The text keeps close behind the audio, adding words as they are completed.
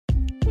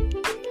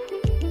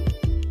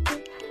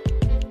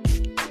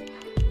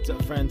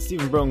up, friends?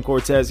 Stephen Broen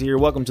Cortez here.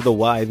 Welcome to the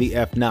Why the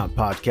F Not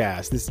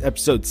podcast. This is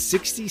episode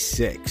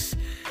 66.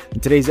 In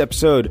today's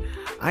episode,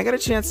 I got a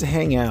chance to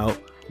hang out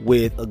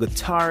with a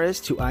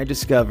guitarist who I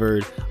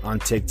discovered on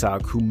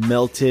TikTok who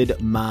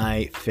melted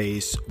my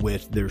face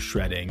with their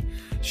shredding.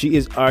 She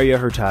is Arya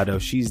Hurtado.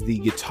 She's the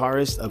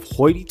guitarist of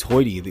Hoity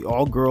Toity, the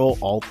all-girl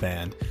alt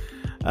band.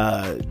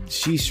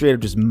 She straight up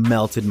just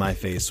melted my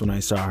face when I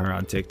saw her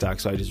on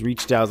TikTok. So I just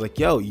reached out. I was like,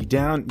 yo, you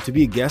down to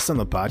be a guest on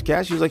the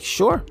podcast? She was like,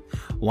 sure.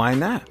 Why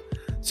not?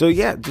 So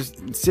yeah,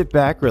 just sit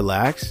back,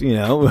 relax, you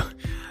know.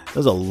 That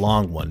was a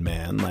long one,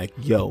 man. Like,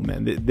 yo,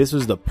 man, this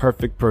was the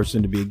perfect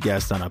person to be a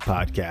guest on a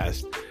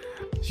podcast.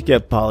 She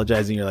kept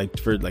apologizing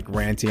for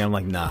ranting. I'm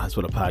like, nah, that's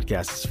what a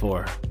podcast is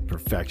for.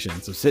 Perfection.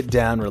 So sit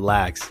down,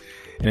 relax,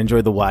 and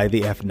enjoy the Why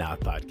the F Not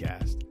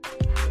podcast.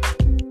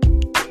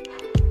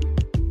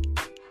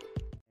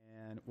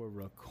 And we're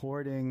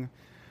recording.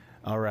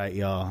 All right,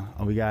 y'all.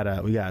 We got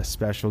a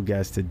special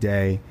guest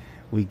today.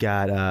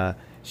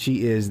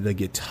 She is the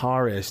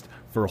guitarist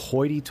for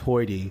Hoity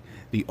Toity,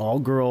 the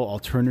all-girl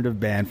alternative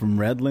band from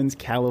Redlands,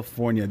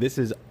 California. This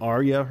is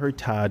Arya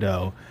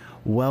Hurtado.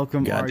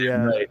 Welcome,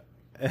 Arya.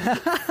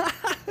 Right.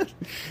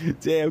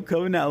 Damn,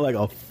 coming out like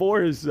a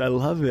force. I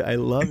love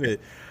it.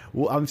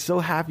 Well, I'm so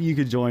happy you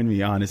could join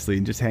me, honestly,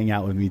 and just hang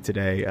out with me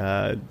today.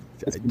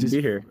 Just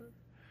be here.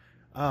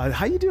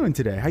 How you doing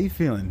today? How you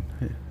feeling?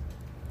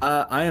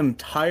 I am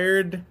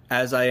tired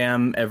as I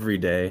am every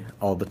day,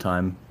 all the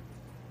time.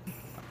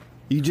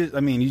 You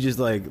just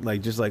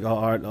like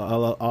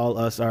all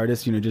us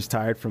artists, you know, just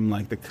tired from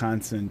like the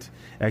constant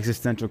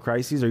existential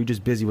crises. Or are you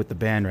just busy with the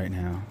band right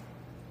now,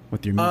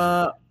 with your music?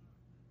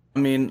 I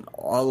mean,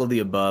 all of the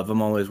above.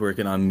 I'm always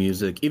working on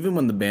music. Even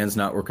when the band's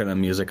not working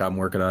on music, I'm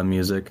working on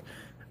music.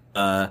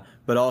 But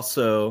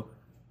also,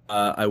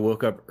 I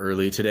woke up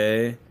early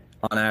today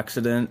on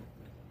accident.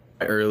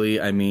 By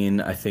early, I mean,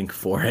 I think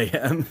 4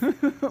 a.m.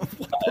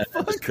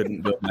 I just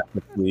couldn't go back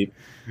to sleep.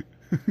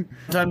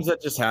 Sometimes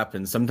that just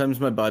happens.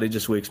 Sometimes my body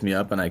just wakes me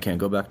up and I can't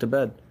go back to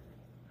bed.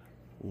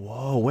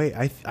 Whoa, wait,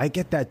 I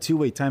get that too.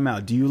 Wait, time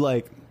out. Do you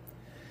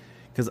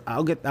because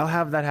I'll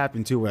have that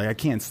happen too, where I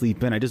can't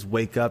sleep in. I just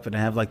wake up and I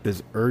have like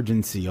this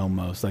urgency,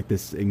 almost like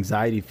this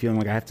anxiety feeling,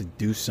 like I have to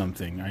do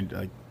something.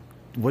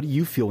 What do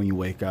you feel when you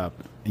wake up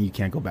and you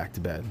can't go back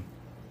to bed?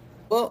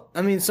 Well,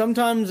 I mean,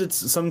 sometimes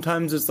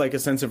it's like a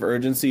sense of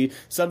urgency.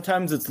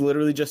 Sometimes it's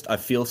literally just I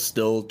feel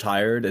still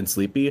tired and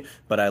sleepy,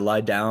 but I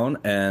lie down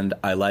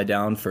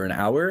for an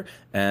hour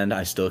and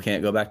I still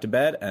can't go back to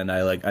bed. And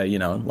I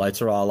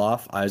lights are all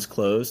off, eyes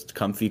closed,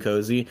 comfy,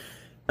 cozy.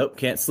 Nope,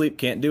 can't sleep,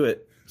 can't do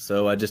it.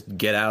 So I just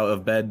get out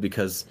of bed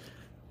because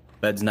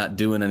bed's not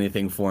doing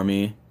anything for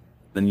me.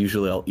 Then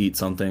usually I'll eat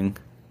something.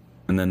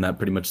 And then that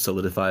pretty much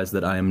solidifies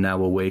that I am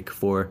now awake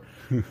for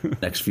the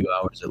next few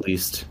hours at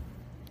least.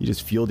 You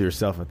just fueled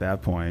yourself at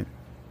that point.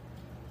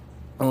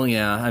 Oh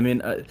yeah, I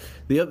mean,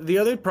 the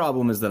other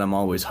problem is that I'm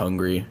always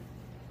hungry.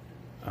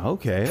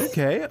 Okay.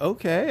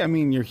 I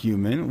mean, you're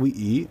human. We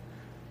eat.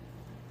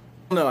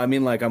 No, I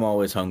mean, like, I'm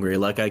always hungry.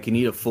 Like, I can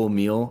eat a full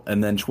meal,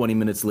 and then 20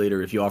 minutes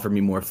later, if you offer me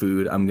more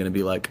food, I'm gonna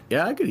be like,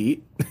 yeah, I could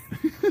eat.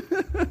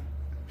 I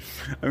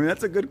mean,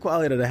 that's a good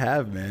quality to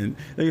have, man.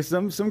 Like,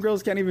 some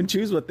girls can't even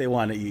choose what they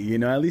want to eat. You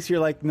know, at least you're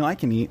like, no, I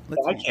can eat.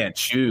 I can't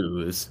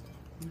choose.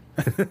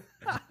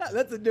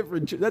 That's a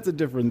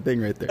different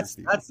thing right there,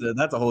 Steve.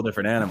 That's a whole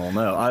different animal.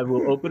 No, I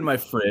will open my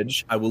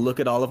fridge. I will look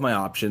at all of my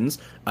options.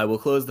 I will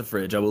close the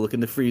fridge. I will look in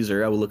the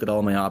freezer. I will look at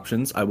all my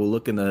options. I will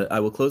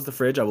close the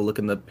fridge. I will look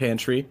in the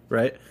pantry.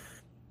 Right.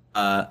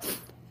 I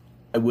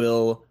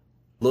will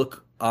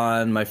look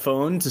on my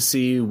phone to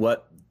see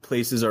what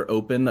places are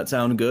open that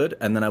sound good,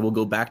 and then I will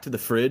go back to the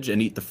fridge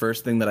and eat the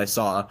first thing that I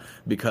saw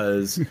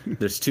because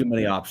there's too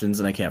many options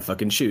and I can't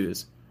fucking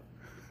choose.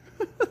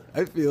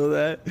 I feel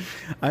that.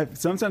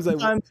 Sometimes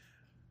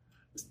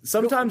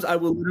I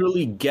will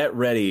literally get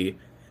ready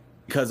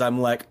because I'm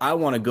like, I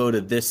want to go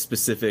to this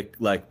specific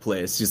like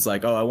place. Just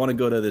like, oh, I want to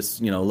go to this,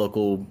 you know,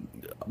 local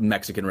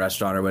Mexican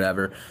restaurant or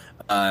whatever.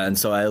 And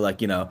so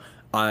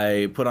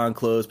I put on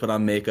clothes, put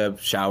on makeup,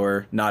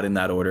 shower, not in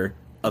that order,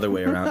 other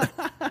way around.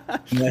 A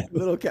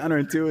little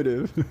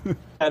counterintuitive.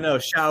 I know,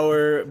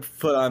 shower,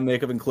 put on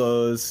makeup and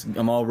clothes.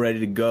 I'm all ready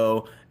to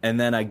go. And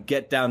then I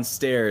get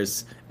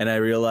downstairs and I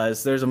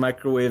realize there's a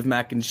microwave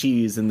mac and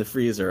cheese in the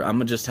freezer. I'm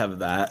going to just have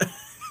that.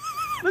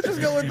 Let's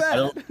just go with that.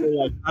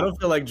 I don't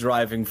feel like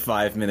driving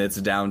 5 minutes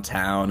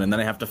downtown and then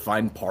I have to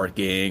find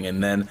parking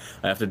and then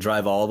I have to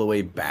drive all the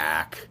way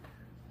back.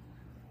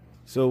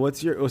 So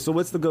what's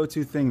the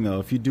go-to thing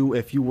though?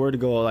 If you were to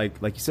go like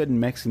you said in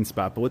Mexican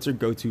spot, but what's your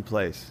go-to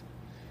place?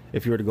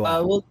 If you were to go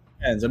out? Well, it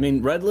depends. I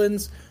mean,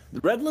 Redlands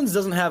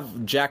doesn't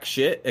have jack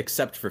shit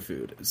except for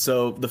food.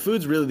 So the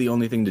food's really the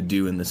only thing to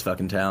do in this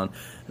fucking town.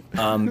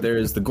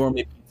 There's the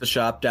gourmet pizza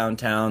shop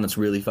downtown that's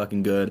really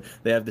fucking good.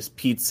 They have this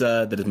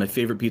pizza that is my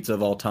favorite pizza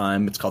of all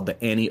time. It's called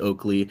the Annie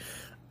Oakley.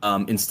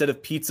 Instead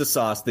of pizza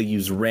sauce, they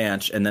use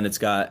ranch, and then it's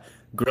got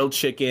grilled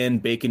chicken,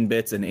 bacon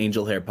bits, and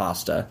angel hair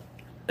pasta.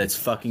 It's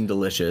fucking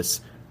delicious.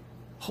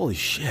 Holy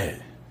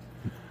shit.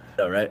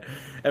 know, right?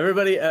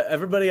 Everybody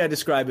I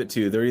describe it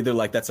to, they're either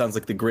like, that sounds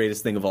like the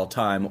greatest thing of all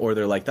time, or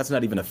they're like, that's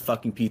not even a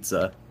fucking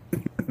pizza.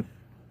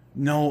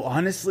 No,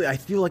 honestly, I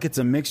feel like it's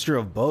a mixture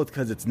of both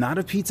because it's not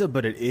a pizza,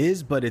 but it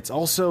is. But it's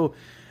also,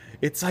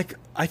 it's like,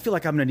 I feel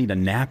like I'm going to need a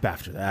nap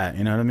after that.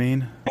 You know what I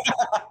mean?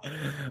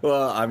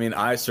 Well, I mean,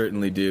 I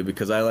certainly do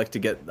because I like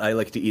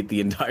to eat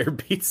the entire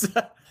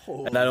pizza.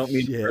 And I don't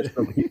mean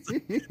personal pizza.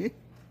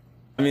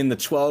 I mean the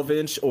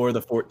 12-inch or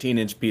the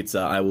 14-inch pizza,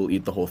 I will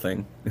eat the whole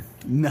thing.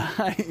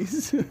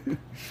 Nice.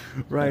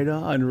 Right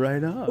on,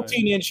 right on.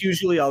 14-inch,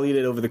 usually I'll eat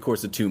it over the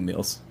course of 2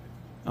 meals.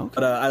 Okay.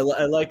 But I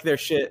like their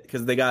shit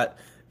because they got,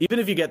 even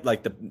if you get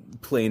like the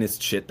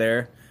plainest shit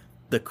there,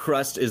 the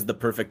crust is the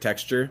perfect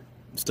texture.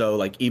 So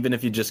like even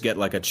if you just get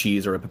like a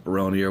cheese or a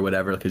pepperoni or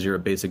whatever because you're a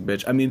basic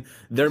bitch. I mean,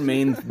 their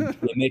main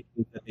gimmick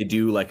is that they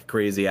do like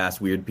crazy ass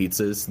weird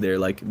pizzas. They're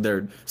like,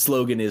 their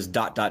slogan is ...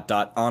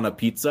 on a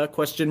pizza ?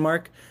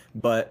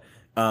 But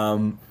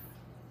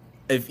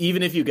if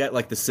you get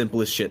like the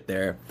simplest shit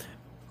there,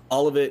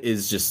 all of it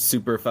is just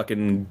super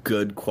fucking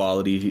good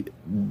quality.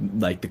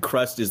 Like the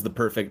crust is the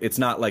perfect. It's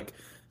not like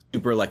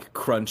super like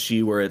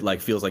crunchy where it like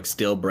feels like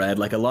stale bread.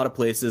 Like a lot of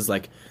places,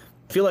 like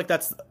I feel like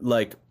that's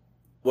like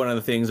one of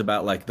the things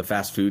about like the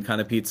fast food kind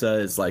of pizza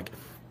is like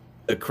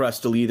the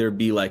crust will either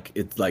be like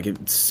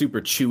it's super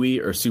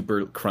chewy or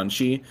super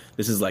crunchy.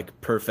 This is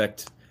like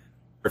perfect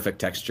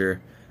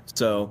texture.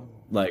 So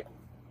like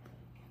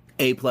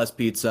A+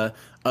 pizza.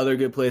 Other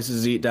good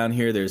places to eat down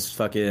here. There's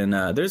fucking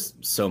there's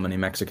so many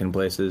Mexican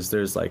places.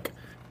 There's like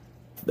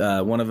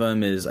one of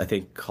them is I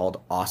think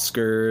called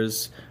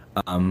Oscars.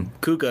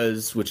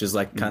 Cuca's, which is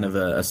like kind of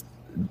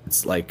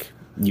it's like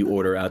you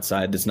order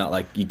outside. It's not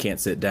like you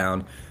can't sit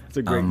down. It's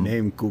a great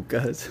name,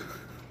 Cuca's.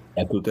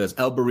 Yeah, Cuca's.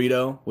 El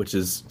Burrito, which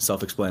is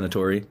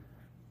self-explanatory.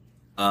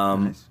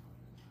 Nice.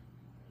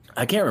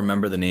 I can't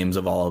remember the names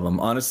of all of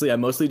them. Honestly, I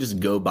mostly just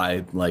go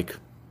by like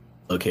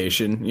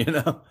location, you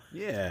know?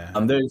 Yeah.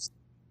 There's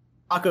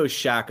Taco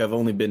Shack. I've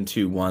only been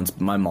to once,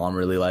 but my mom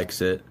really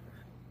likes it.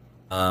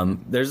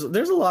 There's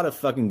a lot of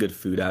fucking good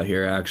food out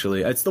here,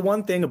 actually. It's the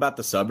one thing about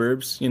the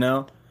suburbs, you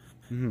know?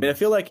 I mean, I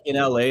feel like in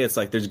LA, it's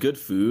like there's good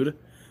food.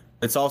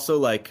 It's also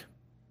like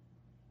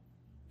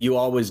you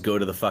always go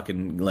to the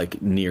fucking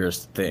like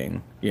nearest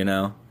thing, you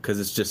know, because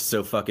it's just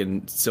so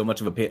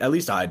much of a pain. At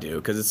least I do,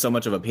 because it's so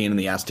much of a pain in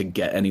the ass to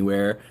get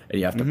anywhere, and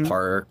you have to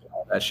park and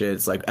all that shit.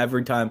 It's like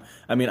every time.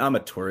 I mean, I'm a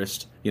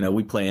tourist, you know.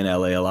 We play in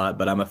LA a lot,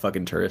 but I'm a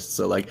fucking tourist.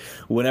 So like,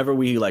 whenever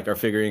we like are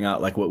figuring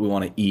out like what we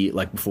want to eat,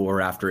 like before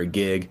or after a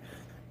gig,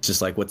 it's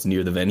just like what's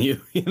near the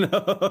venue, you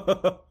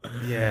know.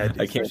 Yeah,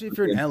 especially if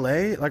you're in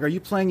LA. Like, are you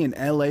playing in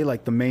LA,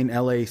 like the main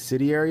LA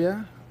city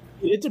area?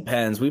 It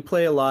depends. We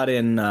play a lot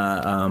in.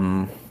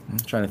 I'm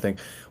trying to think.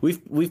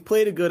 We've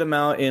played a good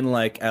amount in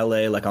like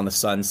LA, like on the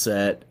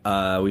Sunset.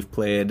 We've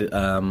played.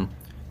 I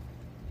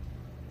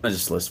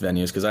just list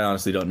venues because I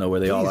honestly don't know where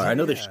they all are. I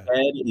know the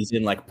Shed is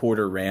in like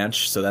Porter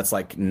Ranch, so that's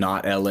like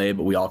not LA,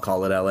 but we all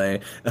call it LA.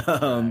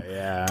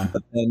 Yeah.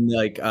 And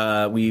like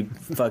we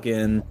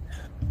fucking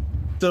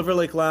Silver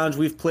Lake Lounge.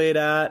 We've played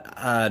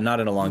at not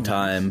in a long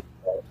time.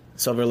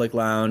 Silver Lake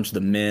Lounge,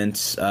 the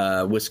Mint,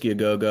 Whiskey A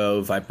Go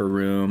Go, Viper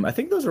Room. I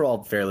think those are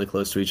all fairly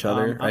close to each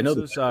other. I'm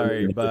so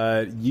sorry,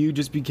 but you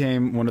just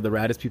became one of the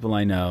raddest people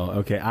I know.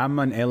 Okay, I'm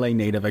an LA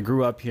native. I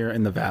grew up here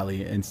in the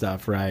Valley and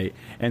stuff, right?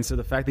 And so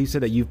the fact that you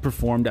said that you've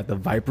performed at the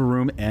Viper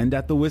Room and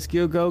at the Whiskey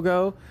A Go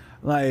Go,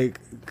 like,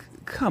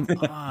 come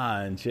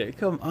on, Jay,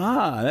 come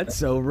on. That's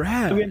so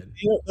rad. I mean,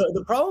 you know,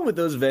 the problem with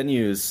those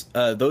venues,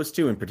 those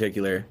two in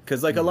particular,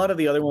 because like a lot of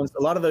the other ones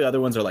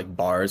are like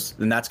bars,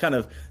 and that's kind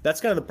of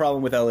the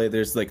problem with LA.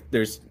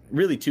 There's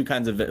really three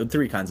kinds of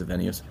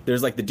venues.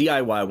 There's like the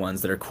DIY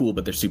ones that are cool,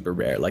 but they're super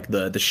rare. Like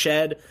the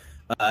Shed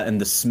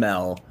and the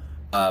Smell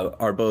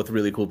are both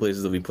really cool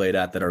places that we played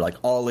at that are like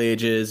all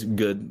ages,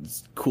 good,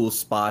 cool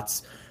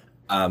spots,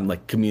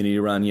 like community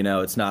run. You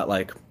know, it's not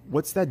like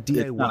what's that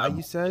DIY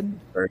you said?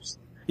 First.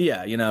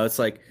 Yeah, you know, it's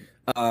like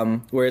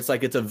where it's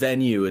like it's a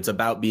venue. It's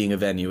about being a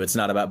venue. It's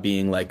not about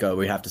being like, oh,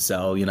 we have to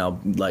sell, you know,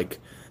 like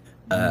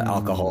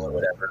alcohol or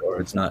whatever.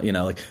 Or it's not, you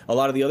know, like a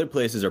lot of the other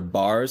places are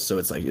bars. So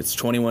it's like it's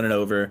 21 and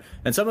over.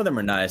 And some of them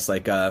are nice.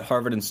 Like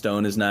Harvard and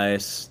Stone is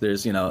nice.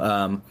 There's, you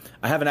know,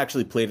 I haven't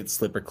actually played at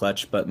Slipper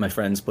Clutch, but my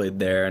friends played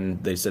there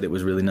and they said it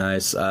was really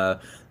nice.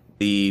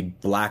 The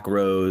Black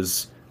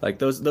Rose, like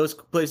those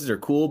places are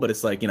cool, but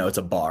it's like, you know, it's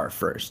a bar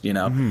first, you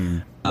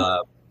know.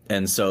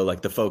 And so,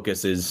 like, the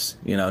focus is,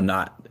 you know,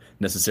 not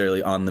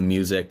necessarily on the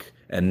music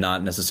and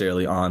not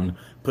necessarily on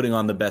putting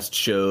on the best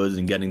shows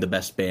and getting the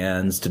best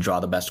bands to draw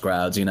the best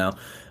crowds, you know.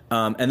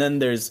 And then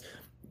there's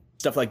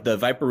stuff like the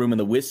Viper Room and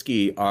the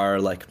Whiskey are,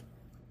 like,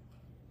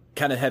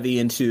 kind of heavy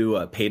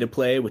into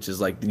pay-to-play, which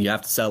is, like, you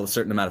have to sell a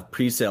certain amount of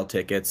pre-sale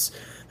tickets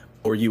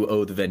or you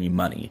owe the venue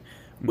money,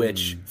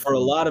 which for a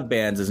lot of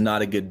bands is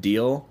not a good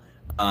deal,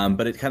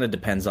 but it kind of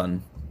depends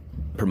on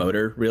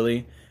promoter,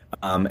 really,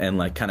 and,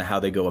 like, kind of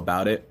how they go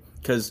about it.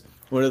 Because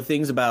one of the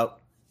things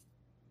about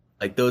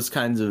like those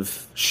kinds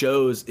of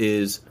shows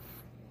is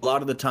a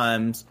lot of the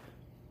times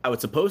how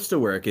it's supposed to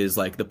work is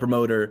like the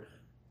promoter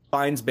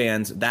finds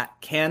bands that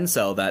can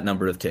sell that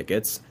number of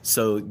tickets,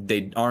 so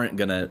they aren't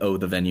going to owe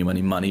the venue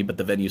any money, but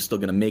the venue's still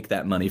going to make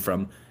that money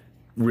from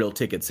real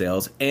ticket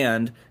sales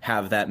and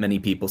have that many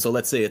people. So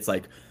let's say it's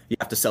like you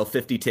have to sell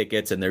 50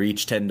 tickets and they're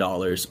each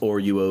 $10, or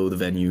you owe the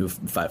venue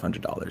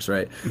 $500,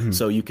 right? Mm-hmm.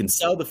 So you can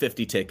sell the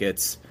 50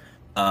 tickets,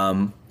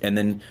 and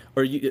then,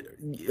 or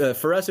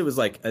for us, it was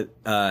like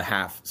a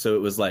half. So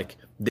it was like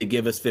they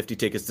give us 50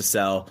 tickets to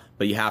sell,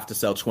 but you have to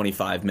sell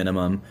 25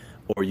 minimum,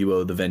 or you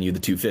owe the venue the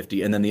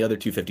 250, and then the other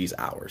 250 is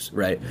ours,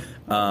 right?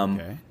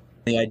 Okay.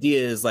 The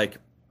idea is like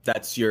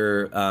that's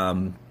your,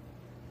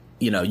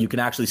 you can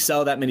actually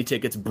sell that many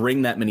tickets,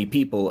 bring that many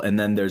people, and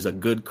then there's a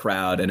good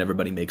crowd and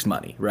everybody makes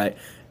money, right?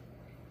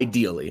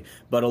 Ideally.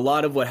 But a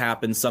lot of what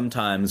happens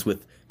sometimes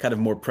with kind of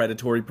more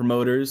predatory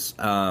promoters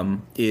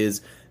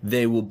is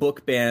they will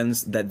book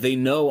bands that they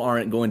know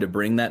aren't going to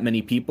bring that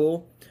many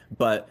people,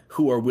 but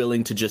who are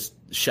willing to just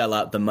shell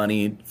out the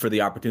money for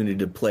the opportunity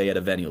to play at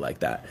a venue like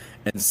that.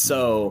 And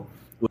so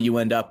what you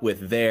end up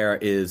with there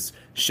is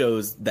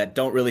shows that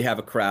don't really have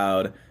a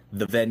crowd.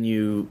 The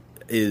venue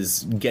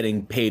is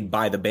getting paid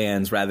by the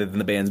bands rather than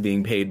the bands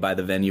being paid by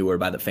the venue or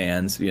by the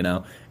fans,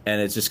 and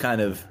it's just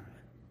kind of,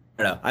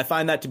 I don't know. I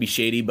find that to be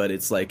shady, but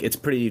it's like, it's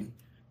pretty,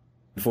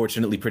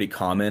 unfortunately pretty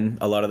common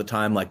a lot of the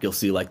time. Like you'll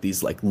see like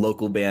these like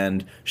local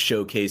band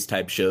showcase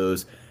type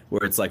shows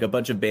where it's like a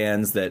bunch of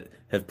bands that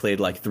have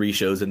played like 3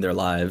 shows in their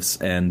lives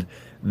and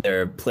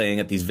they're playing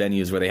at these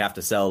venues where they have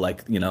to sell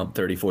like,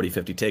 30, 40,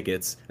 50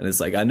 tickets. And it's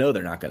like, I know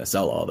they're not going to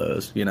sell all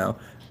those,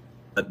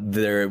 but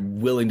they're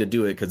willing to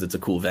do it because it's a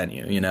cool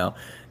venue,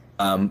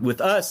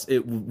 With us,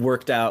 it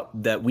worked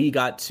out that we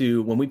got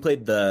to, when we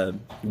played the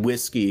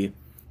Whiskey,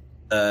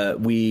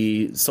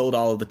 we sold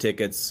all of the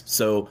tickets.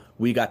 So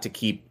we got to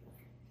keep,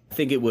 I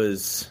think it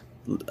was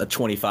a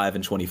 25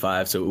 and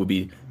 25. So it would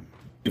be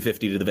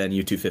 250 to the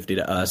venue, 250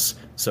 to us.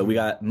 So we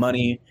got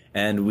money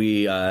and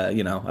we,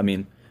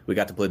 we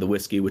got to play the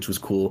Whiskey, which was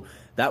cool.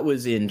 That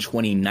was in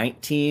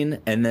 2019.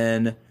 And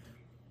then,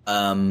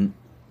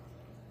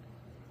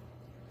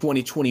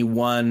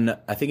 2021,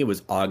 I think it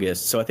was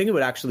August. So I think it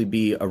would actually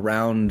be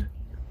around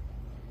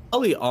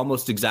probably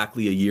almost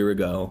exactly a year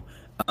ago.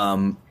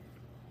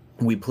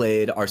 We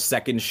played our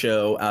second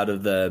show out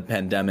of the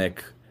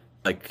pandemic,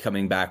 like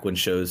coming back when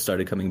shows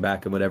started coming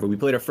back and whatever. We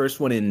played our first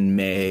one in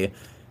May,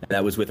 and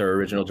that was with our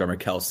original drummer,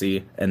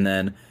 Kelsey. And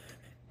then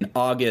in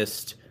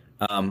August,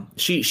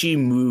 she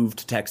moved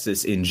to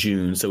Texas in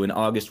June. So in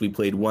August, we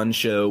played one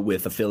show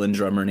with a fill-in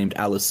drummer named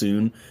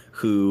Alisoon,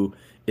 who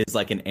is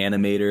like an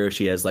animator.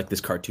 She has like this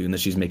cartoon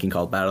that she's making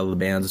called Battle of the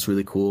Bands. It's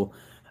really cool.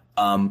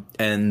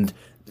 And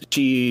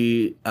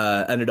she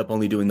ended up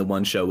only doing the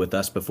one show with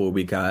us before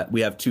we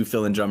have 2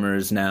 fill-in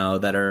drummers now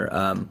that are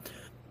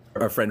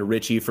our friend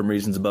Richie from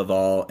Reasons Above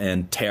All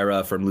and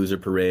Tara from Loser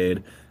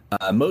Parade.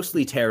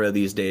 Mostly Tara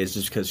these days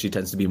just because she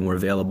tends to be more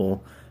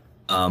available.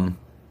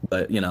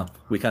 But,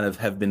 we kind of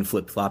have been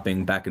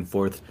flip-flopping back and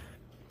forth.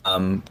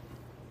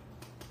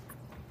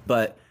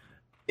 But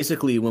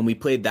basically when we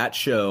played that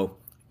show,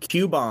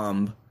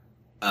 Q-Bomb,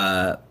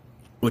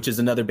 which is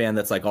another band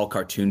that's like all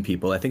cartoon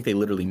people. I think they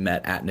literally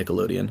met at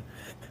Nickelodeon.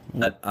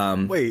 But,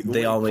 wait,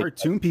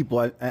 cartoon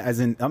people as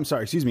in, I'm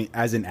sorry, excuse me,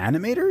 as in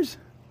animators?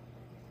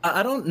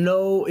 I don't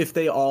know if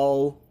they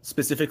all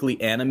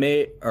specifically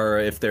animate or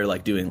if they're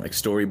like doing like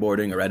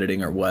storyboarding or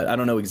editing or what. I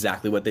don't know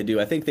exactly what they do.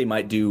 I think they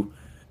might do,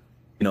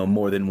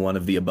 more than one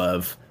of the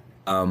above.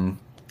 I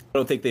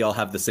don't think they all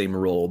have the same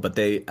role, but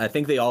I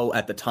think they all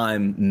at the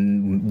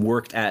time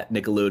worked at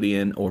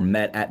Nickelodeon or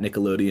met at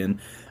Nickelodeon,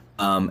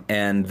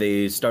 and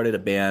they started a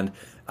band.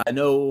 I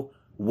know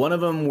one of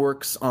them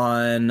works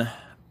on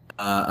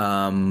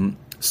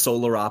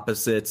Solar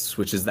Opposites,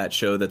 which is that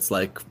show that's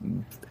like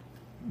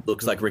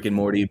looks like Rick and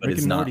Morty, but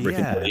it's not Rick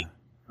and Morty.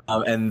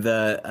 And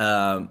the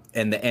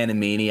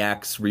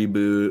Animaniacs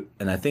reboot,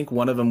 and I think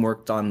one of them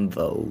worked on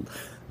the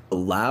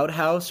Loud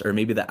House or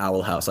maybe the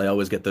Owl House. I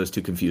always get those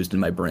two confused in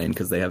my brain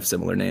because they have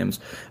similar names.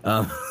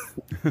 But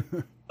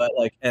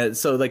like,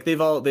 so like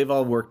they've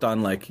all worked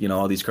on like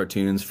all these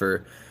cartoons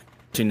for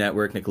Cartoon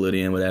Network,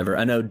 Nickelodeon, whatever.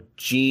 I know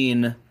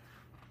Gene,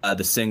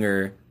 the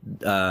singer,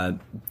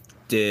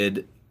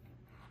 did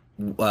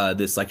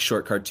this like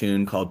short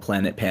cartoon called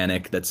Planet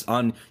Panic that's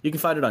on. You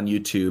can find it on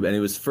YouTube, and it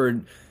was for. I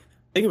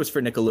think it was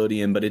for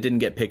Nickelodeon, but it didn't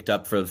get picked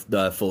up for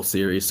the full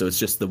series, so it's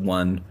just the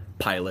one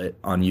pilot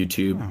on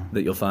YouTube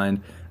that you'll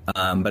find.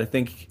 But I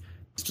think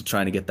still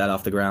trying to get that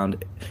off the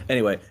ground.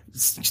 Anyway,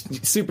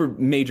 super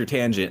major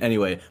tangent.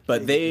 Anyway,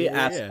 but they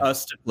asked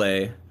us to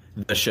play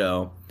the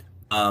show,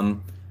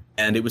 and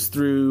it was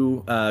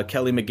through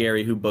Kelly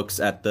McGarry, who books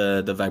at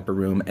the Viper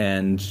Room,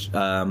 and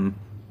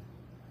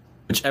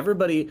which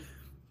everybody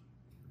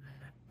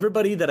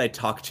that I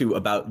talk to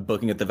about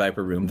booking at the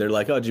Viper Room, they're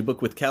like, "Oh, did you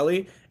book with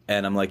Kelly?"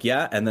 And I'm like,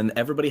 yeah. And then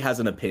everybody has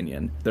an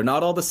opinion. They're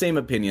not all the same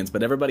opinions,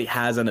 but everybody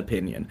has an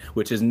opinion,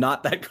 which is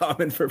not that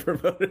common for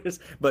promoters.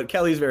 But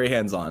Kelly's very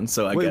hands-on,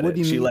 so I get it. What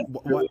do you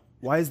mean?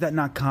 Why is that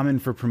not common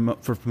for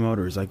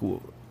promoters? Like,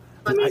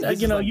 I mean, This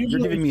you is know, like, you're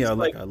usually giving me it's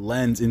a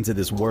lens into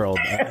this world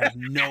I have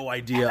no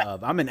idea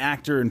of. I'm an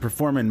actor and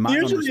performing my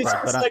own usually it's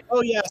part, just but like,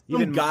 oh yeah,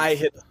 some even- guy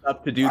hit us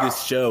up to do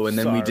this show, and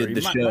then we did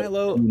the show.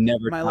 Milo, we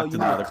never Milo, talked you to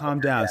the gotta other. calm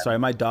down. Sorry,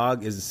 my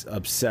dog is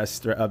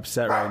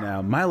upset right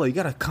now. Milo, you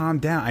gotta calm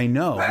down. I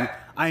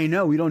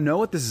know. We don't know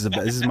what this is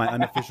about. This is my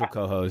unofficial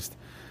co-host.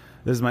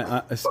 This is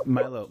my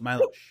Milo.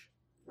 Shh.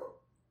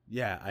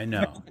 Yeah, I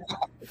know.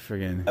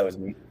 Friggin'. That was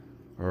me.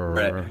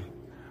 Right.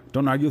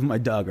 Don't argue with my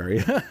dog, are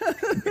you?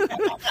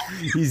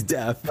 He's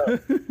deaf.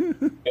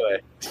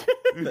 Anyway,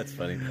 that's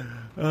funny.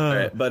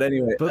 Right. But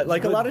anyway, a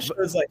lot of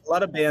shows, like a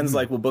lot of bands,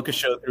 like will book a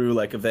show through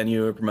like a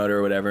venue or promoter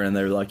or whatever, and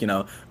they're like, you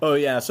know, oh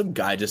yeah, some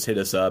guy just hit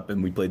us up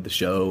and we played the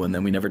show, and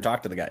then we never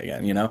talked to the guy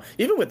again. You know,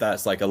 even with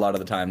us, like a lot of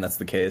the time, that's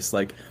the case.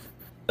 Like,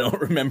 I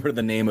don't remember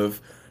the name of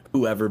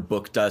whoever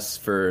booked us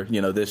for, you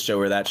know, this show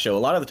or that show. A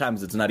lot of the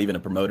times, it's not even a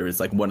promoter;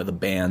 it's like one of the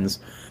bands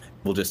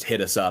will just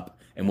hit us up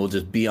and we'll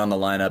just be on the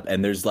lineup,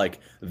 and there's like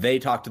they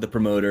talk to the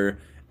promoter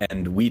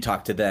and we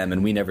talk to them,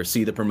 and we never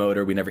see the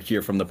promoter, we never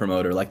hear from the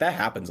promoter. Like that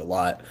happens a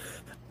lot.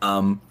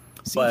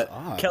 But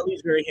odd.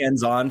 Kelly's very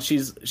hands-on.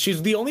 She's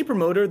the only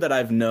promoter that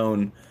I've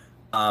known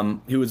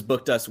who has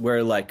booked us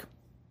where like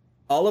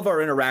all of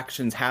our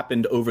interactions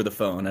happened over the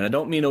phone, and I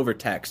don't mean over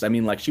text. I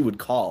mean like she would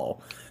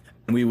call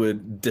and we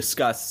would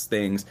discuss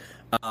things.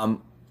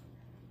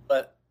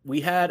 But we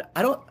had,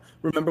 I don't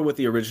remember what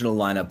the original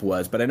lineup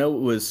was, but I know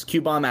it was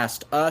Q-Bomb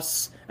asked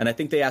us, and I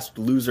think they asked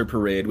Loser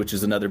Parade, which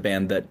is another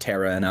band that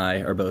Tara and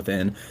I are both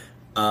in.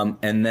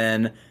 And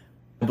then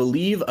I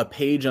believe A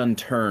Page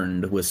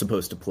Unturned was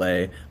supposed to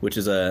play, which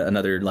is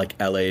another like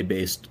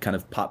LA-based kind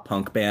of pop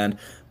punk band.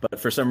 But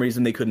for some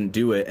reason they couldn't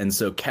do it. And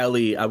so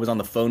Kelly, I was on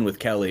the phone with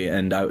Kelly,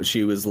 and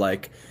she was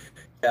like,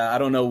 I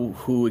don't know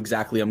who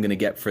exactly I'm going to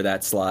get for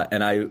that slot.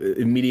 And I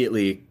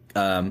immediately...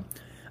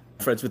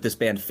 friends with this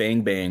band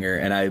Fangbanger,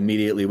 and I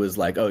immediately was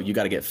like, oh, you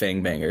got to get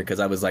Fangbanger, because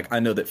I was like, I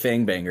know that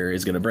Fangbanger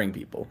is going to bring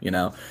people, you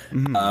know.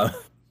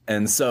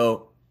 And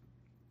so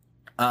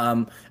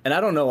and I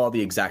don't know all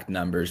the exact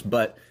numbers,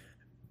 but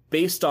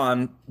based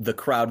on the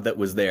crowd that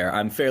was there,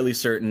 I'm fairly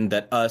certain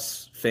that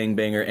us,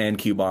 Fangbanger, and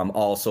Q-Bomb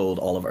all sold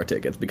all of our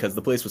tickets, because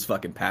the place was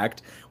fucking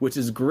packed, which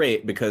is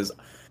great, because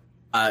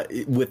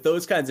with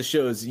those kinds of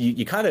shows,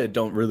 you kind of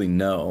don't really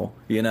know,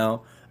 you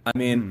know. I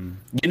mean,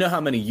 you know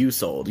how many you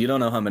sold. You don't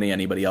know how many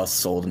anybody else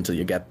sold until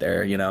you get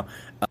there, you know?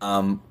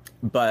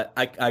 But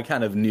I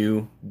kind of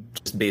knew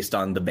just based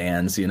on the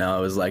bands, you know? I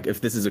was like, if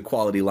this is a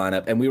quality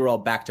lineup, and we were all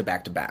back to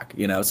back to back,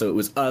 you know? So it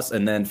was us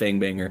and then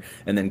Fangbanger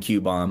and then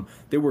Q-Bomb.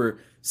 There were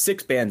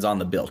 6 bands on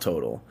the bill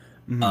total.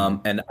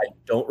 And I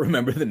don't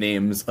remember the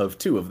names of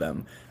 2 of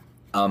them.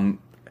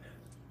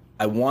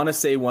 I want to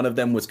say one of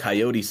them was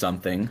Coyote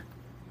something.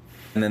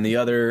 And then the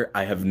other,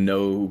 I have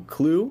no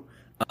clue.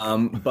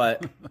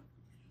 But...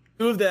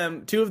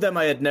 Two of them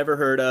I had never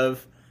heard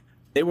of.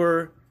 They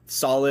were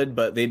solid,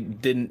 but they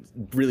didn't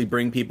really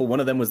bring people. One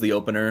of them was the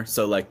opener,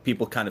 so like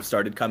people kind of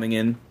started coming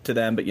in to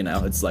them, but you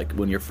know, it's like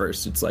when you're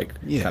first, it's like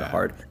kind of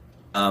hard.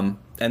 And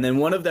then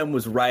one of them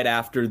was right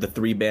after the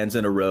 3 bands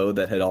in a row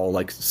that had all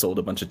like sold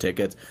a bunch of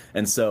tickets.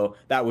 And so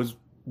that was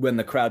when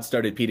the crowd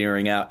started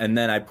petering out. And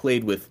then I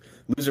played with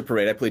Loser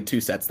Parade. I played 2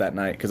 sets that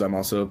night because I'm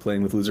also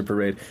playing with Loser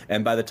Parade.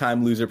 And by the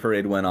time Loser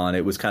Parade went on,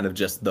 it was kind of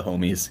just the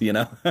homies, you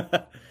know?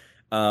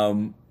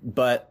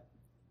 But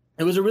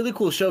it was a really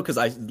cool show because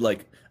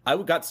I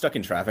got stuck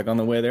in traffic on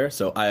the way there,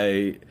 so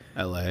I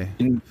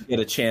didn't get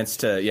a chance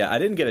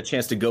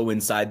to go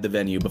inside the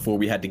venue before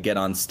we had to get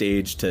on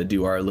stage to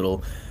do our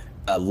little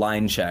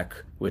line check,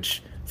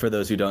 which for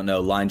those who don't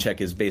know, line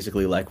check is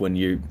basically like when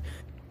you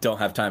don't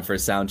have time for a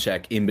sound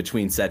check in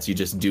between sets, you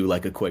just do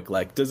like a quick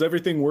like, does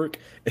everything work?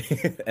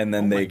 And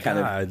then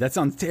that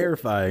sounds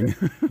terrifying.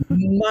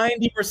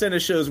 90%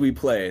 of shows we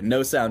play,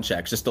 no sound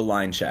checks, just a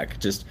line check,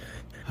 just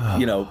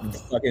you know,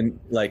 fucking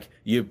like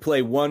you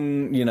play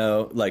one, you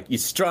know, like you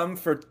strum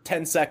for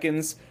 10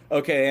 seconds.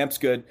 Okay, amp's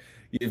good.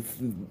 You've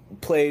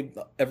played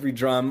every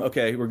drum.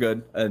 Okay, we're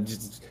good.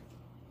 Just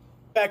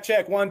back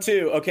check 1,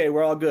 2. Okay,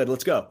 we're all good.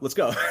 Let's go.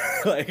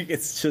 Like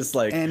it's just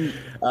like. And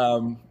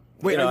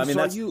wait, you know, I mean,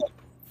 that's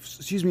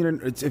excuse me,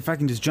 if I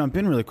can just jump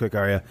in really quick,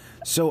 Arya.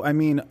 So I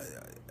mean,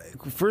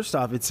 first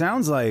off, it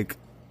sounds like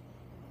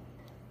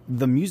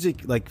the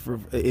music, like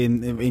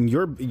in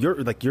your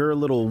like your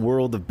little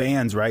world of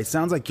bands, right?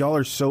 Sounds like y'all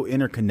are so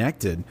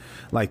interconnected,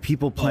 like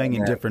people playing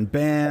in different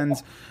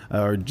bands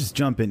or just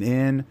jumping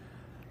in.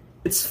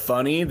 It's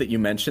funny that you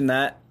mentioned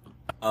that.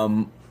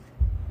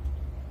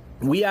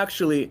 We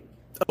actually.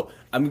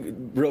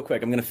 I'm real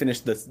quick. I'm going to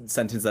finish the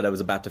sentence that I was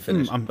about to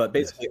finish. But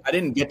basically, I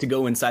didn't get to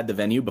go inside the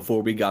venue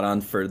before we got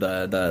on for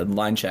the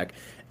line check.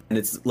 And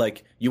it's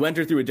like you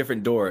enter through a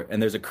different door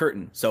and there's a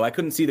curtain. So I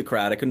couldn't see the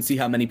crowd. I couldn't see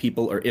how many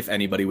people or if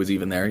anybody was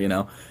even there, you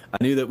know.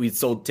 I knew that we'd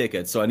sold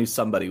tickets, so I knew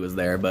somebody was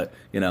there. But,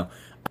 you know,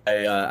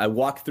 I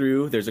walk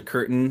through. There's a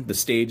curtain. The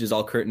stage is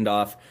all curtained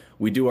off.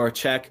 We do our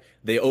check.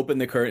 They open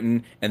the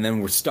curtain, and then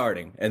we're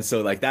starting. And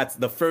so, like, that's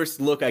the first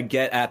look I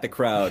get at the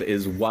crowd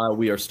is while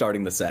we are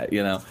starting the set,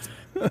 you know.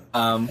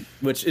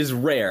 which is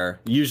rare.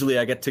 Usually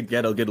I get a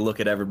good look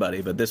at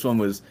everybody, but this one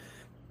was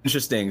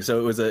interesting. So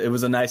it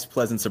was a nice,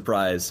 pleasant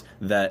surprise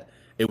that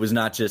it was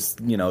not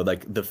just,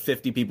 like the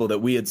 50 people that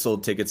we had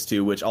sold tickets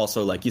to, which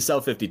also, like, you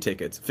sell 50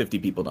 tickets, 50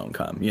 people don't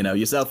come.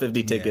 You sell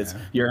 50 tickets,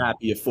 you're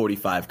happy if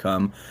 45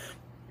 come.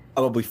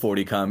 Probably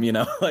 40 come,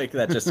 like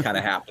that just kind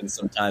of happens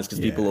sometimes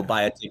because people will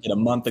buy a ticket a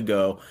month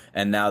ago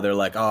and now they're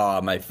like, oh,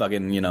 my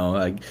fucking,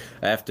 I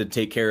have to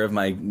take care of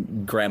my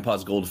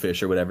grandpa's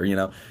goldfish or whatever,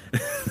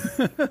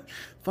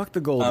 Fuck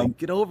the gold.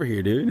 Get over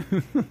here, dude.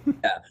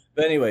 Yeah.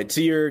 But anyway,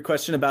 to your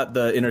question about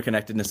the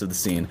interconnectedness of the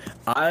scene,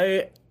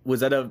 I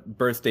was at a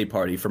birthday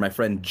party for my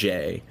friend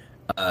Jay,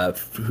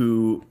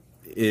 who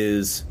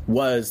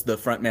was the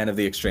frontman of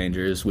The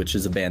Extrangers, which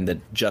is a band that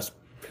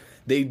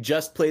they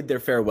just played their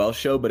farewell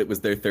show, but it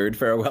was their third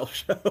farewell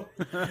show.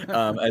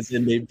 As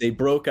in they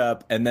broke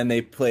up and then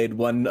they played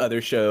one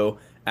other show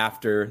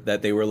after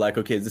that. They were like,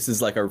 okay, this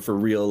is like our for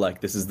real, like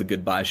this is the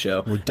goodbye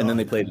show. And then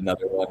they played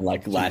another one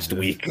like last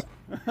week.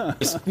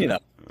 Just,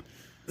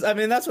 I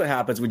mean, that's what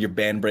happens when your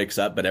band breaks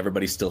up, but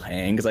everybody still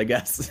hangs, I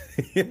guess.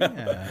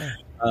 Yeah.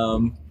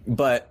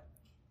 But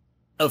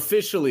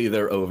officially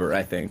they're over,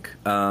 I think,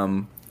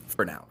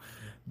 for now.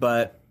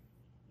 But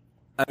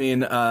I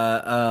mean,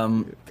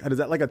 is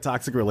that like a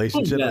toxic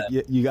relationship? Yeah.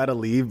 Like you got to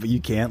leave, but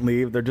you can't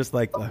leave. They're just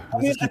like, I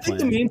think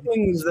the main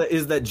thing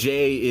is that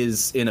Jay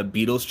is in a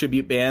Beatles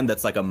tribute band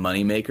that's like a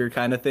moneymaker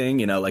kind of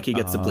thing. Like he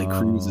gets to play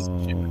cruises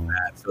and shit like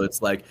that. So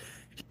it's like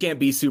he can't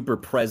be super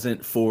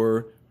present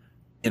for,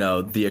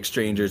 The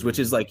Extrangers, which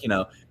is like,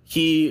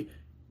 he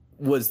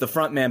was the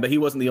front man, but he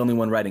wasn't the only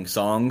one writing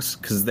songs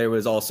because there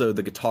was also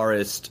the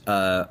guitarist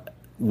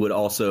would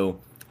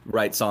also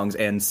write songs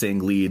and sing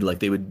lead, like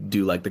they would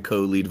do like the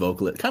co-lead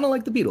vocalist, kind of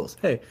like the Beatles.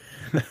 Hey,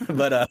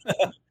 but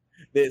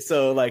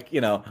so like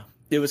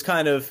it was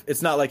kind of,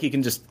 it's not like he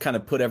can just kind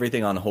of put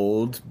everything on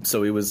hold.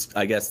 So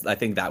I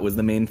think that was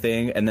the main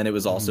thing, and then it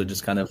was also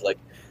just kind of like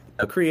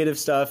creative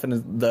stuff.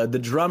 And the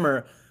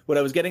drummer, what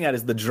I was getting at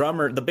is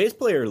the bass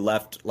player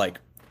left like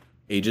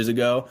ages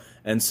ago,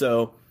 and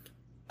so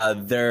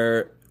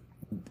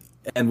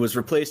and was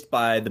replaced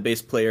by the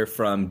bass player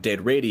from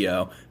Dead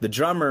Radio. The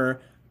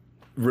drummer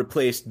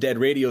replaced Dead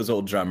Radio's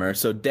old drummer.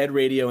 So Dead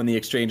Radio and The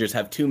Extrangers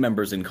have two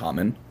members in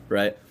common,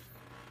 right?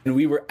 And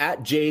we were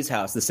at Jay's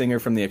house, the singer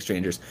from The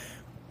Extrangers.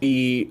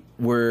 We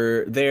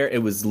were there.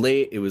 It was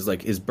late. It was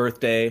like his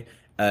birthday.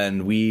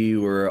 And we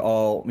were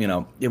all,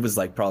 it was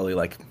like probably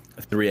like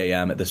 3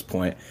 a.m. at this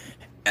point.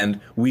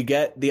 And we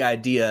get the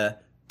idea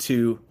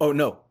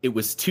it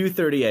was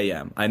 2:30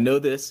 a.m. I know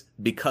this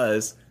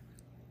because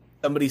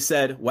somebody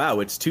said, wow,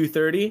 it's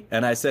 2:30.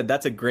 And I said,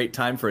 that's a great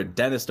time for a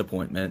dentist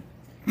appointment.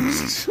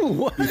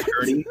 What?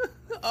 2:30?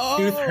 Oh.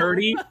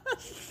 2:30?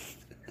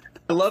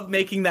 I love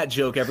making that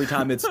joke every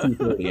time it's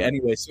 2:30.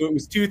 Anyway, so it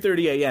was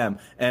 2:30 a.m.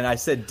 and I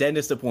said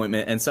dentist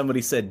appointment, and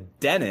somebody said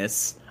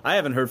Dennis. I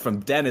haven't heard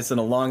from Dennis in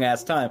a long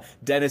ass time.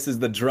 Dennis is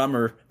the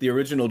drummer, the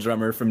original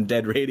drummer from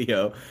Dead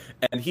Radio,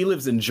 and he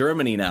lives in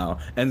Germany now.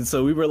 And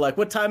so we were like,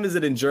 what time is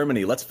it in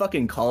Germany? Let's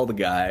fucking call the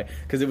guy,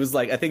 because it was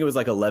like, I think it was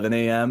like 11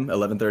 a.m.,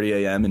 11:30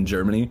 a.m. in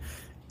Germany.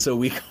 So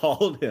we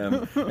called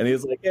him, and he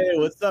was like, hey,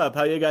 what's up?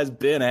 How you guys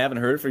been? I haven't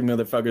heard from you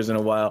motherfuckers in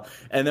a while.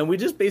 And then we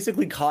just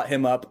basically caught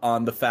him up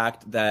on the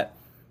fact that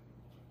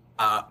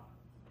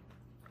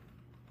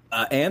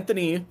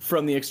Anthony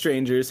from The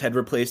Extrangers had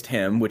replaced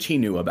him, which he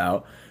knew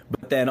about.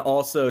 But then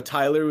also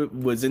Tyler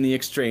was in The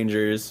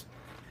Extrangers,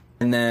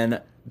 and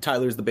then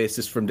Tyler's the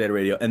bassist from Dead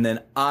Radio. And then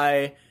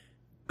I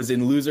was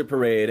in Loser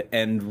Parade,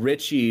 and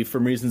Richie,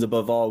 from Reasons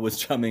Above All, was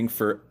drumming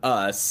for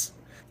us.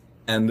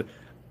 And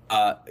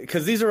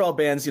because these are all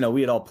bands,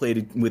 we had all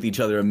played with each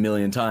other a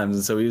million times,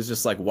 and so he was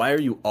just like, why are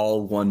you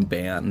all one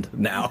band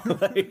now?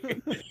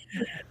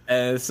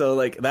 And so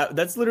like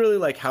that's literally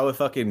like how it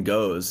fucking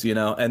goes,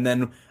 and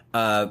then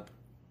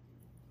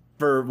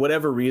for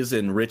whatever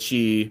reason,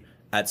 Richie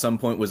at some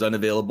point was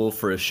unavailable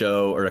for a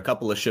show or a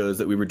couple of shows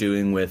that we were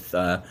doing with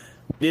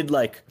did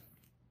like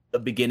the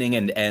beginning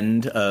and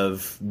end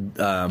of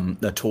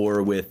a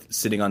tour with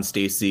Sitting on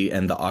Stacy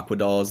and the Aqua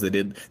Dolls. They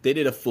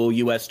did a full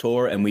US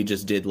tour, and we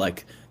just did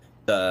like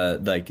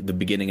the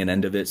beginning and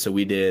end of it. So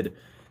we did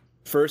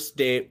first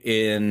date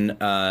in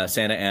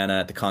Santa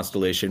Ana at the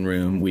Constellation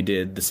Room. We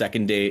did the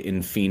second date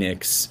in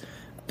Phoenix,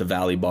 the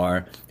Valley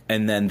Bar.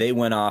 And then they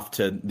went off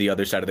to the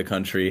other side of the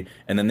country.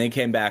 And then they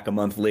came back a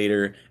month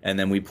later. And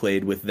then we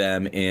played with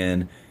them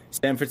in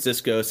San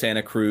Francisco,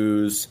 Santa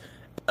Cruz,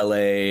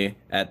 LA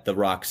at the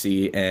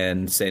Roxy,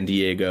 and San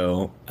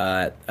Diego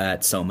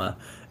at Soma.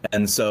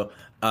 And so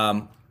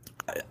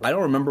I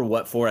don't remember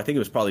what for. I think it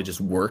was probably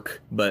just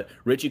work, but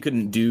Richie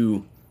couldn't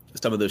do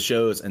some of those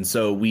shows, and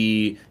so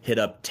we hit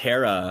up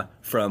Tara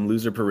from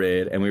Loser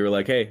Parade, and we were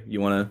like, hey,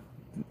 you want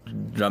to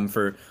drum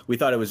for... We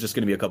thought it was just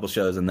going to be a couple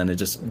shows, and then it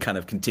just kind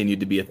of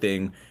continued to be a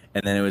thing,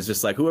 and then it was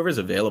just like, whoever's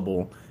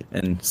available.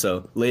 And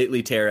so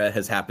lately Tara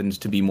has happened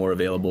to be more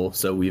available,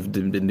 so we've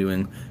been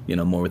doing,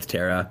 more with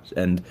Tara.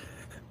 And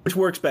which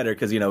works better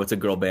because it's a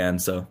girl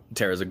band, so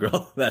Tara's a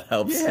girl. That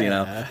helps.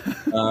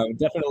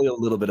 Definitely a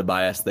little bit of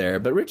bias there,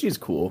 but Richie's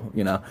cool.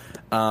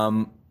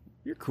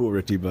 You're cool,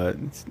 Richie, but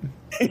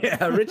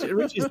yeah,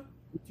 Richie's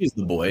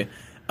the boy.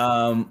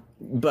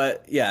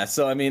 But yeah,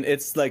 so I mean,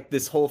 it's like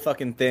this whole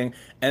fucking thing,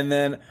 and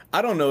then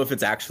I don't know if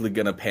it's actually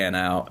gonna pan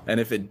out, and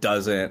if it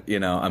doesn't,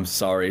 I'm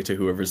sorry to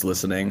whoever's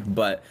listening,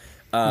 but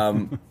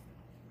I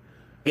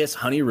guess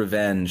Honey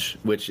Revenge,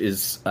 which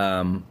is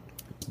band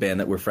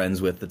that we're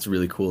friends with, that's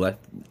really cool.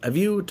 Have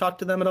you talked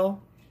to them at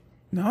all?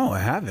 No, I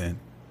haven't.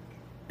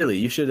 Really,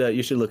 you should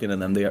look into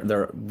them.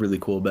 They're really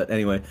cool. But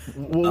anyway,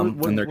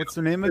 what's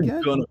their name again?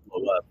 They're gonna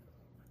blow up.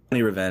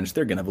 Honey Revenge.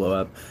 They're gonna blow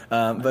up.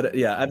 But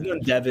yeah, I've known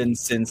Devin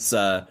since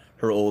her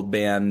old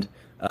band,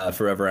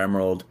 Forever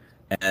Emerald,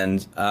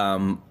 and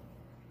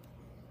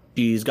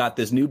she's got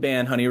this new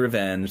band, Honey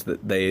Revenge.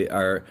 That they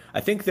are.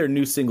 I think their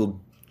new single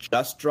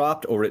just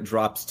dropped, or it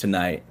drops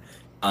tonight.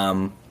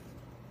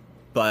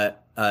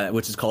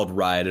 Which is called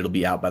Ride. It'll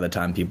be out by the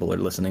time people are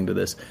listening to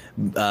this.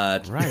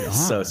 Right on.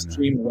 So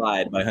stream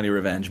Ride by Honey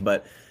Revenge.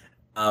 But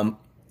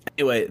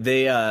anyway,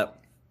 they are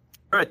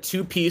a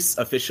two-piece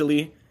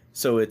officially.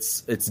 So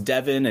it's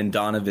Devin and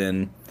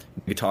Donovan,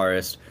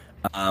 guitarist.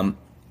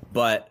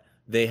 But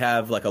they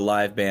have like a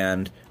live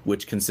band,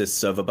 which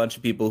consists of a bunch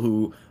of people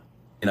who,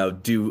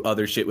 do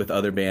other shit with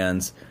other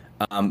bands.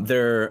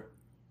 Their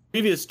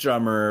previous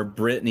drummer,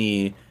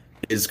 Brittany,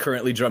 is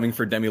currently drumming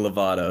for Demi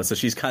Lovato. So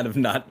she's kind of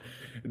not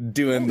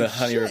doing the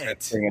Honey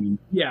Revenge thing.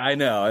 Yeah, I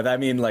know. I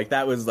mean, like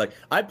that was like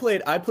I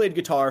played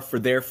guitar for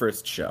their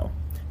first show.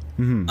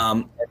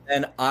 And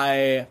then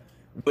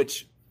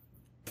which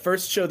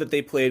first show that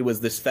they played was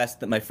this fest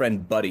that my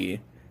friend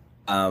Buddy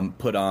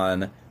put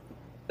on.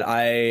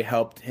 I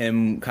helped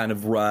him kind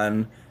of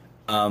run.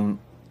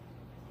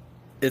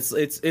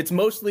 It's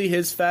mostly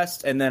his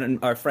fest, and then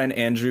our friend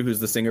Andrew, who's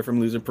the singer from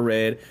Loser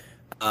Parade,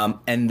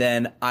 and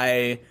then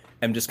I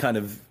am just kind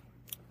of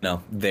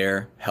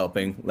there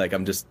helping, like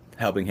I'm just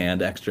helping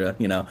hand extra,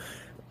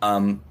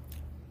 kind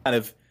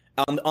of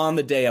on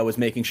the day I was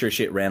making sure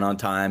shit ran on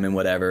time and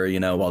whatever,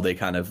 while they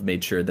kind of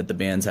made sure that the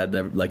bands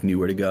had like knew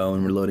where to go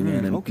and were loading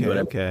in and whatever.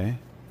 Okay.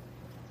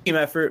 Team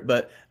effort,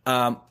 but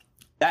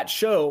that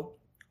show,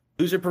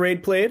 Loser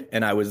Parade played,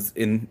 and I was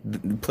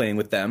playing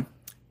with them.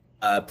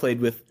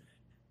 Played with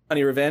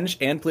Honey Revenge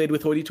and played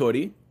with Hoity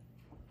Toity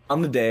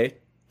on the day,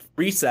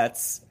 3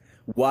 sets,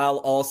 while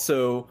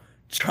also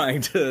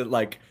trying to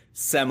like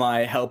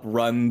semi help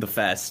run the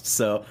fest.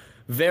 So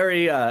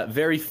very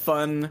very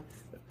fun,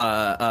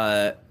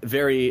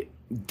 very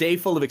day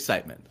full of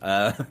excitement.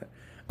 I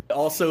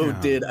also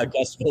did a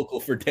guest vocal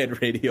for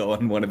Dead Radio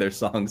on one of their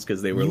songs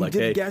because they were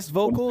hey, guest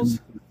vocals.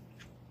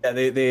 Yeah,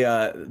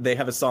 they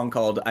have a song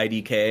called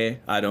IDK.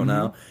 I don't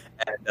know,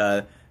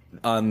 and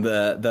on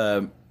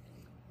the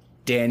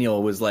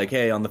Daniel was like,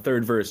 hey, on the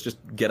third verse, just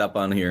get up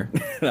on here,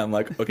 and I'm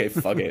like, okay,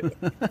 fuck it.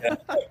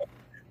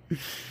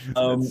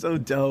 That's so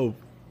dope.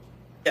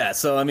 Yeah,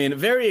 so I mean,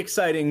 very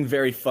exciting,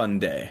 very fun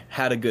day.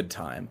 Had a good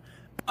time.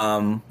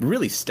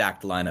 Really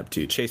stacked lineup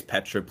too. Chase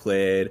Petra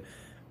played,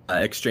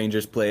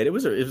 Exchangers played. It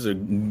was a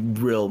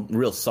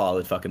real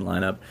solid fucking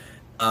lineup.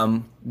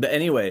 But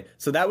anyway,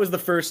 so that was the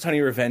first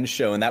Honey Revenge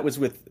show, and that was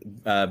with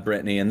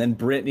Brittany. And then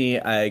Brittany,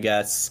 I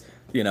guess,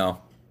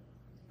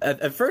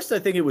 at first I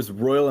think it was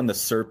Royal and the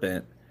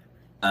Serpent.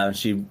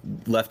 She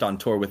left on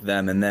tour with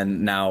them, and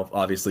then now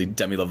obviously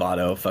Demi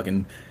Lovato,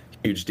 fucking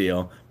huge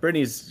deal.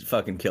 Brittany's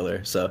fucking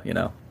killer, so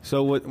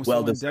So what?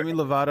 So when Demi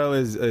Lovato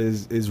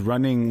is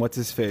running. What's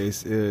his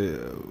face?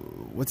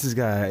 What's his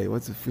guy?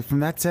 What's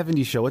from that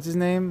 '70s show? What's his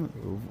name?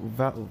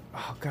 Oh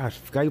gosh,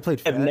 the guy who played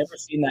Fez. I've never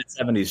seen that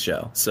 '70s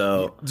show.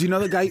 So do you know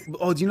the guy?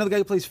 Oh, do you know the guy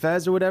who plays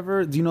Fez or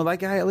whatever? Do you know that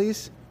guy at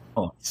least?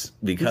 Oh,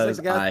 because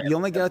the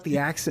only guy with the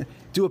accent.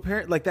 Do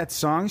apparently like that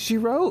song she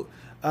wrote.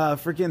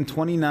 Freaking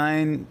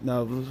 29.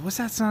 No, what's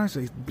that song? It's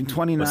like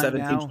 29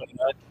 now. 29?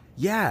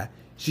 Yeah.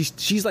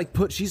 She's like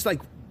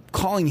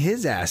calling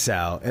his ass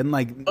out, and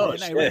like and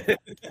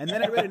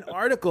then I read an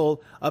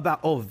article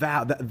about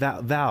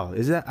Val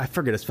is that, I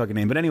forget his fucking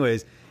name, but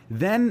anyways,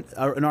 then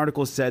an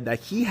article said that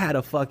he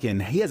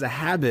has a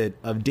habit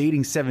of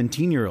dating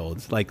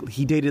 17-year-olds. Like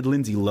he dated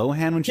Lindsay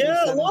Lohan when she was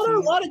 17. a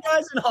lot of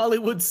guys in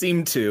Hollywood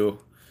seem to.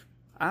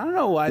 I don't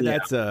know why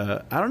that's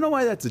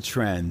a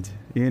trend.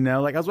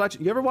 Like I was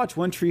watching. You ever watch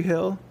One Tree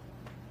Hill?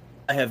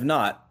 I have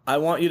not. I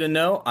want you to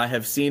know I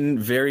have seen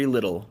very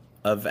little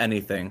of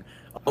anything.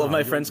 All of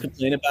my friends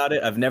complain about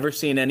it. I've never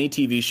seen any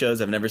TV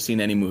shows. I've never seen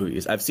any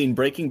movies. I've seen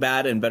Breaking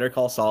Bad and Better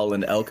Call Saul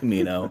and El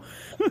Camino.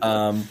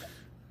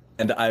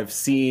 And I've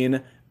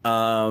seen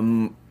a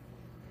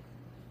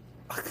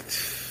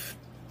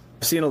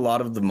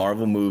lot of the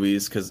Marvel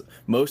movies because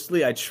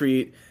mostly I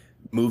treat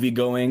movie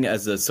going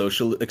as a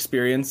social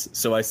experience.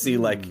 So I see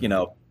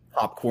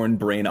popcorn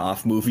brain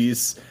off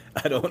movies.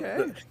 I don't.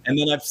 Okay. And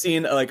then I've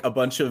seen like a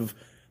bunch of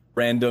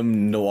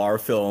random noir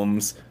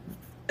films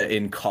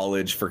in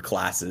college for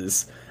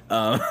classes.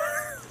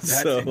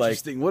 That's so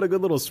interesting. What a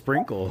good little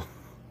sprinkle.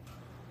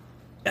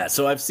 Yeah,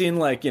 so I've seen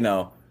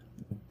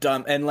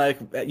dumb and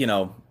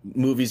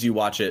movies you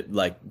watch at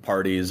like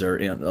parties or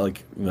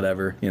like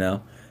whatever,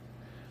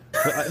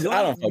 But,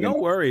 I don't fucking no know.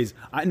 worries.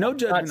 No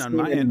judgment on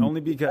my end,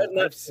 only because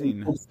I've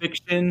seen. Pulp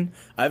Fiction.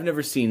 I've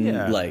never seen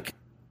Yeah. like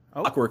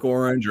Clockwork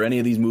Orange or any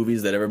of these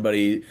movies that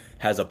everybody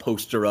has a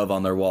poster of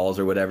on their walls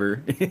or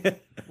whatever.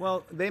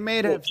 Well, they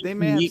may have meet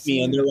me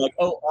seen. and they're like,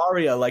 "Oh,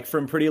 Arya, like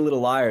from Pretty Little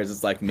Liars."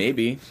 It's like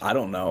maybe I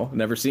don't know,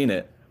 never seen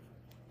it.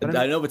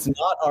 I know it's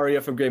not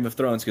Arya from Game of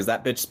Thrones because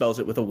that bitch spells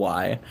it with a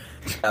Y.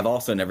 I've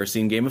also never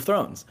seen Game of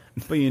Thrones.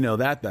 But you know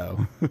that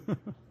though.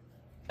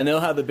 I know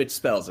how the bitch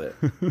spells it.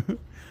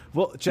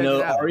 Well, check No,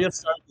 it out. Arya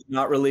Stark is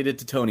not related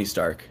to Tony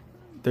Stark.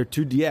 They're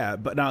too, yeah.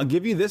 But now I'll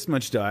give you this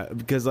much, though,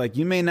 because like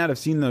you may not have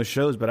seen those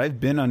shows, but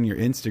I've been on your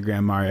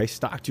Instagram, Mario. I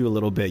stalked you a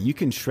little bit. You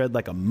can shred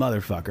like a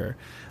motherfucker.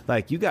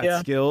 Like you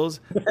got skills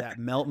that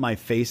melt my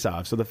face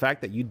off. So the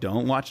fact that you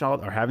don't watch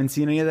all or haven't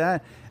seen any of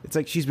that, it's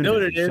like she's been No,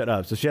 busy. it is. Shut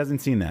up. So she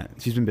hasn't seen that.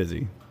 She's been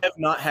busy. I have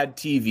not had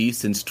TV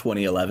since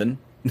 2011.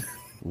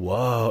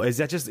 Whoa, is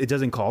that just it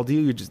doesn't call to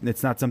you? You're just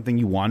it's not something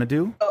you want to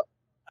do.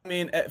 I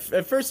mean,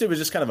 at first it was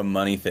just kind of a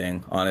money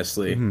thing,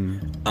 honestly.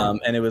 And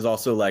it was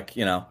also like,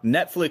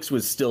 Netflix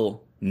was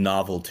still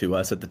novel to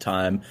us at the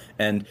time.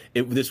 And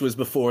this was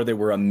before there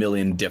were a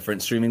million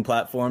different streaming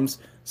platforms.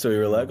 So we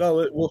were like,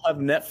 oh, we'll have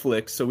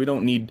Netflix, so we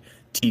don't need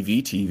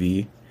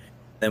TV.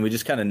 And we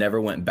just kind of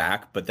never went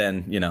back. But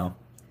then,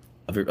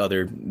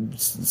 other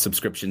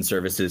subscription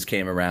services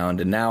came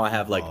around. And now I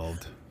have like...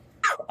 Bald.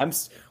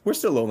 We're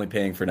still only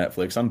paying for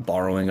Netflix. I'm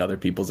borrowing other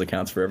people's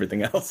accounts for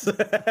everything else.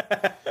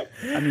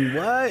 I mean,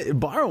 what?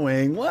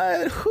 Borrowing?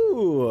 What?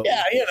 Who?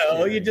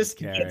 Yeah, you just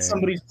get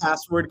somebody's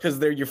password because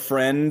they're your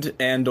friend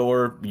and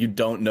or you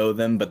don't know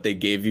them, but they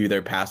gave you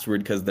their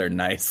password because they're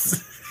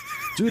nice.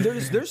 Dude,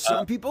 there's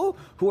some people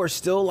who are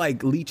still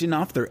like leeching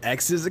off their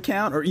ex's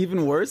account, or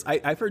even worse.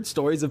 I've heard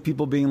stories of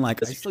people being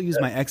like, I still use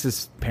my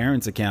ex's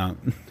parents'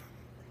 account.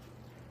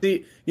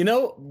 See,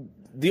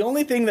 the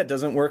only thing that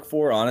doesn't work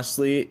for,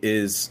 honestly,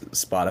 is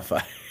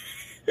Spotify.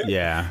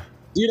 Yeah.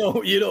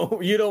 You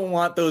don't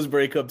want those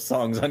breakup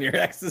songs on your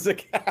ex's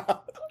account.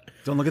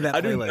 Don't look at that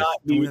playlist.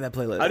 Don't look at that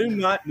playlist. I do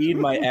not need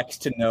my ex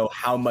to know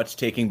how much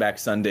Taking Back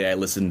Sunday I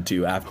listened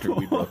to after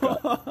we broke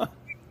up.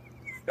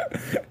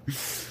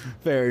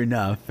 Fair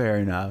enough.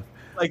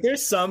 Like,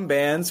 there's some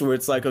bands where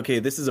it's like, okay,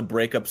 this is a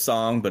breakup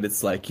song, but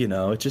it's like,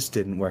 it just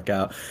didn't work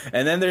out.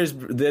 And then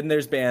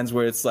there's bands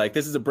where it's like,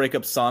 this is a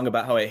breakup song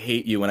about how I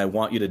hate you and I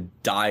want you to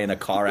die in a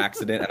car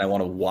accident and I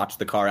want to watch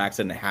the car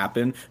accident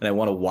happen and I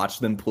want to watch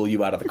them pull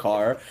you out of the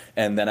car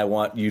and then I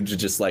want you to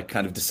just like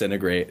kind of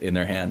disintegrate in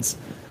their hands.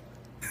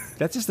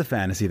 That's just a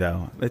fantasy,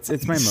 though. It's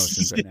my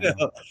emotions right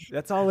now.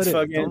 That's all it is.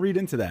 Don't read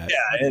into that.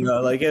 Yeah,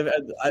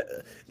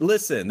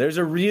 listen, there's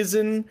a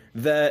reason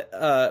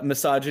that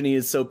misogyny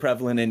is so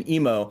prevalent in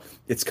emo.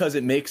 It's because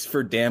it makes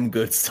for damn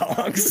good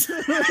songs.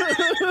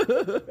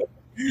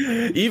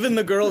 Even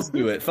the girls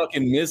do it.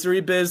 Fucking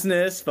Misery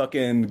Business,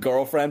 fucking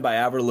Girlfriend by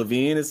Avril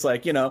Lavigne. It's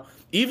like,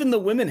 even the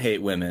women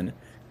hate women.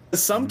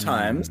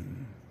 Sometimes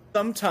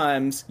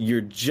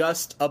you're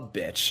just a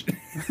bitch.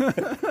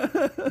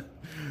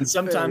 And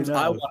sometimes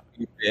I want to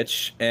be a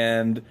bitch,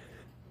 and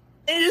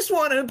I just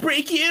want to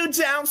break you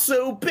down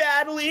so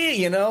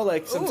badly,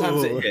 like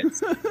sometimes it hits.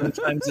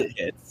 Sometimes it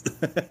hits.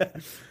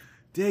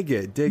 Dig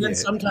it. And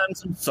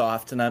sometimes I'm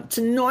soft, and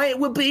tonight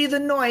will be the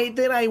night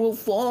that I will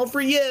fall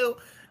for you,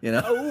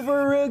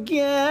 Over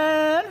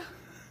again.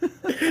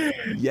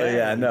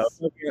 Yeah, no.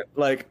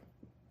 Like,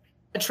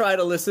 I try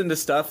to listen to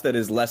stuff that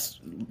is less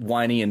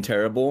whiny and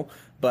terrible,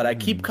 but I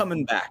keep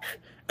coming back.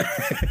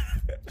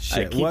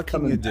 Shit, what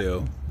can you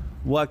do?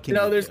 What can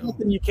there's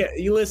nothing you can't.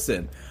 You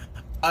listen.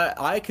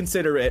 I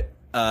consider it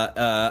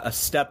a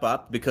step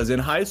up because in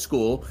high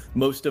school,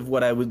 most of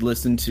what I would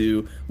listen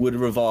to would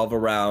revolve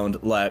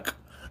around like,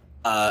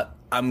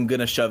 I'm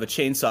gonna shove a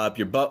chainsaw up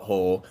your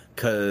butthole.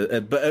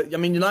 But I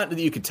mean, not that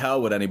you could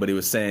tell what anybody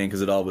was saying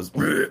because it all was.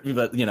 But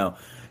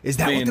is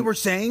that what they were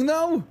saying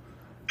though?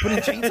 Putting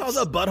chainsaws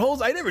up buttholes?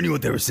 I never knew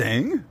what they were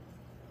saying.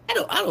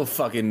 I don't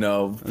fucking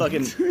know.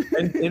 Fucking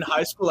in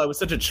high school, I was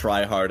such a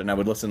tryhard, and I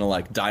would listen to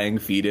like Dying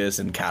Fetus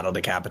and Cattle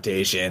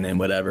Decapitation and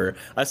whatever.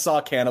 I saw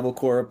Cannibal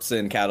Corpse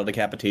and Cattle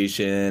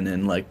Decapitation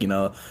and like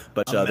a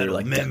bunch of other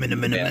like. I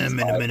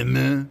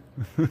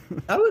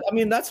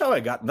mean, that's how I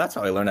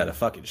learned how to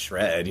fucking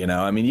shred.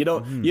 I mean, you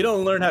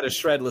don't learn how to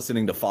shred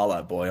listening to Fall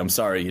Out Boy. I'm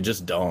sorry, you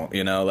just don't.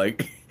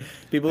 Like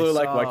people are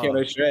like, why can't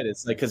I shred?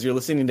 It's like because you're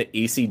listening to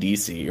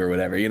AC/DC or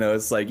whatever.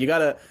 It's like you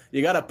gotta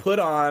put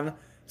on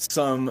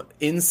some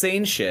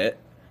insane shit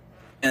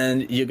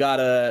and you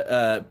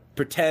gotta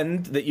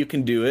pretend that you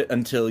can do it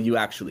until you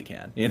actually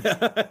can. Yep.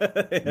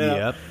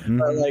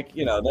 Mm-hmm. Like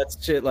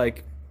that's shit.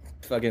 Like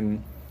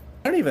fucking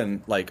I don't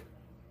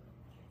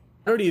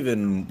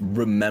even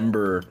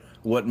remember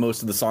what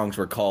most of the songs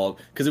were called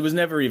because it was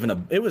never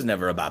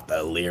about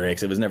the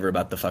lyrics. It was never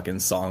about the fucking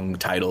song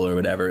title or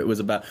whatever. It was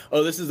about,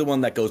 this is the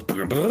one that goes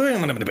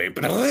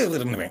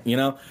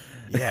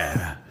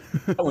Yeah.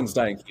 That one's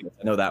Dying Fetus.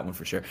 I know that one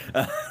for sure.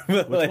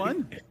 Which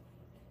one?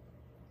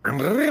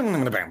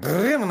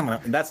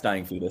 That's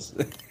Dying Fetus.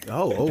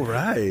 Oh,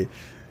 right.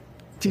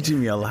 Teaching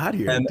me a lot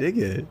here. And- Dig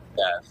it.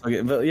 Yeah,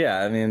 okay, but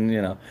yeah, I mean,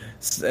 you know,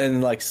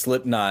 and like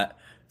Slipknot,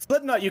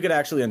 you could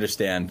actually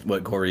understand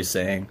what Corey's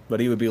saying, but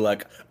he would be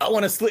like, "I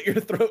want to slit your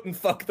throat and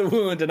fuck the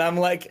wound," and I'm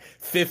like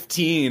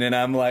 15, and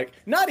I'm like,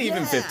 not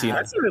even 15.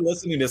 I started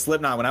listening to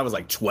Slipknot when I was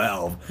like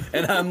 12,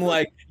 and I'm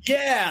like,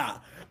 yeah,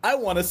 I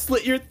want to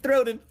slit your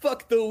throat and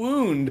fuck the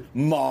wound,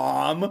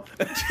 Mom.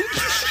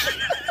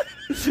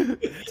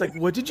 It's like,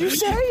 what did you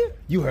say?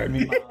 You heard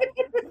me, Mom.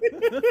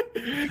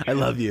 I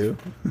love you.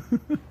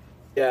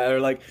 Yeah, or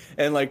like,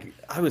 and like,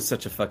 I was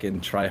such a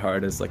fucking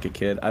tryhard as like a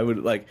kid. I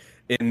would like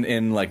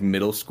in like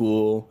middle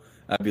school,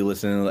 I'd be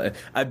listening.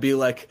 I'd be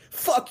like,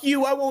 "Fuck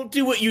you! I won't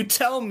do what you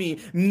tell me,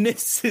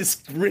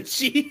 Mrs.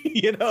 Ritchie."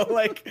 You know,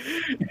 like,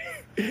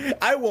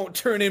 I won't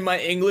turn in my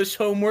English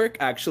homework.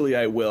 Actually,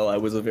 I will. I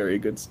was a very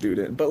good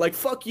student, but like,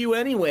 fuck you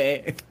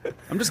anyway.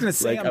 I'm just gonna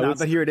say Like, I'm not,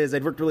 but here it is.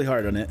 I'd worked really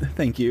hard on it.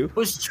 Thank you. I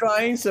was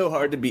trying so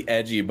hard to be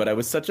edgy, but I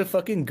was such a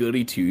fucking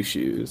goody two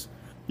shoes.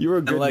 You were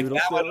a good And like noodle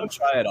now, I still. don't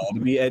try at all to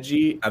be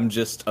edgy. I'm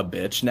just a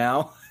bitch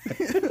now.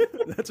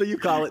 That's what you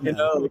call it now. You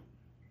know?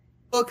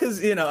 Well,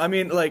 because, you know, I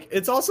mean, like,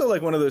 it's also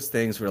like one of those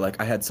things where like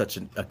I had such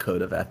a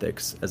code of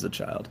ethics as a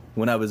child.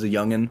 When I was a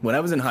youngin', when I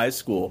was in high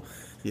school,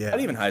 Yeah.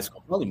 not even high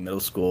school, probably middle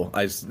school,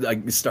 I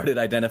started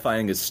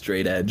identifying as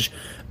straight edge.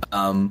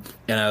 And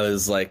I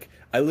was like,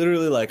 I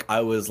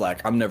was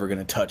like, I'm never going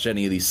to touch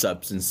any of these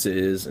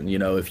substances. And, you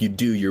know, if you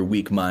do, you're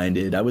weak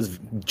minded. I was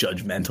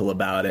judgmental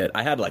about it.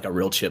 I had like a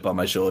real chip on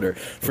my shoulder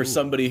for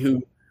somebody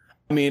who,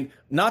 I mean,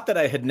 not that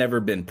I had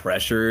never been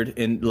pressured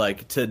in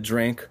like to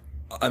drink.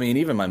 I mean,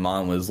 even my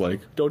mom was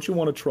like, "Don't you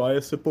want to try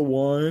a sip of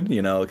wine?"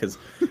 You know, because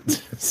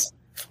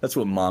that's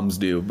what moms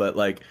do. But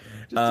like,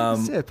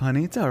 Just take a sip,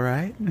 honey. It's all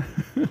right.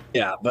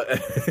 yeah, but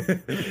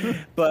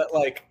but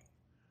like,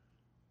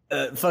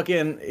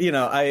 fucking, you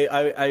know,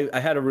 I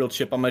had a real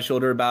chip on my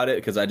shoulder about it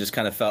because I just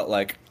kind of felt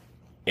like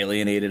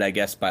alienated, I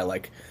guess, by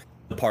like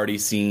the party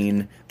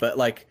scene. But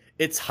like,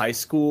 it's high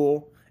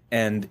school.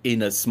 And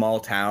in a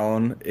small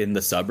town in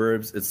the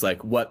suburbs, it's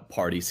like, what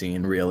party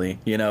scene, really?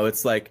 You know,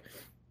 it's like,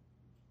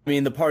 I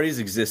mean, the parties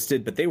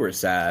existed, but they were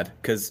sad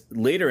because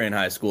later in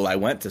high school, I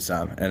went to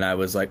some and I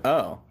was like,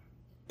 oh,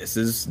 this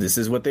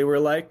is what they were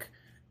like.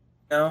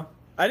 You know,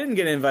 I didn't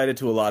get invited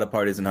to a lot of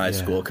parties in high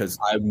school because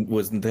I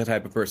wasn't the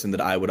type of person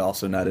that I would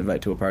also not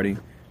invite to a party.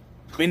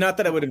 I mean, not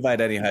that I would invite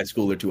any high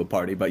schooler to a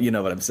party, but you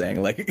know what I'm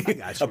saying. Like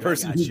a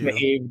person who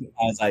behaved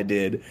as I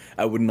did,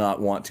 I would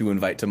not want to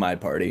invite to my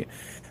party.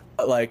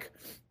 But like,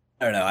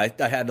 I don't know.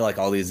 I had like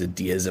all these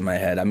ideas in my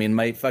head. I mean,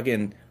 my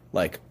fucking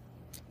like,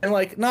 and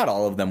like, not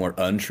all of them were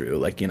untrue.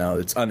 Like, you know,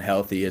 it's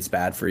unhealthy. It's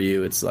bad for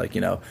you. It's like,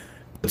 you know,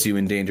 puts you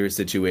in dangerous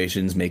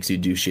situations, makes you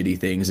do shitty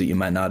things that you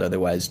might not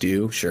otherwise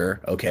do. Sure.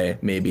 Okay.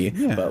 Maybe.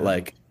 Yeah. But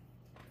like,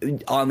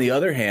 on the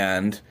other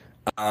hand,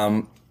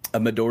 a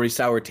Midori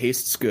sour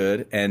tastes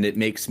good and it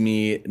makes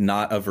me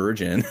not a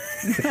virgin.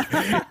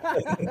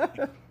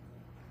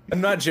 I'm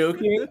not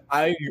joking.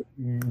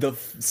 The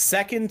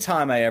second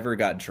time I ever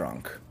got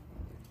drunk,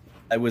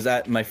 I was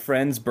at my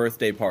friend's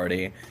birthday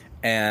party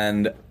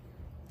and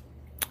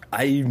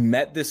I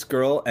met this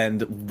girl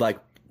and like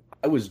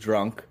I was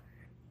drunk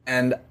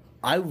and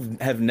I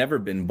have never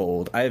been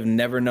bold. I have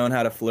never known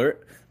how to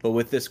flirt, but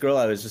with this girl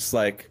I was just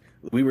like,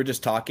 we were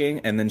just talking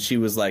and then she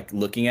was like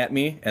looking at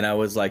me and I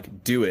was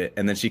like, do it,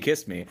 and then she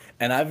kissed me.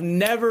 And I've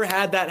never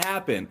had that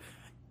happen.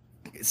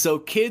 So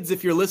kids,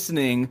 if you're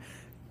listening,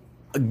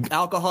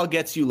 alcohol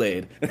gets you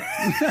laid.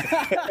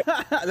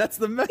 That's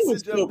the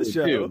message of the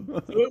show.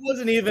 So it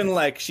wasn't even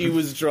like she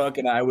was drunk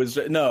and I was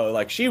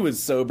like she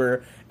was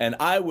sober and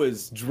I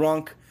was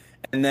drunk,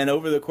 and then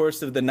over the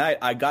course of the night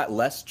I got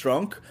less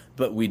drunk,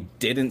 but we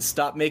didn't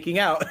stop making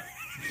out.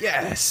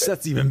 Yes,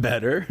 that's even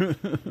better.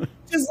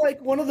 Just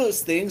like one of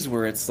those things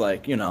where it's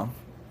like, you know,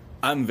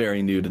 I'm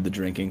very new to the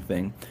drinking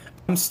thing.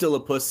 I'm still a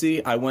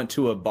pussy. I went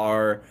to a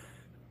bar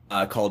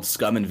called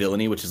Scum and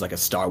Villainy, which is like a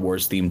Star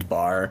Wars themed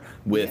bar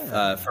with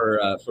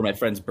for my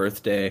friend's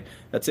birthday.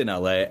 That's in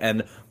LA,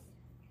 and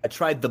I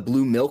tried the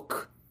blue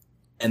milk,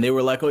 and they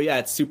were like, "Oh yeah,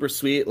 it's super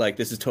sweet. Like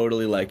this is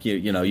totally like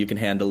you know you can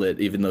handle it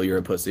even though you're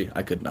a pussy."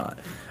 I could not.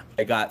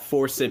 I got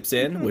 4 sips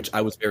in, which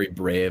I was very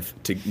brave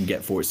to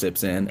get 4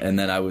 sips in, and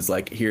then I was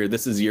like, "Here,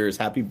 this is yours.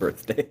 Happy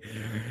birthday,"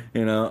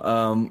 you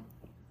know.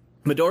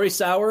 Midori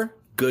sour,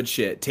 good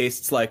shit.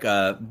 Tastes like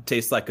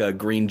a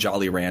green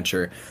Jolly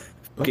Rancher.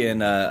 Fucking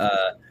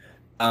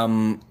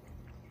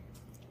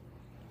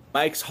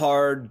Mike's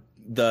Hard,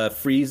 the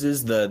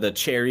freezes, the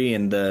cherry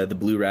and the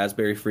blue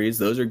raspberry freeze,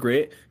 those are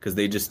great because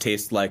they just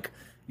taste like,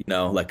 you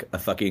know, like a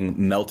fucking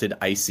melted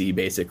icy,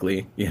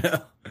 basically, you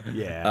know.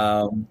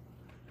 Yeah.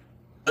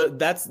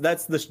 That's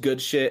the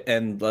good shit,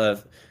 and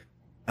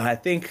I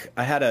think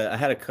I had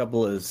a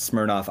couple of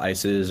Smirnoff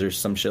Ices or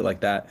some shit like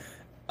that,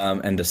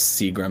 and a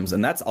Seagrams,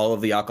 and that's all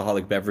of the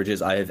alcoholic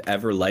beverages I have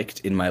ever liked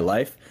in my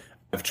life.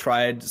 I've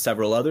tried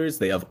several others.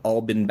 They have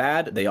all been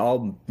bad. They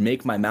all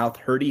make my mouth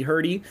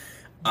hurty.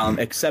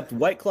 Except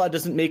White Claw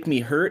doesn't make me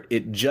hurt.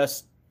 It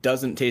just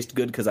doesn't taste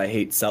good because I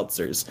hate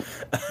seltzers.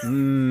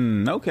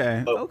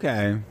 Okay.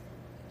 Okay.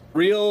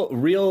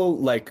 Real,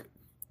 like,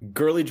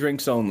 girly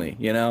drinks only,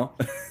 you know?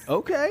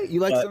 Okay, you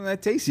like something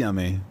that tastes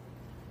yummy.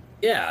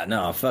 Yeah,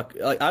 no, fuck.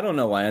 Like, I don't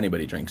know why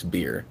anybody drinks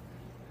beer.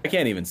 I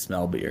can't even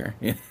smell beer.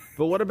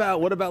 But what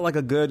about like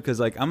a good? Because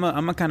like I'm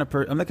the kind of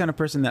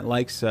person that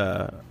likes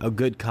a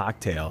good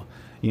cocktail.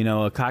 You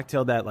know, a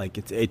cocktail that like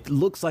it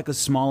looks like a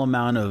small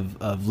amount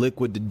of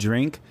liquid to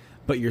drink,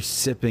 but you're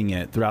sipping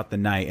it throughout the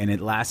night, and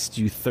it lasts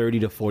you 30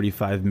 to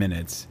 45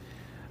 minutes.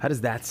 How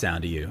does that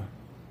sound to you?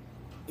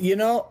 You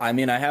know, I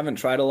mean, I haven't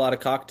tried a lot of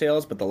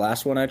cocktails, but the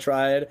last one I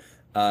tried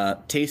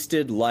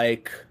tasted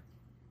like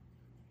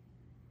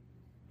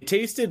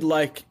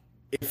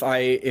if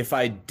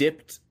I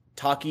dipped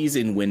Takis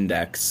in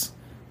Windex.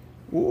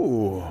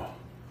 Ooh,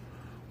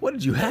 what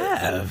did you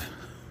have?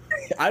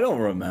 I don't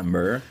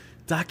remember.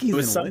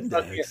 Takis and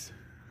Windex.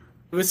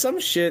 It was some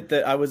shit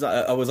that I was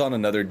on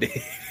another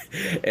date,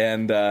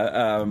 and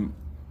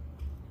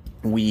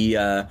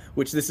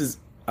which this is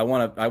I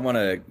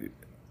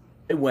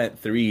went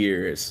 3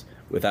 years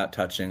without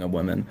touching a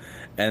woman,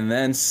 and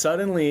then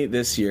suddenly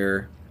this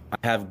year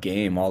I have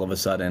game all of a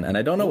sudden, and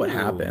I don't know what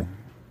happened.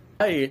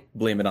 I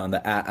blame it on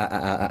the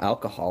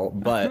alcohol,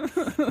 but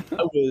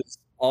I was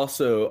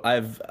also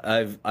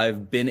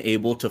I've been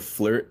able to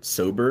flirt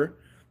sober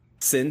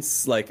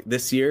since like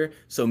this year,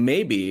 so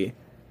maybe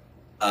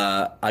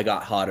I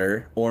got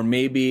hotter, or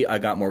maybe I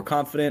got more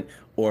confident,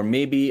 or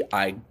maybe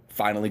I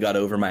finally got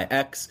over my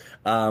ex,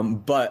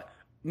 but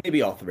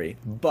maybe all three.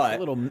 But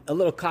a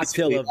little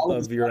cocktail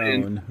of your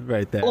own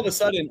right there. All of a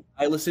sudden,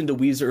 I listen to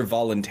Weezer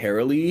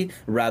voluntarily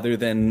rather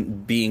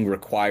than being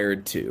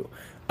required to.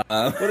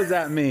 What does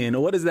that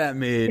mean? What does that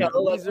mean? Yeah,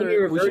 like, when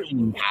you're a virgin,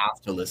 you have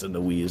to listen to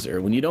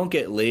Weezer. When you don't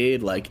get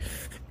laid, like,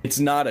 it's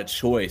not a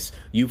choice.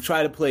 You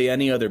try to play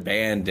any other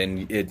band,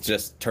 and it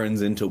just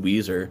turns into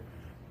Weezer.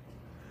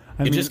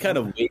 I mean, just kind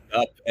of wake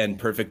up, and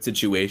Perfect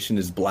Situation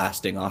is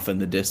blasting off in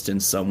the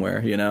distance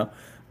somewhere, you know?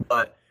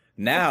 But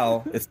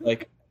now, it's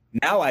like,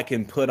 now I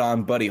can put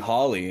on Buddy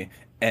Holly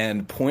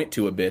and point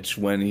to a bitch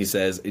when he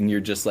says, and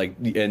you're just like,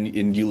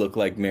 and you look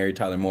like Mary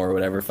Tyler Moore or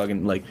whatever,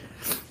 fucking, like,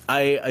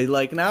 I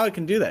like, now I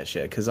can do that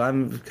shit because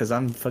I'm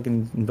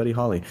fucking Buddy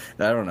Holly.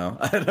 I don't know.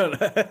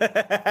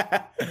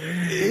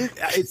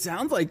 It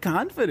sounds like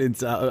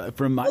confidence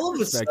from my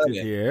perspective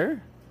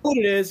here. What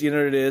it is, you know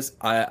what it is?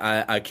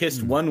 I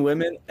kissed one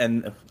woman,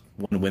 and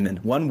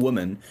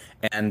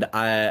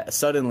I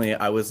suddenly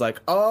I was like,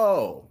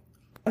 oh,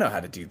 I know how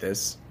to do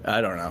this.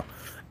 I don't know,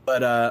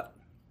 but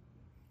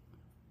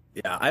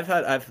yeah,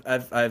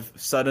 I've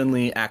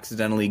suddenly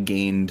accidentally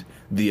gained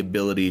the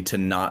ability to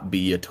not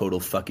be a total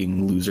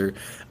fucking loser,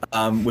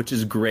 which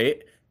is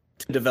great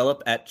to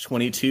develop at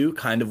 22.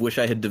 Kind of wish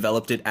I had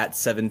developed it at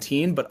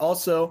 17, but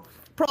also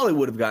probably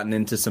would have gotten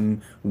into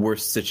some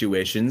worse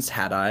situations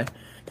had I.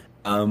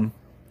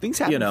 Things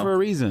happen for a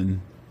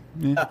reason.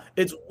 Yeah.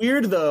 It's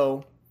weird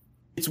though.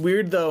 It's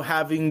weird though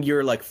having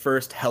your like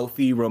first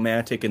healthy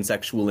romantic and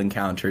sexual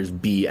encounters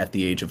be at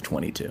the age of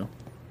 22.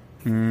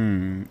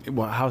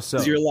 Well, how so?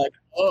 'Cause you're like,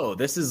 oh,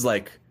 this is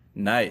like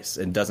nice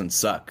and doesn't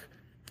suck.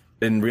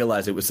 Didn't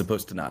realize it was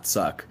supposed to not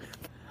suck.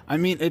 I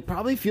mean, it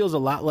probably feels a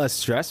lot less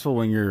stressful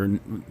when you're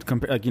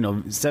like,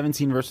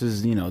 17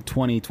 versus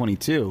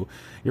 2022.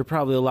 You're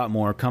probably a lot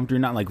more comfortable.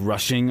 You're not like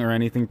rushing or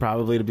anything.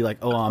 Probably to be like,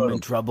 oh, I'm in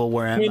trouble.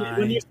 Where am I?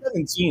 When you're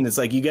 17, it's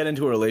like you get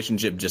into a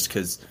relationship just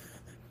because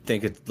you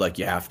think it's like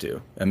you have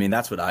to. I mean,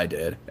 that's what I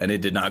did, and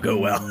it did not go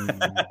well.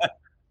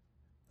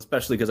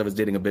 Especially because I was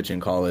dating a bitch in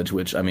college,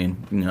 which, I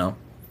mean,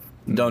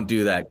 don't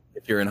do that.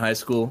 If you're in high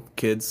school,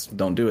 kids,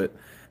 don't do it.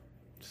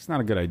 It's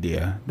not a good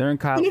idea. They're in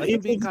college. They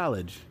can be in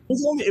college.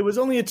 It was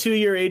only a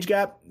 2-year age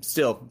gap.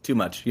 Still, too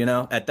much,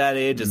 At that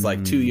age, it's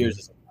like 2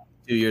 years.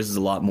 2 years is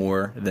a lot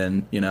more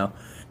than,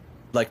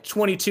 like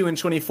 22 and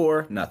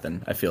 24,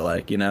 nothing, I feel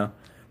like, Yeah.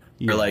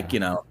 Or like,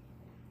 even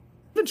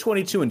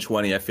 22 and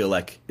 20, I feel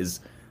like is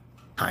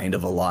kind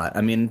of a lot.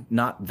 I mean,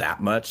 not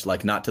that much,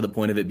 like not to the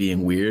point of it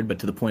being weird, but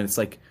to the point it's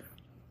like,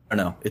 I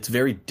don't know. It's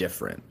very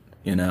different,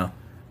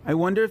 I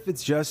wonder if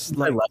it's just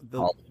like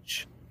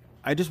college.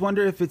 I just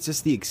wonder if it's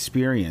just the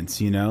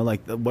experience,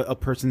 like what a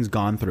person's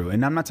gone through.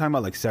 And I'm not talking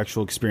about like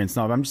sexual experience.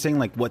 No, I'm just saying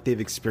like what they've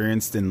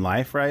experienced in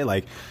life, right?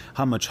 Like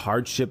how much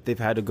hardship they've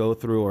had to go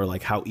through, or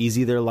like how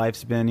easy their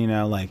life's been,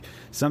 Like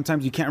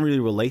sometimes you can't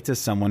really relate to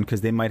someone because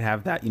they might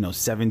have that,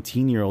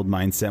 17-year-old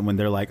mindset when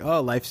they're like,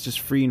 oh, life's just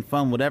free and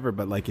fun, whatever.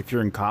 But like if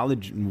you're in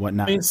college and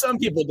whatnot. I mean, some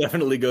people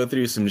definitely go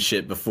through some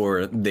shit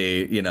before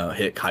they,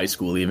 hit high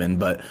school even.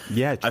 But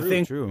yeah, true, I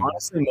think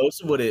honestly,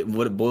 most of what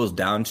it boils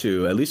down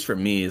to, at least for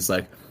me, is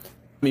like,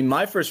 I mean,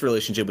 my first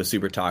relationship was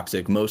super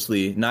toxic,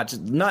 mostly not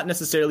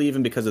necessarily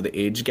even because of the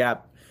age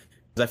gap.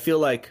 I feel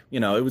like,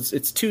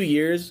 it's 2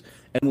 years,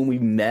 and when we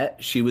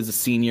met, she was a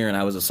senior and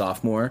I was a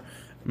sophomore.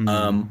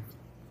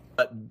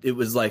 But it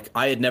was like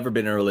I had never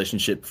been in a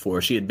relationship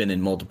before. She had been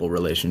in multiple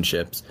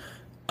relationships.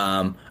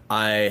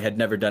 I had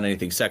never done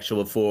anything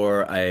sexual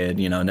before. I had,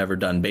 never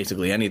done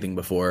basically anything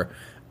before.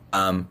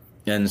 And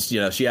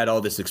she had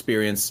all this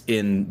experience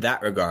in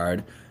that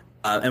regard.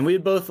 And we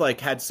had both like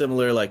had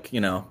similar, like,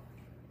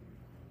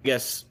 I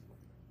guess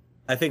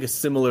I think a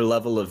similar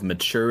level of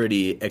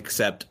maturity,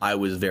 except I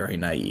was very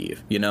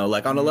naive. You know,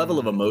 like on a level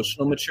of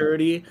emotional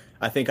maturity,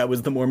 I think I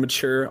was the more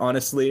mature,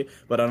 honestly.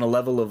 But on a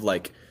level of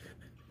like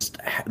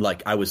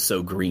I was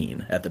so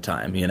green at the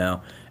time, you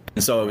know,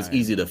 and so it was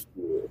easy to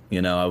fool.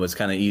 You know, I was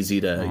kind of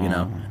easy to, you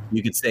know,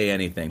 you could say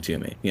anything to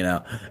me, you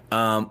know.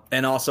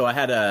 And also I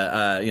had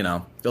you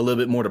know, a little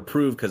bit more to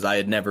prove because I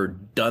had never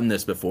done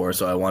this before.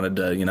 So I wanted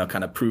to, you know,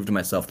 kind of prove to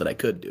myself that I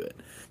could do it.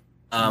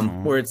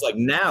 Where it's like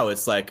now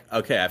it's like,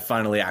 okay, I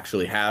finally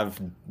actually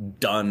have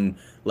done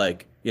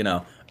like, you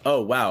know,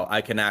 oh, wow,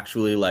 I can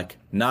actually like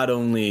not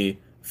only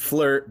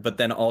flirt, but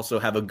then also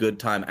have a good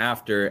time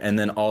after. And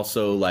then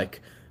also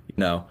like, you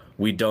know,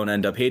 we don't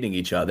end up hating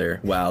each other.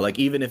 Wow. Like,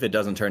 even if it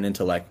doesn't turn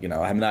into like, you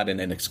know, I'm not in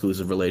an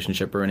exclusive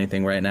relationship or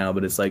anything right now,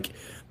 but it's like,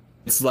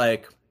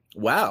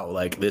 wow,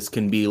 like this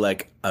can be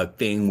like a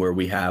thing where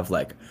we have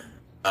like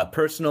a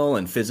personal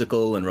and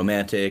physical and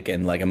romantic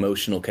and like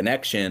emotional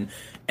connection,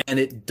 and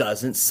it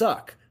doesn't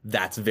suck.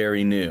 That's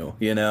very new,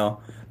 you know,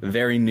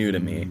 very new to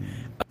me.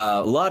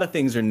 A lot of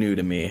things are new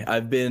to me.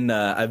 I've been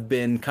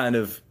kind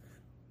of,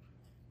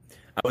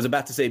 I was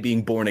about to say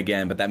being born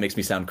again, but that makes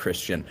me sound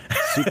Christian.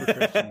 Super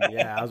Christian.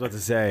 Yeah, I was about to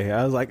say.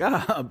 I was like,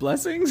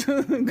 blessings.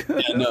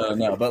 Yeah,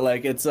 no, but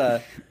like it's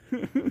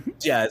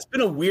yeah, it's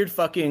been a weird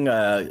fucking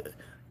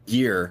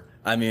year.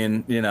 I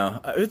mean, you know,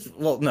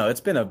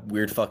 it's been a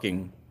weird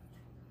fucking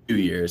 2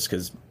 years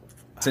because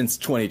since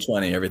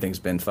 2020, everything's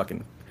been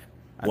fucking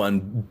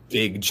one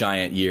big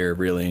giant year.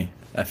 Really,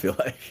 I feel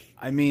like.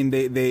 I mean,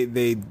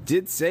 they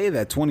did say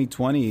that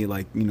 2020,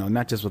 like, you know,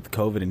 not just with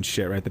COVID and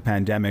shit, right, the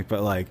pandemic,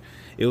 but like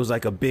it was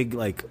like a big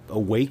like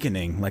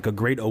awakening, like a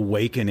great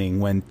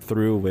awakening went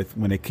through with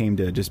when it came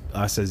to just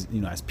us as,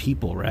 you know, as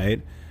people, right?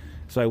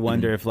 So I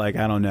wonder if like,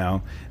 I don't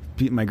know,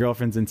 my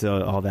girlfriend's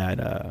into all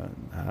that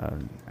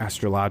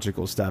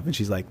astrological stuff, and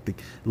she's like, the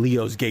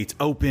Leo's gates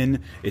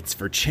open, it's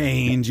for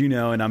change, you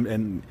know,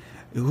 and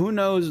who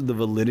knows the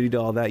validity to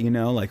all that, you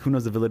know, like who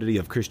knows the validity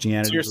of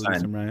Christianity? What's your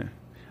sign? Right?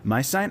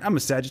 My sign? I'm a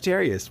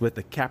Sagittarius with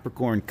a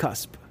Capricorn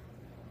cusp.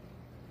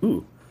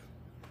 Ooh.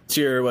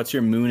 What's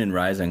your moon and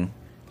rising?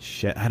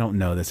 Shit, I don't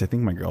know this. I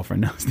think my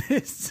girlfriend knows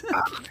this.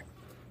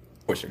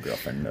 Of course your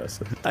girlfriend knows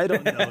this. I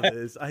don't know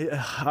this.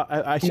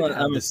 I should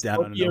have this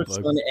down on a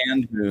notebook. Sun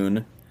and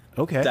moon.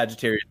 Okay.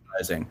 Sagittarius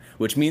rising,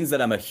 which means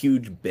that I'm a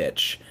huge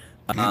bitch.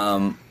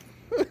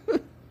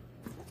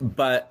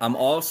 But I'm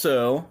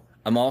also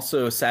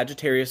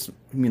Sagittarius,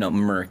 you know,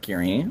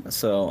 Mercury.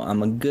 So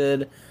I'm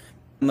an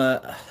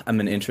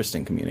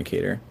interesting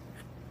communicator.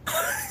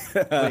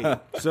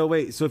 So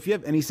if you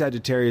have any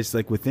Sagittarius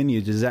like within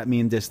you, does that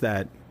mean just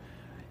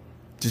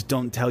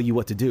don't tell you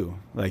what to do?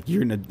 Like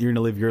you're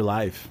gonna live your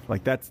life.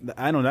 Like that's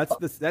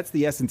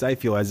the essence I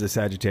feel as a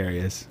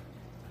Sagittarius.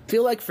 I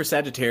feel like for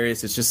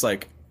Sagittarius, it's just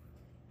like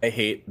I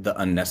hate the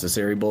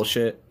unnecessary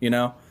bullshit. You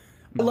know,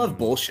 I love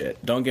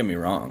bullshit. Don't get me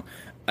wrong.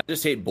 I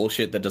just hate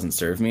bullshit that doesn't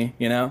serve me.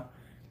 You know,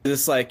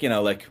 it's like, you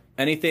know, like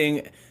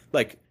anything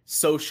like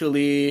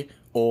socially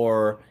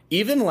or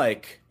even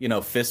like, you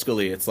know,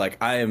 fiscally. It's like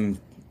I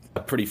am a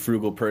pretty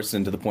frugal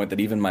person to the point that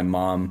even my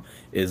mom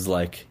is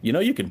like, you know,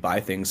 you can buy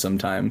things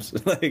sometimes.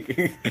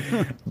 Like,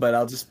 but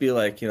I'll just be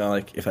like, you know,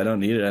 like if I don't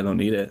need it, I don't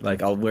need it.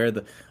 Like I'll wear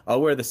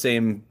the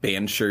same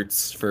band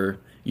shirts for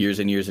years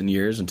and years and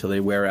years until they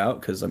wear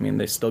out. Cause I mean,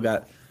 they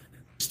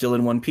still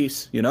in one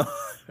piece, you know,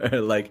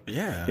 like,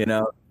 yeah, you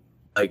know,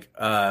 like,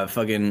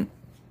 fucking,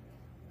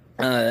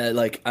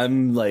 like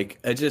I'm like,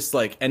 I just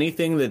like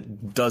anything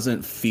that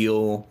doesn't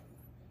feel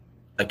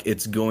like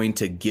it's going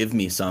to give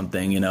me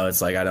something, you know,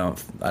 it's like I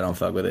don't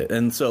fuck with it.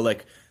 And so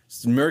like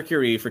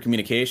Mercury for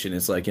communication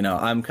is like, you know,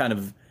 I'm kind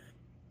of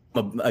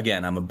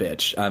again, I'm a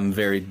bitch. I'm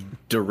very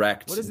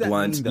direct,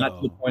 blunt,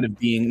 not to the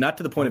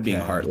point of being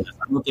heartless.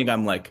 I don't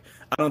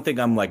think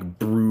I'm like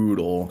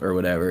brutal or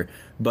whatever,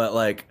 but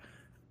like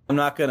I'm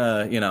not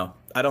gonna, you know,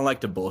 I don't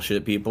like to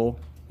bullshit people,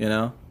 you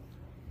know.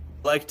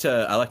 I like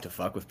to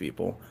fuck with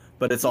people.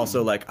 But it's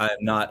also like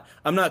I'm not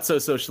so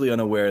socially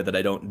unaware that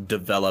I don't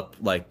develop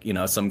like, you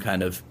know, some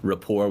kind of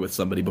rapport with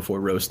somebody before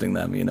roasting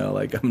them, you know,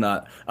 like I'm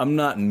not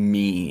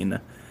mean.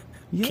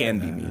 Yeah. Can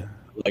be mean.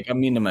 Like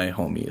I'm mean to my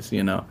homies,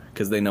 you know,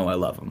 because they know I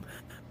love them.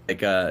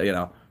 Like, you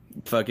know,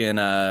 fucking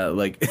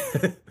like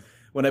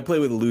when I play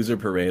with Loser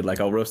Parade, like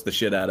I'll roast the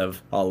shit out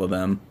of all of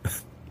them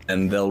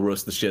and they'll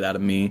roast the shit out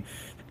of me.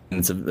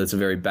 And it's a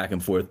very back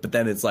and forth. But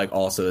then it's like,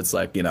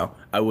 you know,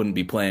 I wouldn't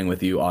be playing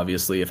with you,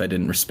 obviously, if I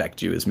didn't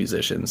respect you as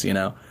musicians, you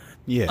know?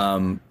 Yeah.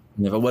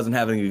 If I wasn't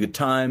having a good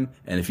time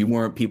and if you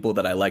weren't people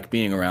that I like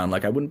being around,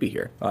 like I wouldn't be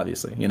here,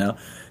 obviously, you know?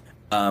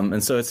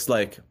 And so it's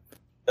like,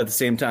 at the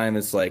same time,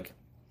 it's like,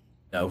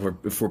 you know,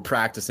 if we're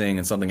practicing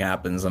and something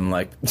happens, I'm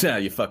like, yeah,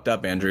 you fucked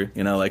up, Andrew,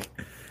 you know, like,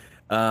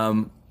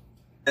 and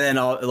then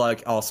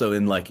also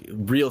in like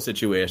real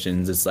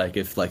situations, it's like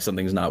if like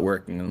something's not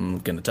working, I'm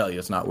gonna tell you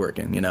it's not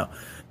working, you know.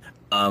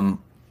 And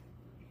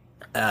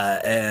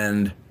at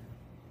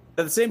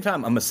the same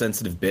time, I'm a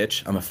sensitive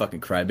bitch. I'm a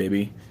fucking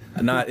crybaby.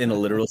 Not in a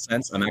literal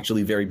sense. I'm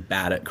actually very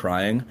bad at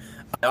crying.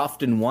 I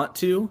often want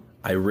to.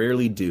 I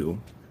rarely do.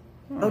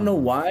 I don't know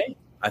why.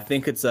 I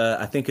think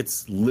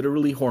it's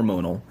literally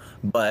hormonal,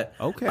 but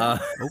Okay.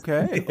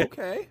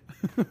 Okay.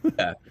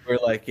 yeah, we're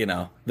like,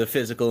 the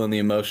physical and the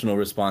emotional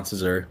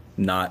responses are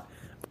not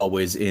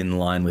always in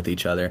line with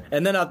each other.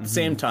 And then at the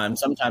same time,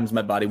 sometimes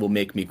my body will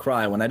make me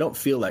cry when I don't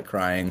feel like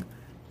crying.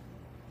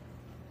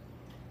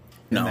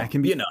 And that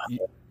can be,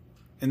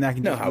 and that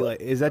can No, just be how-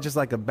 like, is that just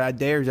like a bad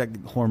day, or is that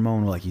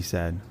hormonal, like you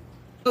said?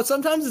 But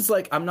sometimes it's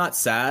like I'm not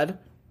sad,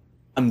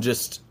 I'm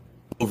just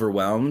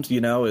overwhelmed,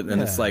 and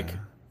it's Yeah. like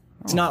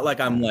it's not like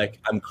I'm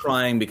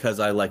crying because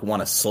I like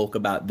want to sulk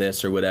about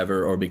this or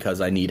whatever, or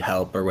because I need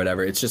help or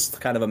whatever. It's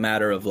just kind of a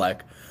matter of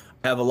like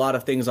I have a lot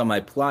of things on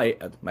my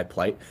plate, and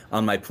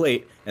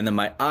then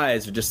my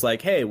eyes are just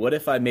like, hey, what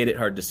if I made it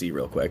hard to see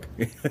real quick?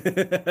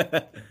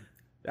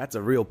 That's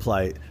a real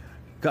plight.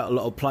 Got a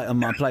little plight on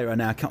my plate right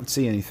now. I can't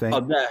see anything.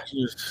 Oh,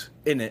 that's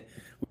in it.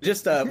 We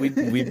just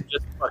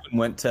fucking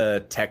went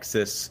to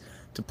Texas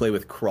to play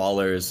with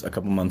Crawlers a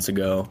couple months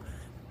ago,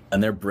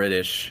 and they're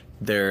British.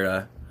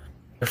 They're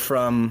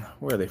from,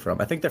 where are they from?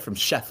 I think they're from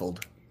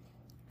Sheffield,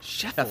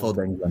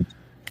 England.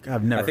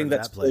 I've never I think heard of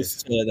that's that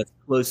place.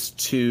 close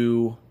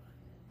to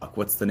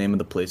what's the name of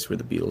the place where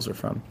the Beatles are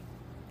from?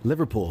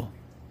 Liverpool.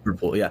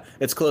 Liverpool. Yeah,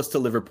 it's close to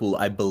Liverpool,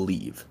 I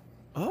believe.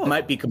 Oh, I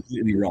might be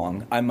completely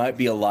wrong. I might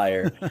be a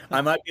liar. I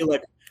might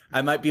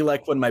be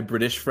like when my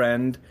British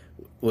friend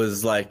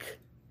was like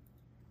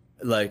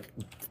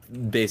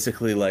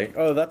basically like,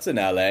 oh, that's in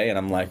LA, and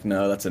I'm like,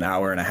 no, that's an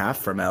hour and a half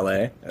from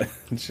LA.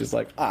 And she's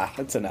like,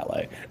 that's in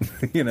LA.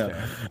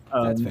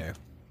 that's fair.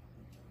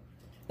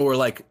 Or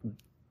like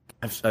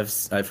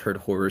I've heard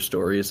horror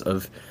stories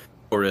of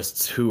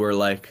tourists who are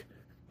like,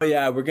 oh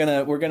yeah, we're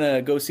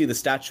gonna go see the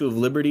Statue of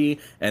Liberty,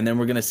 and then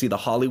we're gonna see the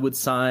Hollywood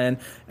sign,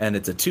 and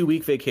it's a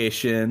 2-week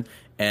vacation,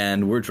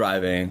 and we're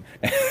driving,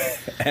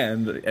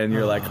 and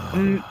you're like,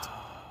 I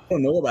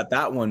don't know about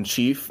that one,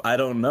 Chief. I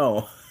don't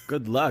know.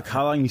 Good luck.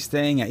 How long are you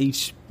staying at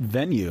each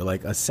venue?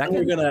 Like a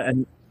second?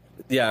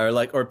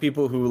 Or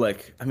people who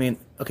like, I mean,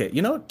 okay,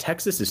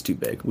 Texas is too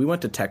big. We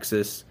went to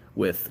Texas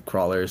with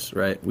Crawlers,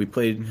 right? We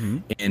played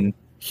in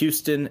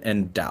Houston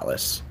and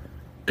Dallas,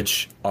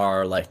 which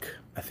are like,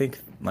 I think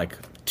like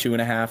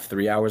 2.5,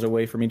 3 hours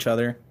away from each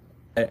other,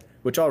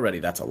 which already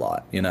that's a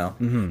lot,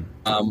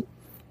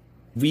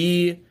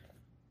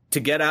 to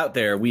get out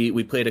there,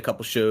 we played a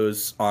couple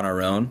shows on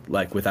our own,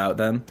 like without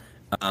them,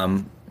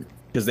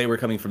 because they were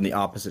coming from the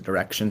opposite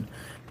direction.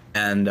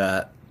 And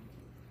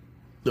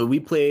so we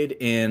played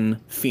in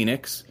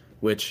Phoenix,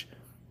 which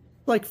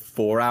like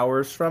 4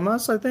 hours from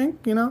us, I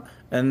think,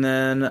 and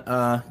then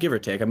give or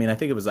take. I mean, I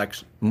think it was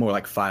actually more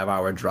like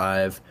 5-hour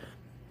drive.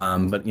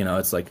 But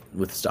it's like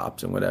with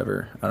stops and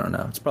whatever. I don't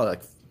know. It's probably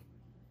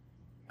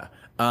like.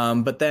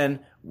 But then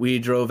we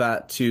drove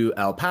out to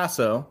El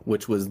Paso,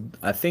 which was,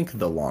 I think,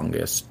 the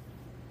longest.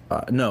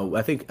 No,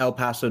 I think El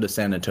Paso to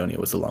San Antonio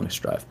was the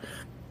longest drive.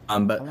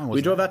 But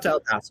we drove out to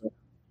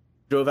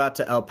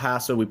El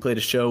Paso. We played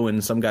a show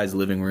in some guy's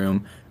living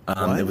room.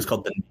 It was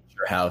called the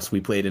Nature House.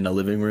 We played in a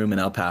living room in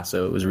El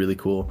Paso. It was really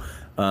cool.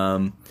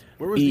 Where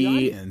was the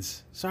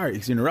audience? Sorry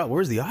to interrupt.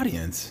 Where's the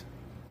audience?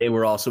 They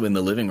were also in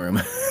the living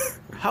room.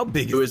 How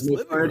big is there was this no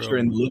living furniture room?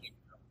 in the living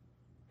room.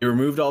 We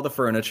removed all the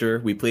furniture.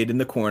 We played in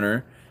the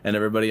corner, and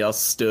everybody else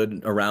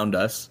stood around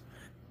us.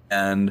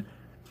 And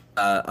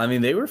I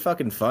mean, they were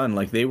fucking fun.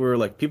 Like they were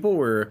like people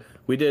were.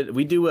 We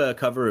do a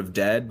cover of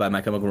Dead by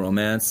My Chemical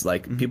Romance.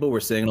 Like people were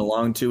singing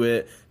along to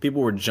it.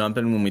 People were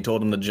jumping when we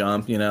told them to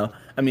jump.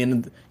 I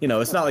mean,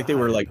 it's not like they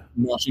were like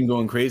watching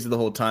going crazy the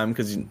whole time,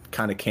 because you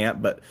kind of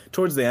can't. But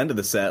towards the end of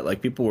the set,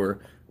 like people were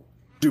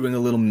doing a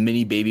little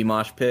mini baby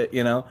mosh pit.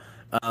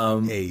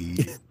 Hey.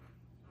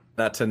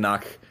 Not to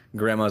knock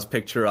grandma's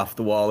picture off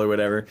the wall or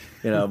whatever,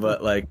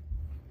 but like,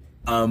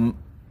 there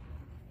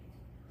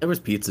was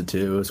pizza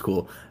too. It was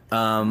cool.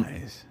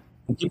 Nice.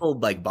 People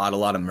like bought a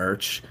lot of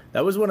merch.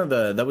 That was one of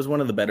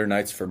the better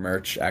nights for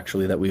merch,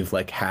 actually, that we've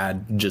like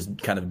had just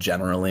kind of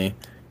generally.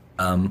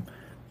 I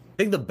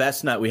think the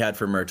best night we had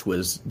for merch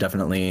was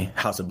definitely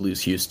House of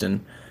Blues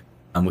Houston,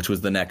 which was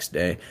the next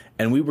day.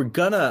 And we were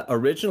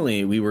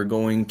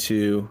going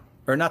to,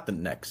 or not the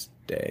next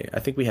day. I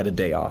think we had a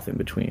day off in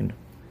between.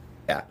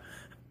 Yeah.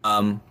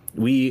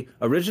 We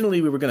were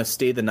going to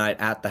stay the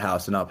night at the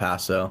house in El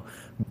Paso,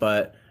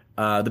 but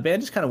the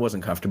band just kind of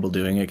wasn't comfortable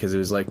doing it, because it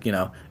was like,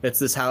 it's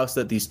this house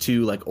that these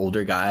two like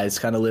older guys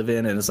kind of live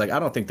in, and it's like, I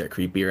don't think they're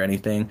creepy or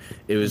anything.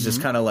 It was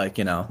just kind of like,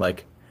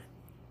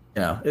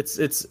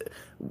 it's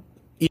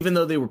even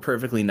though they were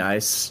perfectly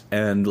nice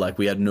and like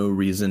we had no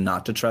reason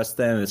not to trust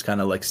them, it's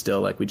kind of like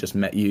still like we just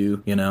met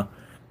you, and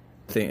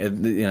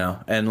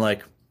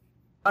like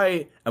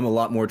I am a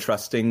lot more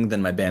trusting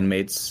than my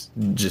bandmates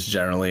just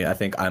generally. I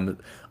think I'm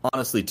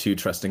honestly too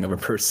trusting of a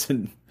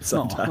person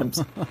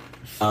sometimes.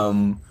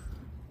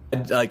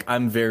 Like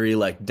I'm very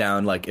like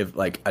down, like if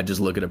like I just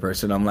look at a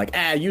person, I'm like,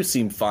 you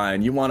seem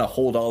fine. You want to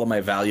hold all of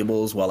my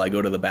valuables while I go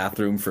to the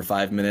bathroom for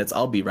 5 minutes?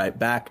 I'll be right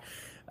back.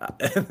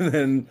 And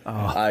then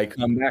I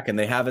come back and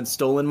they haven't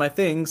stolen my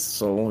things.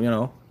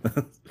 So,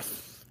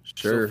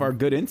 Sure. So far,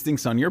 good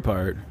instincts on your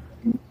part.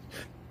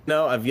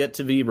 No, I've yet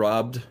to be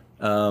robbed.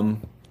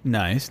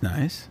 Nice.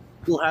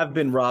 Will have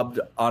been robbed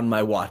on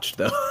my watch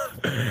though.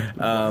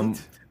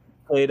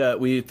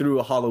 We threw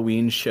a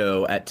Halloween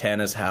show at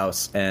Tana's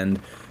house, and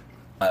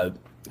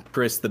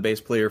Chris, the bass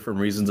player from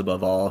Reasons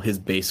Above All, his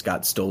bass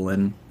got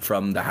stolen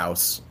from the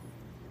house,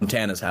 from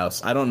Tana's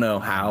house. I don't know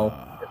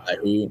how.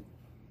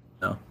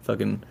 No,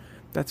 fucking.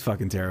 That's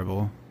fucking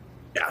terrible.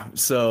 Yeah.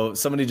 So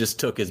somebody just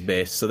took his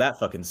bass, so that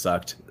fucking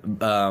sucked.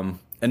 And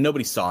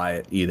nobody saw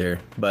it either.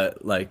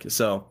 But like,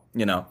 so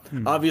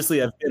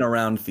obviously I've been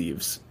around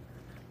thieves,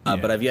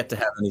 but I've yet to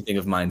have anything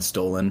of mine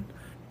stolen.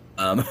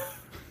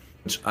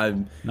 Which I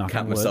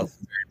count myself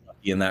very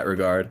lucky in that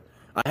regard.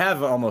 I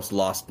have almost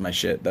lost my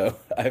shit though.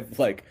 I've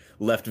like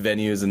left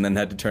venues and then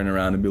had to turn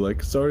around and be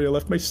like, "Sorry, I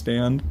left my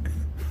stand.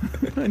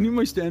 I need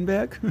my stand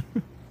back."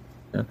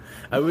 Yeah.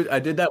 I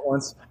did that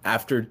once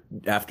after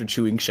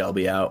chewing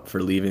Shelby out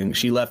for leaving.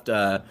 She left.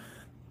 I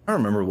don't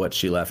remember what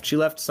she left. She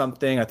left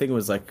something. I think it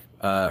was like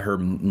her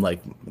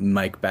like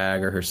mic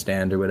bag or her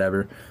stand or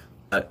whatever.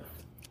 But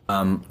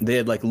they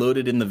had like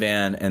loaded in the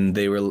van, and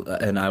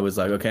and I was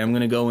like, okay, I'm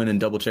gonna go in and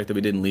double check that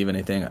we didn't leave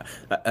anything.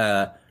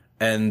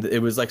 And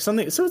it was like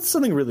something. So it's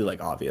something really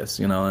like obvious,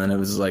 And it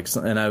was like,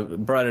 and I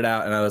brought it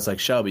out, and I was like,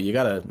 Shelby, you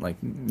gotta like,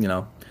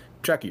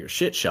 track your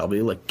shit,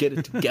 Shelby. Like, get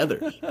it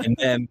together. And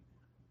then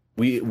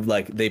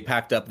they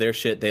packed up their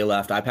shit. They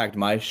left. I packed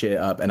my shit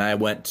up, and I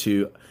went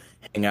to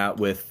hang out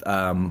with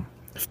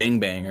Fing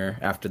Banger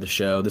after the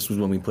show. This was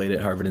when we played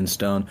at Harvard and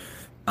Stone.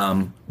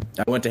 I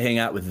went to hang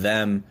out with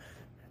them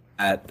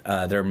at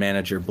their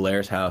manager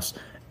Blair's house,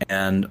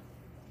 and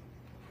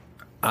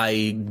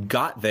I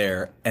got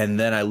there, and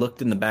then I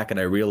looked in the back and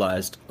I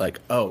realized, like,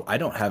 oh, I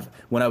don't have,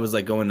 when I was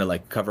like going to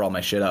like cover all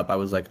my shit up, I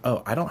was like,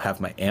 oh, I don't have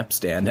my amp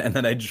stand. And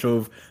then I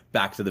drove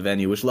back to the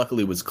venue, which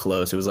luckily was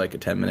close. It was like a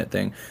 10-minute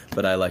thing,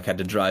 but I like had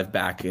to drive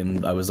back,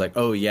 and I was like,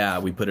 oh yeah,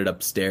 we put it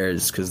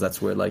upstairs because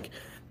that's where like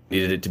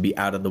needed it to be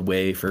out of the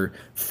way for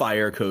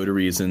fire code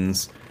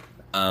reasons.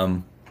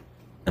 And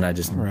I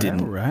just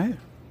didn't. Right.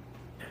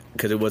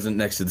 Because it wasn't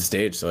next to the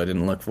stage, so I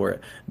didn't look for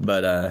it.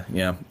 But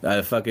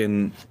I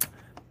fucking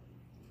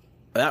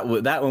that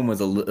one was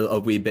a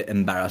wee bit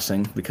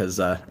embarrassing because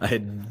I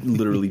had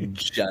literally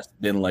just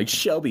been like,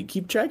 Shelby,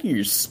 keep track of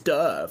your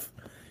stuff.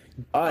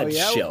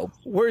 Shelby,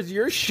 where's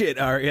your shit,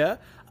 Arya?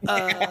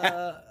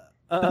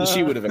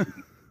 She would have.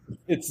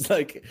 It's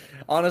like,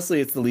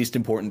 honestly, it's the least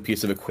important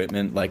piece of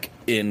equipment, like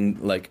in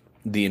like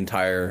the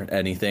entire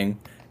anything,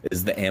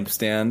 is the amp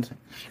stand.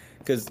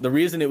 Because the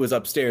reason it was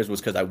upstairs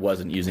was because I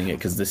wasn't using it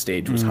because the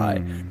stage was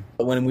high.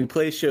 But when we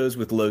play shows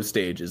with low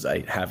stages, I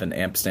have an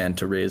amp stand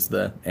to raise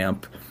the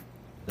amp.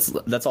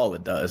 That's all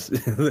it does.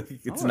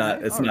 It's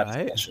not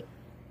special.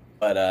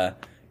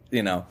 But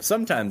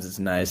sometimes it's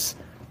nice.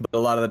 But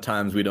a lot of the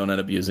times we don't end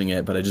up using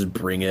it. But I just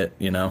bring it.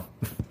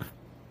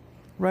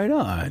 Right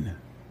on.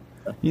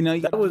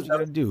 You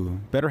gotta do.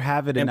 Better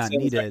have it and not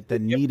need it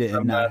than need it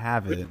and not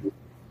have it.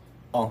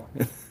 Oh,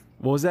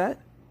 what was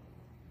that?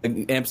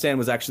 The amp stand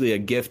was actually a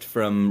gift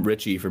from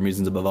Richie from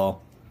Reasons Above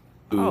All.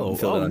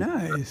 Oh,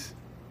 nice.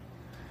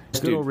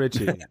 Good old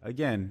Richie.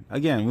 Again,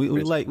 we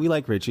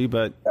like Richie,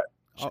 but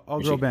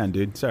all girl band,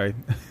 dude. Sorry.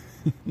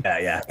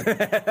 Yeah.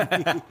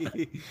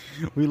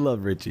 We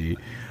love Richie.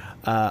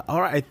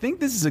 All right, I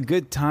think this is a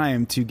good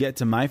time to get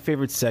to my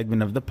favorite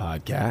segment of the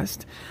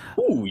podcast.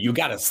 Ooh, you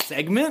got a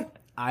segment?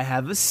 I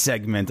have a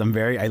segment.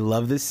 I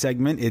love this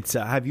segment. It's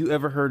have you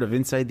ever heard of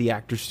Inside the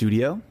Actor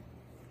Studio?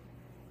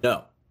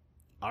 No.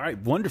 All right,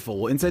 wonderful.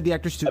 Well, Inside the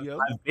Actor Studio.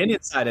 I've been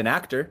inside an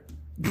actor.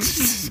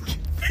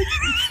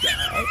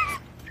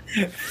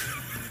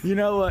 You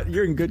know what?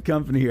 You're in good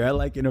company here. I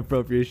like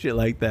inappropriate shit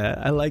like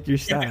that. I like your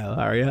style,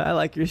 Arya. I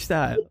like your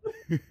style.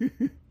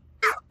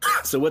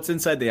 So what's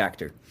inside the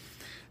actor?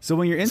 So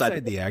when you're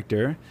inside the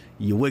actor,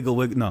 you wiggle.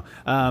 No.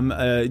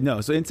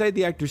 So Inside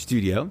the Actor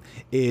Studio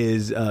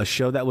is a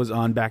show that was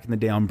on back in the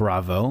day on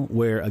Bravo,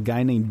 where a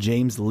guy named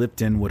James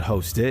Lipton would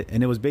host it.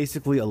 And it was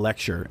basically a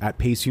lecture at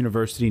Pace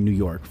University, New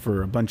York,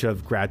 for a bunch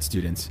of grad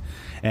students.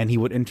 And he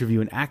would interview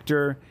an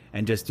actor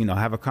and just,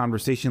 have a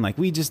conversation like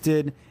we just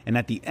did. And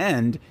at the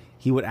end,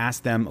 he would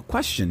ask them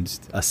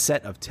questions, a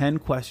set of 10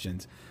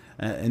 questions.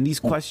 And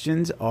these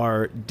questions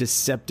are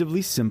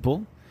deceptively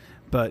simple,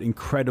 but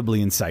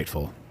incredibly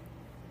insightful.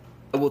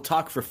 We'll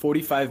talk for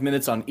 45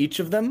 minutes on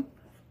each of them.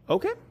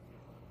 Okay.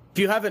 If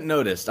you haven't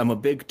noticed, I'm a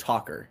big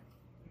talker.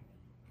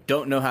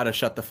 Don't know how to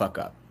shut the fuck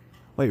up.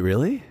 Wait,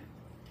 really?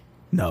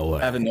 No way.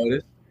 Haven't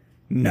noticed?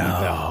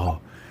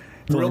 No.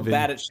 I'm real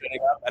bad at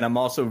shutting up, and I'm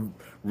also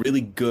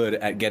really good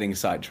at getting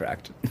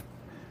sidetracked.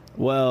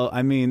 Well,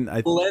 I mean...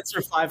 We'll answer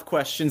 5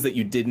 questions that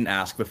you didn't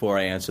ask before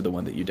I answer the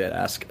one that you did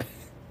ask.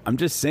 I'm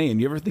just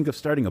saying, you ever think of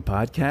starting a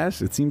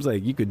podcast? It seems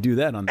like you could do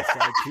that on the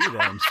side too,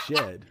 then.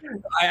 Shit.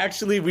 I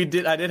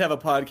did have a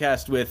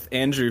podcast with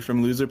Andrew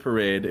from Loser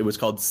Parade. It was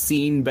called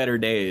Scene Better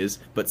Days,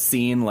 but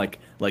scene like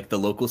the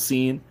local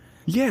scene.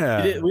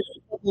 Yeah.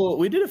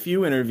 We did a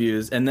few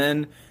interviews, and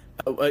then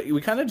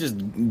we kind of just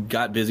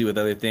got busy with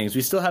other things.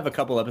 We still have a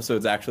couple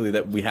episodes, actually,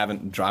 that we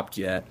haven't dropped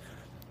yet.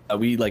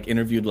 We like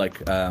interviewed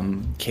like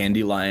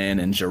Candy Lion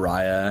and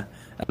Jiraiya.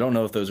 I don't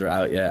know if those are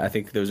out yet. I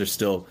think those are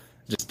still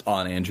just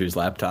on Andrew's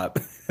laptop.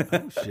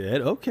 Oh,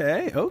 shit.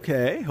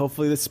 Okay.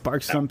 Hopefully this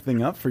sparks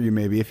something up for you,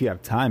 maybe, if you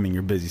have time in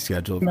your busy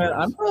schedule. Man,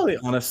 I'm probably,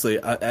 honestly,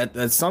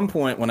 at some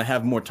point when I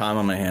have more time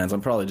on my hands, I'm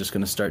probably just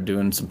going to start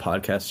doing some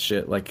podcast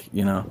shit, like,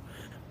 you know.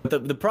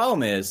 But the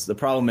problem is,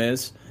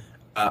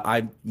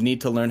 I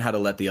need to learn how to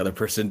let the other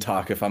person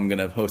talk if I'm going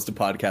to host a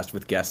podcast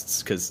with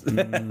guests, because...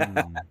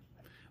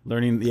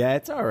 Learning, yeah,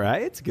 it's all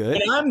right. It's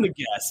good. And I'm the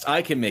guest.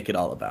 I can make it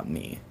all about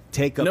me.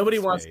 Take up Nobody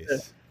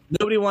space.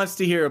 Nobody wants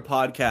to hear a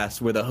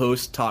podcast where the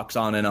host talks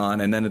on,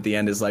 and then at the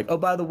end is like, "Oh,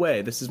 by the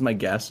way, this is my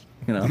guest."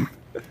 You know.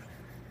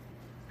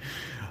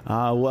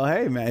 Well,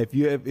 hey, man, if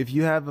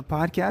you have a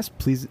podcast,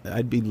 please,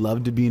 I'd be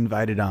love to be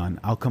invited on.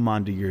 I'll come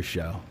on to your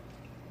show.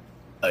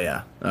 Oh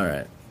yeah. All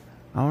right.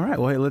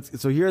 Well, hey,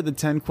 so here are the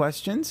 10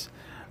 questions.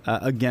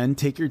 Again,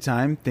 take your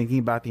time thinking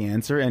about the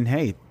answer, and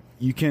hey,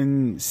 you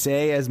can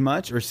say as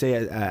much or say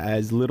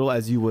as little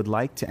as you would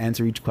like to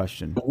answer each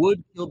question.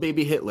 Would kill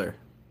baby Hitler.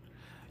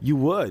 You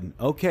would.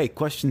 Okay,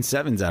 question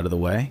 7's out of the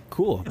way.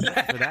 Cool.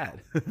 Thanks for that.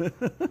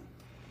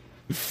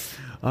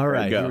 All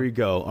right, here we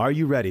go. Are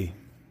you ready?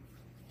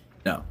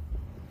 No.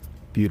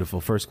 Beautiful.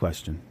 First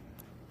question.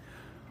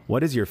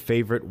 What is your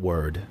favorite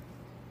word?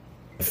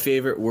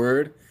 Favorite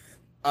word?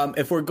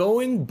 If we're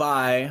going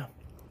by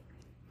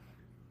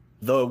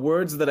the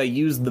words that I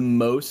use the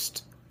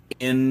most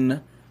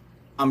in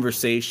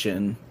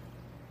conversation,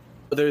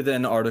 other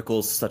than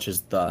articles such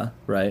as the,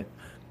 right?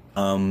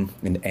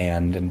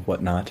 And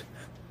whatnot.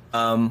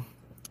 I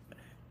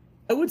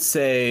would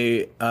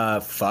say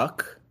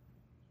fuck.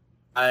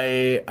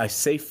 I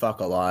say fuck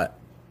a lot.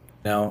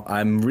 Now,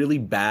 I'm really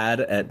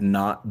bad at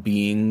not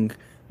being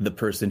the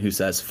person who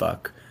says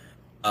fuck.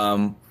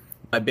 My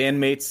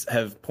bandmates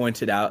have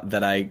pointed out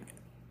that I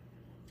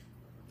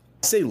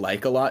say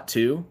like a lot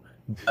too,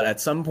 but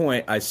at some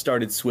point I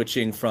started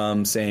switching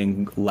from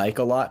saying like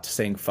a lot to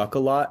saying fuck a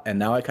lot, and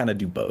now I kind of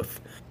do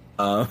both.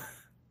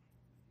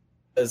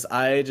 Because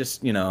I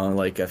just,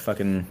 like I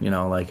fucking,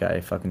 like I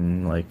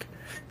fucking like,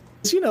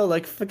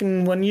 like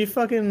fucking when you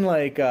fucking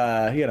like,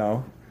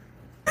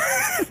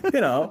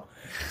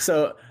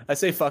 So I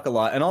say fuck a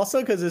lot, and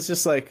also because it's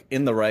just like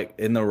in the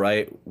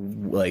right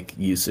like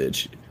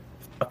usage.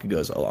 Fuck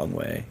goes a long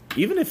way,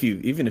 even if you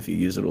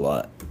use it a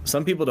lot.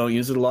 Some people don't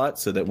use it a lot,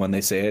 so that when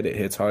they say it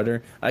hits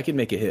harder. I can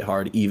make it hit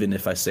hard even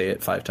if I say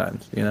it 5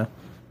 times.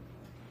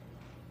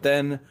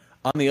 Then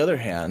on the other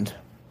hand,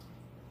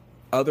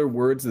 other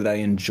words that I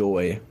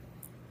enjoy,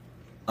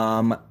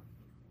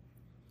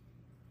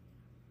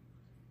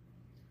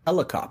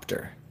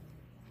 helicopter.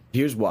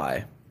 Here's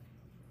why.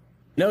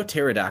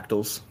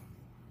 Pterodactyls.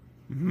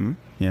 Mm-hmm.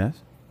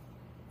 Yes.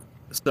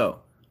 So,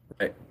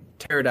 right,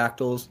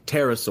 pterodactyls,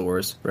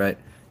 pterosaurs, right?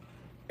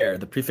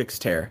 The prefix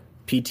ter,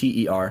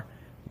 P-T-E-R,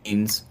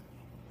 means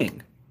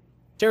wing.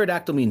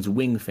 Pterodactyl means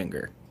wing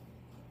finger.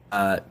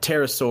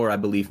 Pterosaur, I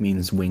believe,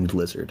 means winged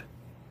lizard.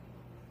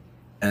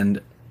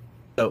 And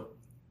so,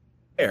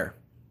 right?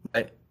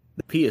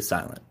 The P is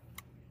silent,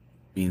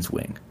 means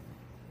wing.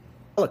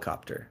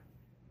 Helicopter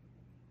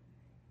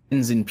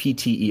ends in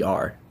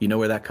P-T-E-R. You know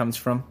where that comes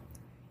from?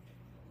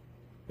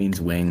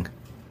 Means wing.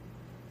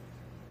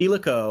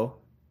 Helico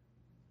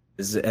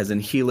is as in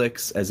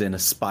helix, as in a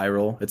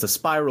spiral. It's a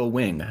spiral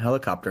wing. A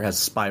helicopter has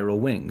spiral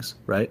wings,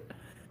 right?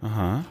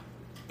 Uh-huh.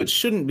 It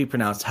shouldn't be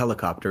pronounced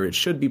helicopter. It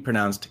should be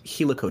pronounced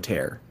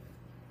helicopter.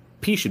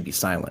 P should be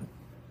silent.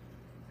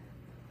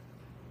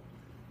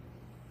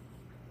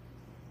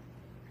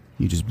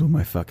 You just blew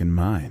my fucking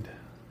mind.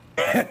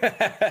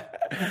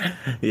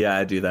 Yeah,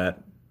 I do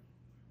that.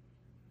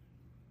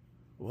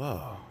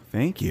 Whoa,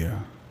 thank you.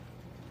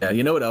 Yeah,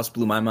 you know what else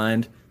blew my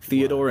mind?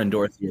 Theodore and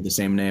Dorothy are the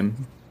same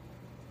name.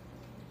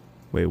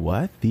 Wait,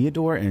 what?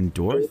 Theodore and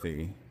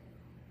Dorothy?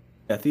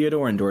 Yeah,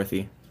 Theodore and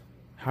Dorothy.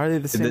 How are they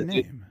the same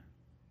name?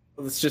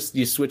 It's just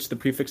you switch the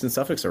prefix and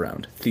suffix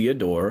around.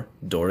 Theodore,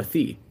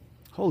 Dorothy.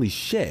 Holy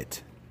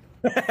shit.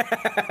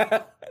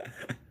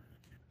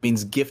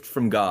 Means gift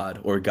from God,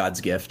 or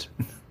God's gift.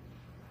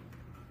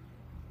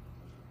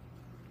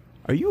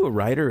 Are you a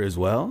writer as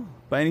well,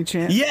 by any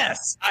chance?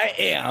 Yes, I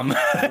am.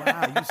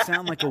 Wow, you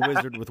sound like a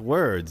wizard with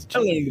words. I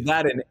learned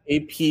that in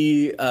AP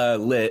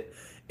Lit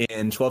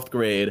in 12th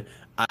grade.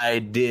 I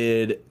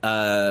did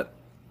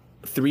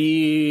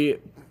 3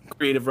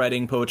 creative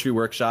writing poetry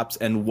workshops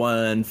and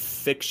 1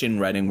 fiction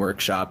writing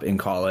workshop in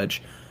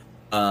college.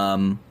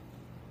 And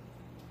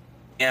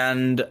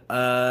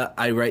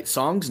I write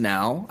songs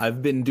now.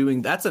 I've been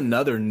doing, that's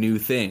another new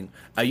thing.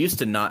 I used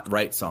to not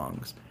write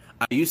songs.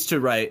 I used to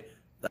write,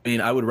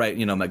 I would write,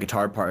 my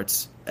guitar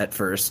parts at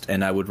first,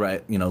 and I would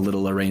write,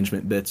 little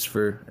arrangement bits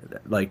for,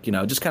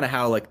 just kind of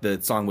how, the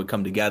song would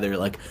come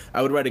together.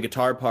 I would write a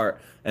guitar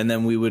part, and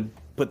then we would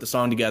put the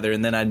song together,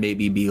 and then I'd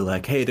maybe be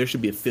like, hey, there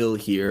should be a fill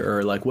here,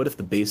 or like, what if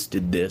the bass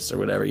did this or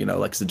whatever,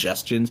 like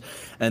suggestions.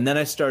 And then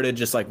I started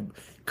just like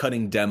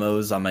cutting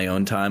demos on my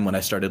own time when I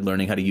started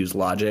learning how to use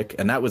Logic.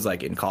 And that was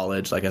like in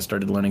college. Like I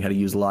started learning how to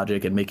use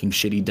Logic and making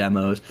shitty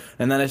demos.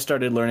 And then I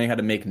started learning how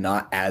to make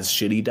not as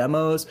shitty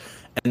demos.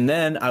 And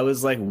then I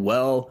was like,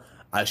 well,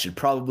 I should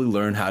probably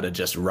learn how to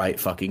just write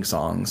fucking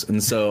songs.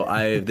 And so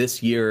I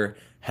this year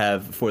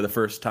have for the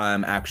first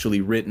time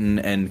actually written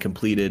and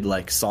completed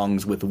like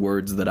songs with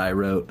words that I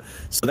wrote.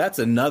 So that's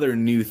another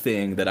new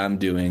thing that I'm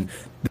doing.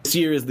 This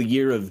year is the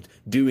year of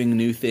doing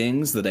new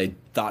things that I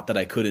thought that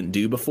I couldn't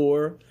do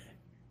before.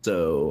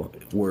 So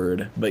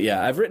word. But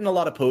yeah, I've written a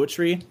lot of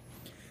poetry.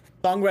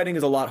 Songwriting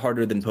is a lot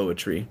harder than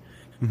poetry.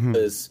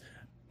 Because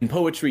in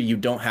poetry, you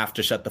don't have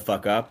to shut the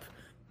fuck up.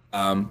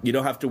 You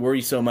don't have to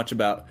worry so much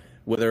about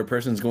whether a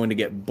person's going to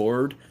get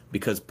bored,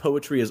 because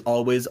poetry is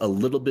always a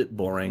little bit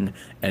boring.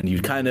 And you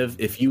kind of,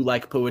 if you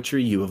like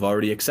poetry, you have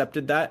already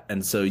accepted that.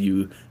 And so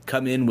you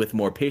come in with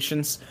more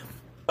patience.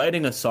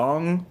 Writing a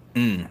song,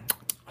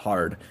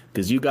 hard.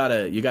 Because you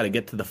gotta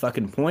get to the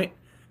fucking point.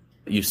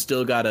 You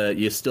still gotta,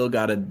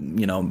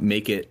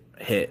 make it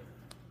hit.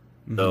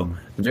 So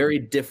very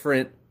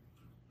different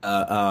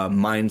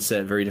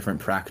mindset, very different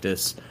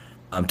practice.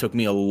 Took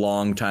me a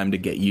long time to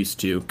get used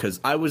to,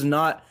 because I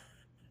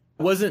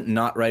wasn't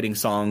not writing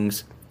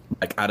songs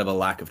like out of a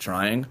lack of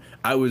trying.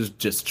 I was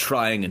just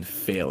trying and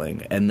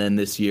failing. And then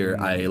this year,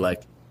 I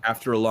like,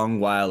 after a long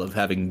while of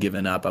having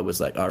given up, I was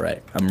like, all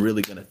right, I'm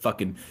really gonna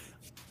fucking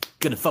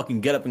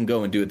get up and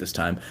go and do it this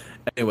time.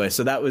 Anyway,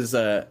 so that was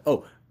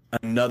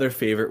another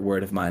favorite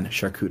word of mine,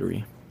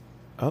 charcuterie.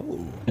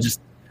 Oh. It's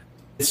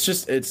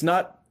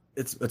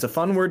a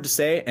fun word to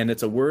say, and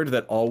it's a word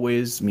that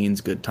always means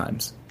good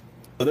times.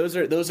 So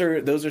those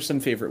are some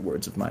favorite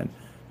words of mine.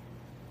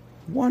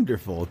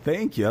 Wonderful.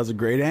 Thank you. That was a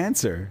great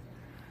answer.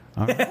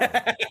 All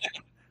right.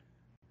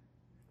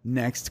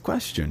 Next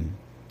question.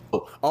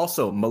 Oh,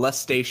 also,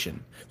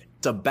 molestation.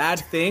 It's a bad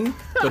thing,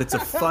 but it's a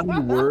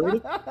fun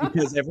word,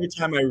 because every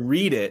time I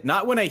read it,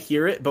 not when I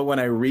hear it, but when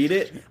I read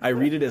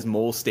it as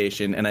mole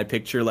station, and I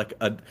picture like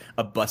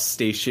a bus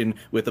station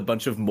with a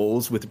bunch of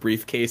moles with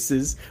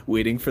briefcases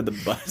waiting for the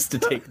bus to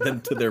take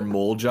them to their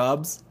mole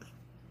jobs.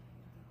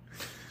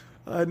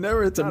 I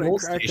never thought I'd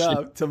crack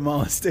up to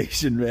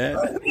molestation,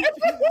 man.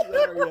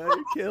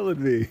 You're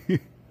killing me.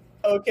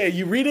 Okay,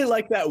 you read it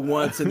like that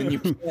once, and then you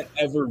can't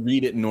ever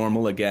read it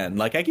normal again.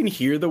 Like, I can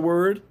hear the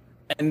word,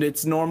 and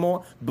it's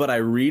normal, but I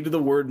read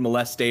the word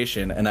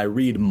molestation, and I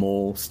read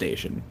mole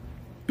station.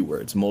 2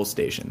 words, mole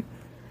station.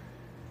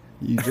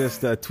 You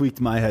just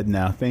tweaked my head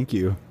now. Thank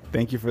you.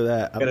 Thank you for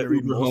that. I'm going to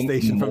read mole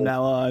station from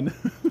now on.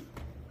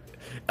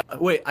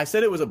 Wait, I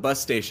said it was a bus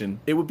station.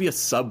 It would be a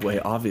subway,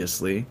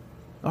 obviously.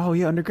 Oh,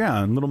 yeah,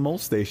 underground. Little mole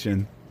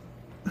station.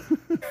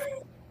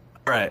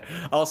 All right.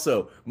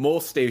 Also, Mole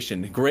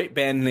Station. Great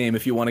band name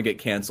if you want to get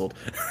canceled.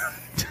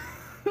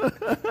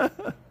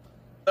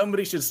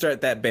 Somebody should start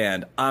that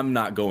band. I'm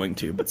not going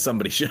to, but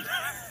somebody should.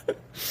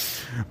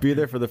 Be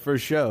there for the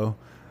first show.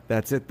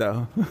 That's it,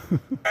 though.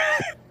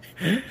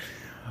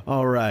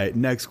 All right.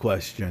 Next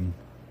question.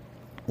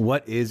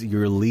 What is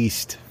your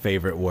least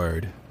favorite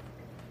word?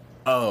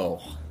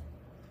 Oh.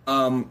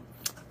 I'm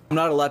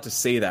not allowed to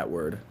say that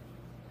word.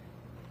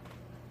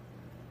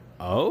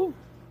 Oh?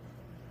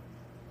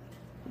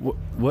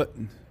 What?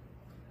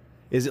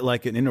 Is it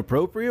like an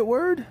inappropriate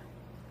word?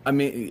 I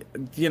mean,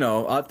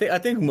 I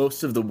think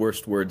most of the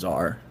worst words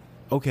are.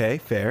 Okay,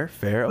 fair.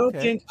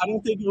 Okay. I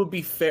don't think it would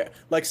be fair.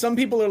 Like, some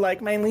people are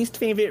like, my least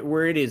favorite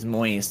word is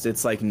moist.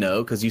 It's like,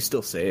 no, because you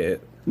still say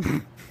it.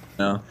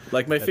 No,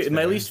 like my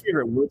least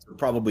favorite words are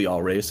probably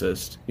all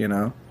racist.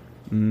 Or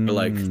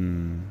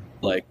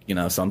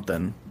like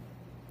something.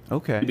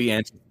 Okay. To be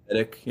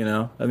anti-Semitic.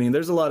 I mean,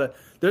 there's a lot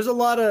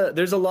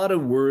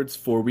of words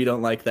for we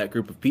don't like that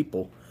group of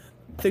people.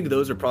 I think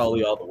those are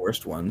probably all the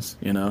worst ones.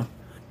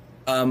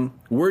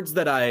 Words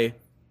that I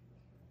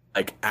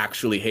like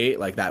actually hate,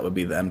 like that would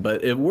be them.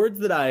 But if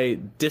words that I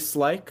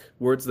dislike,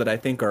 words that I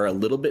think are a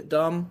little bit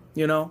dumb,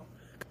 because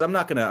I'm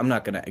not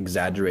gonna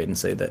exaggerate and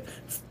say that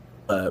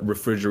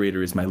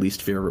refrigerator is my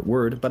least favorite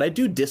word, but I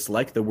do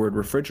dislike the word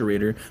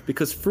refrigerator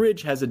because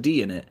fridge has a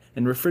D in it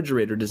and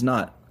refrigerator does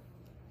not.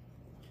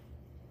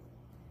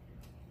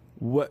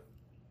 What?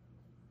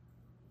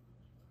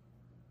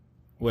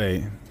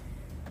 Wait.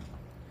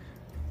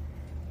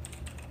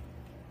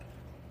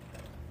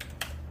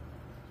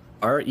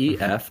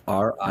 refrigerator.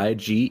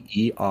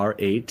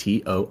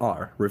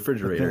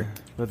 Refrigerator.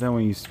 But then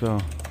when you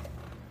spell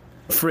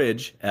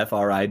fridge,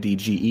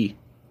 fridge. You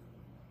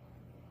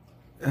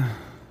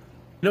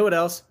know what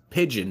else?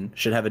 Pigeon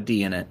should have a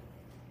D in it.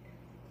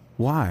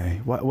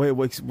 Why?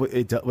 Wait,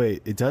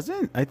 it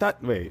doesn't? I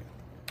thought. Wait.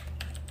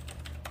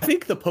 I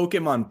think the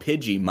Pokemon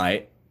Pidgey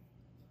might,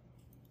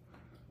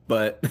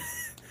 but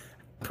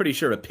pretty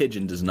sure a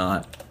pigeon does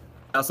not.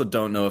 I also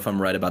don't know if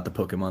I'm right about the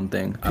Pokemon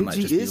thing. I might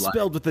just Pidgey is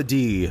spelled with a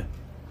D.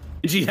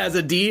 Pidgey has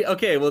a D?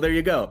 Okay, well, there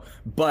you go.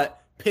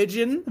 But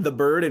pigeon, the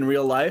bird in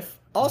real life,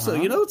 also,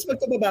 you know what's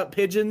fucked up about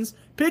pigeons?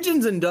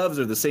 Pigeons and doves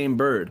are the same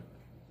bird.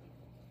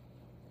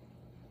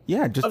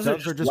 Yeah, just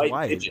doves are just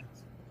white.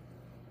 Pigeons.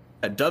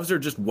 Yeah, doves are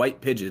just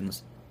white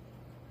pigeons.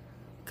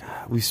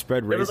 We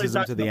spread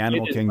racism to the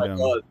animal kingdom.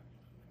 Like,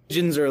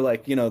 pigeons are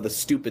like, the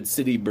stupid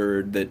city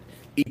bird that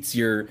eats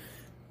your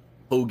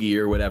hoagie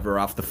or whatever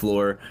off the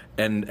floor,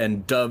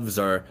 and doves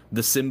are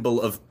the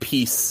symbol of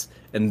peace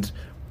and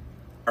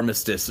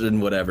armistice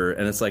and whatever.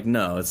 And it's like,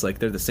 no, it's like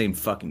they're the same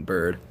fucking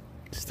bird.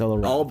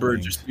 Still all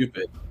birds are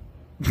stupid.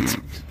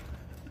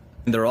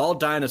 And they're all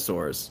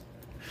dinosaurs.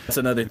 That's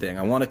another thing.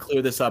 I want to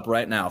clear this up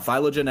right now.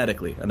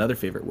 Phylogenetically, another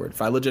favorite word.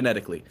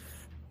 Phylogenetically.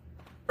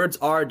 Birds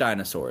are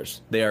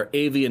dinosaurs. They are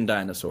avian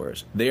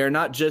dinosaurs. They are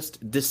not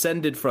just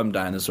descended from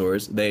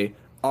dinosaurs. They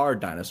are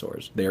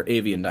dinosaurs. They are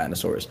avian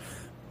dinosaurs.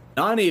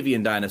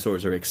 Non-avian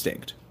dinosaurs are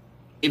extinct.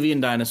 Avian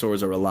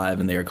dinosaurs are alive,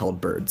 and they are called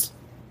birds.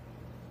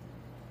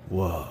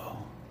 Whoa.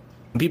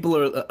 People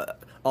are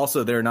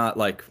also, they're not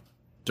like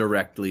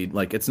directly,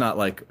 like, it's not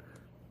like,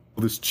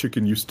 this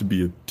chicken used to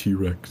be a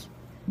T-Rex.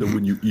 Then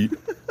when you eat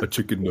a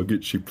chicken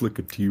nugget shaped like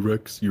a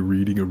T-Rex, you're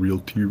eating a real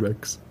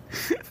T-Rex.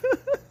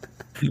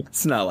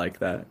 It's not like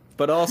that.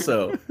 But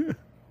also,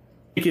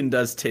 chicken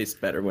does taste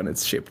better when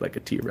it's shaped like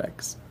a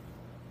T-Rex.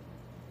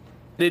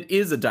 It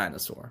is a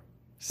dinosaur.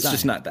 It's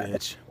just not that.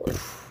 Bitch.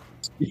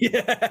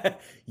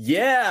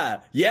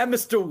 Yeah,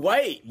 Mr.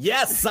 White.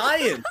 Yeah,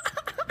 science.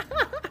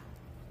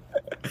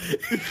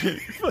 You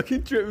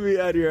fucking tripping me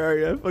out here,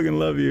 Ari. I fucking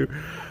love you.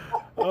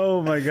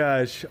 Oh my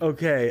gosh.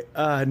 Okay,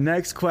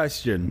 next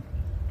question.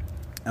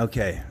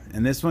 Okay,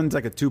 and this one's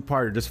like a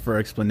two-parter just for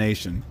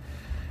explanation.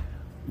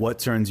 What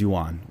turns you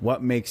on?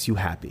 What makes you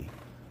happy?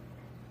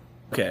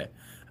 Okay,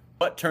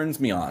 what turns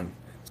me on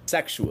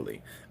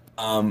sexually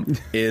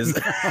is...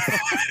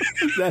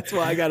 That's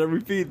why I gotta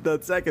repeat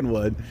the second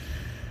one.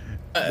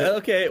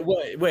 Okay,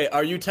 wait,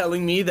 are you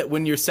telling me that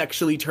when you're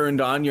sexually turned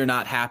on, you're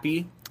not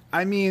happy?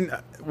 I mean,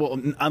 well,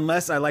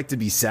 unless I like to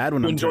be sad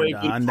when I'm turned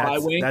on.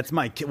 That's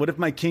my... What if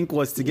my kink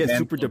was to get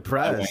super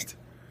depressed?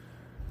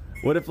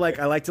 What if, like,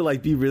 I like to,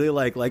 like, be really,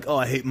 like, oh,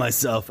 I hate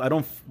myself. I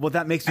don't... Well,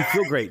 that makes me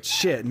feel great.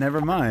 Shit, never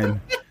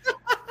mind.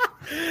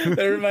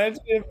 That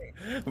reminds me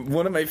of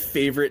one of my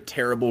favorite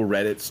terrible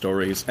Reddit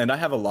stories. And I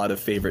have a lot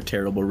of favorite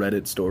terrible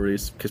Reddit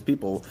stories because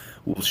people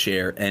will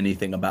share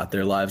anything about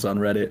their lives on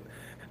Reddit.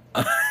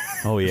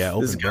 Oh, yeah,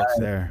 open books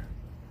there.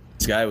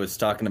 This guy was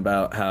talking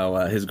about how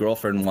his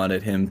girlfriend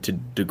wanted him to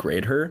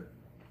degrade her.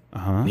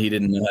 Uh-huh. He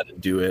didn't know how to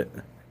do it.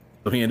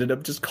 So he ended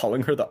up just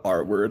calling her the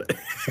R word.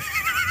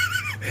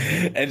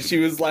 And she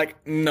was like,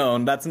 no,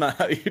 that's not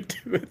how you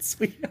do it,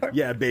 sweetheart.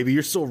 Yeah, baby,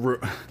 you're so...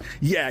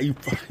 Yeah, you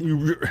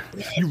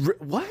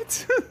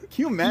what? Can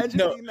you imagine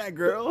being that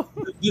girl?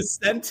 The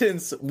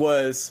sentence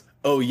was,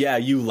 oh, yeah,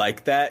 you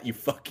like that? You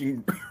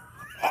fucking...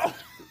 What?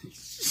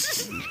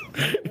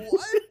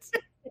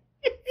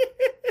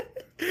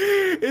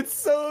 It's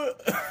so...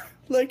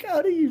 Like,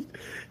 how do you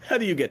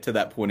get to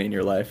that point in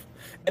your life?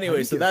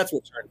 Anyway, so that's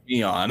what turned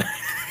me on.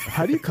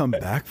 How do you come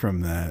back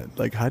from that?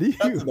 Like, how do you...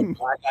 The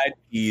Black-Eyed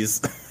Peas.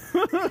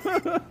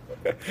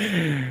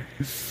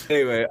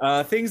 Anyway,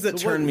 things that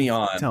turn me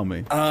on. Tell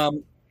me.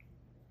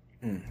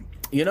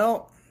 You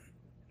know,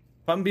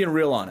 if I'm being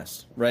real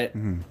honest, right?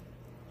 Mm-hmm.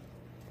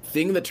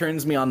 Thing that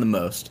turns me on the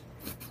most,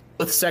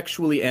 both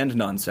sexually and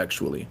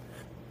non-sexually,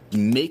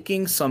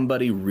 making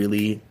somebody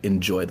really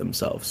enjoy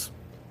themselves.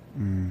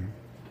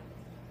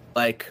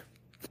 Like,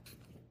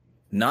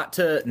 not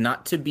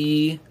to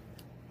be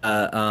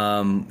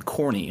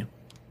corny,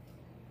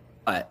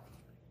 but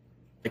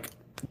like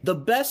the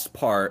best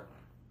part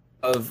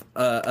of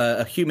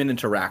a human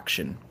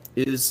interaction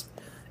is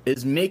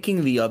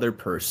making the other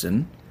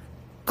person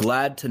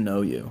glad to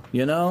know you,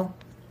 you know?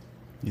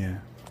 Yeah.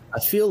 I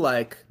feel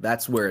like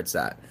that's where it's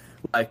at.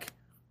 Like,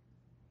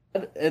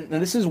 and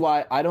this is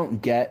why I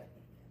don't get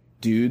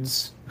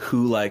dudes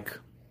who, like,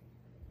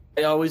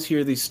 I always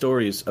hear these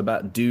stories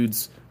about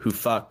dudes who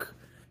fuck,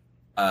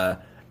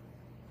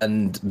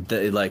 and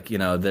they, like, you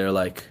know, they're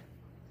like,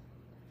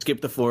 skip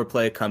the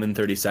foreplay, come in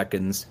 30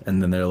 seconds,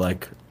 and then they're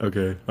like,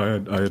 okay, I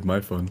had my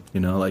fun, you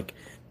know, like,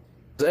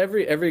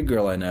 every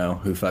girl I know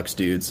who fucks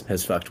dudes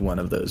has fucked one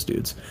of those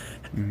dudes.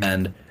 Mm-hmm.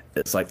 And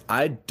it's like,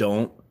 I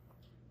don't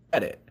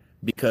get it,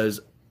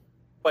 because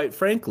quite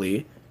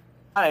frankly,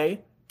 I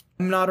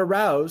am not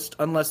aroused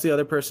unless the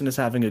other person is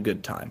having a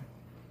good time.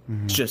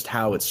 Mm-hmm. It's just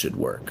how it should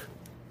work.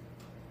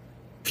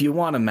 If you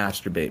want to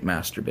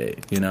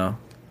masturbate, you know?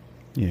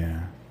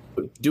 Yeah.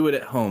 Do it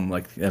at home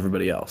like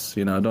everybody else,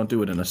 you know? Don't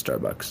do it in a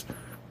Starbucks.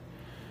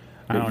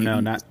 I don't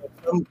know.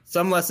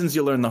 Some lessons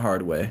you learn the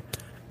hard way.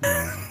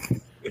 Yeah.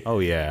 Oh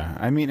yeah.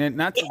 I mean, and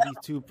not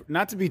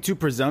to be too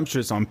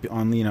presumptuous on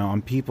you know,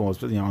 on people,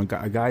 you know, on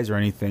guys or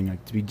anything,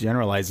 like, to be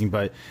generalizing,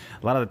 but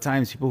a lot of the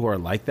times people who are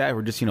like that, who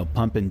are just, you know,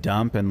 pump and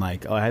dump and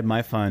like, oh, I had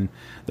my fun.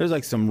 There's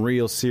like some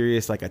real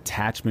serious like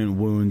attachment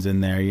wounds in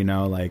there, you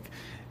know, like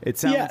it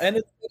sounds. Yeah,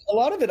 and a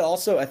lot of it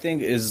also, I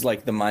think, is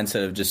like the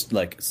mindset of just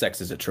like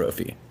sex is a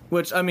trophy.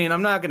 Which, I mean,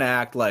 I'm not gonna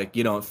act like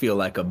you don't feel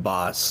like a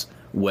boss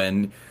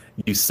when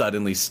you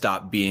suddenly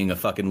stop being a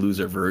fucking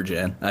loser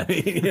virgin. I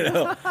mean, you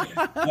know,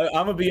 I'm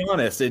gonna be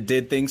honest. It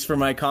did things for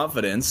my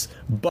confidence,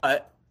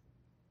 but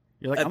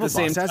You're like, at I'm the a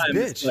same boss ass time,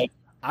 it's bitch. like,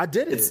 I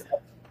did it.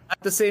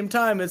 at the same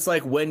time, it's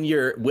like when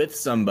you're with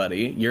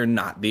somebody, you're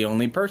not the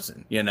only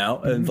person, you know?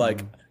 And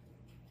like,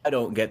 I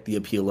don't get the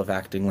appeal of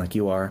acting like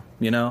you are,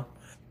 you know?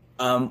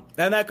 And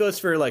that goes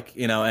for like,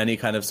 you know, any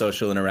kind of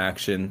social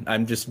interaction.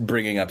 I'm just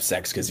bringing up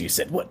sex because you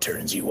said, what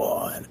turns you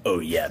on? Oh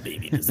yeah,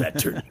 baby, does that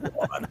turn you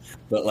on?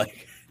 But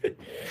like,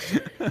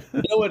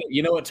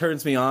 you know what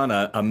turns me on?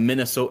 A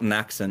Minnesotan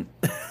accent.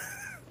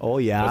 Oh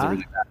Was it yeah.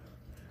 really bad?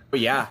 Oh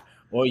yeah.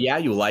 Oh yeah,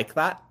 you like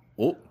that?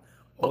 Oh.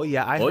 Oh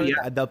yeah. I Oh, heard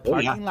yeah. the Oh,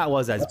 yeah. parking lot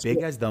was as big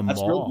as the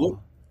That's real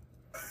mall.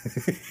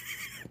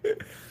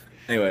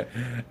 Anyway,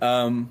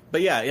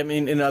 but yeah, I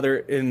mean,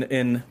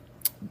 in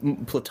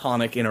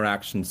platonic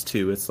interactions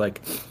too, it's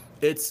like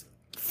it's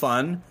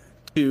fun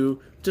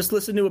to just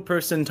listen to a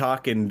person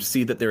talk and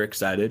see that they're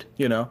excited.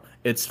 You know,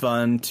 it's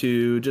fun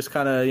to just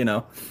kind of, you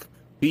know,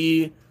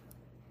 be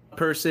a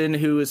person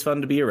who is fun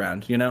to be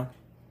around. You know,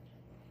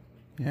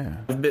 Yeah.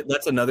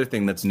 that's another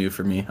thing that's new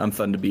for me. I'm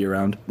fun to be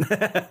around.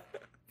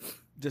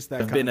 Just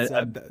that been a-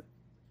 concept.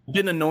 I've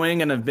been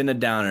annoying and I've been a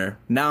downer.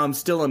 Now I'm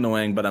still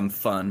annoying, but I'm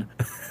fun.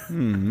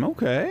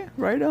 Okay,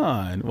 right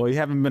on. Well, you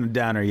haven't been a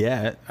downer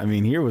yet. I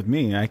mean, here with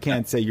me, I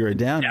can't say you're a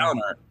downer.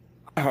 Downer.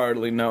 I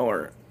hardly know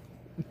her.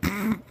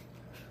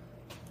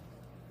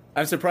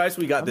 I'm surprised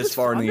we got this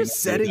far in I'm the. just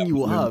setting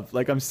you up.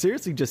 Like I'm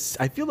seriously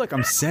I feel like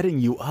I'm setting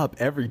you up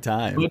every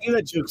time. We do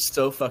that joke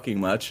so fucking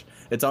much.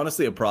 It's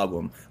honestly a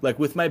problem. Like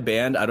with my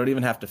band, I don't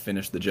even have to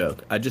finish the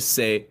joke. I just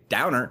say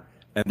downer,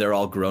 and they're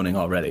all groaning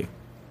already.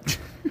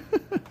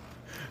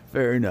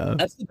 Fair enough.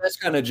 That's the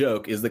best kind of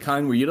joke. Is the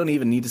kind where you don't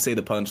even need to say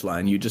the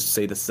punchline. You just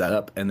say the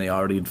setup, and they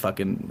already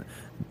fucking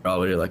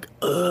already like,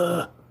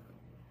 ugh.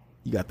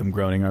 You got them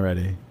groaning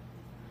already.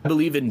 I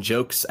believe in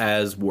jokes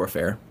as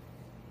warfare.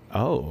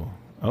 Oh,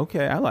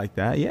 okay. I like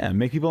that. Yeah,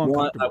 make people I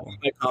uncomfortable. want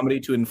my comedy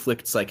to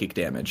inflict psychic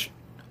damage.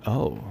 Oh,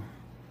 All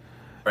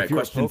right, you're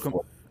a question Pokemon-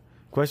 4.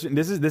 question.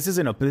 This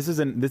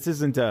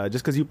isn't just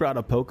because you brought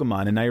up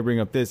Pokemon and now you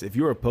bring up this. If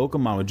you were a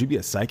Pokemon, would you be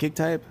a psychic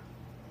type?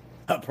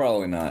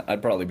 Probably not.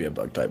 I'd probably be a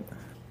bug type.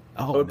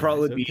 Oh, It would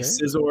probably nice, be okay.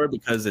 Scizor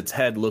because its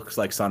head looks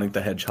like Sonic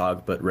the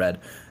Hedgehog but red.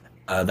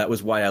 That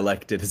was why I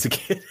liked it as a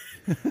kid.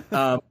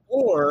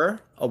 Or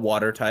a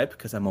water type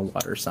because I'm a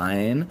water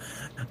sign.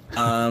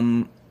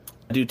 I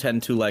do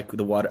tend to like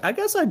the water. I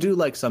guess I do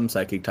like some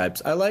psychic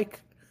types. I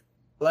like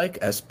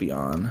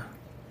Espeon,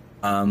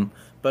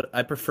 but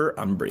I prefer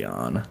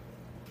Umbreon.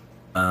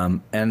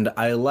 And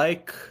I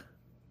like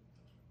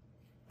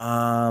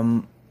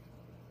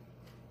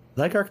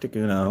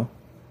Articuno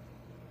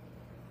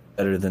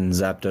better than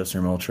Zapdos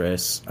or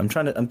Moltres.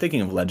 I'm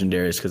thinking of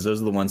legendaries because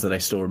those are the ones that I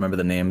still remember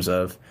the names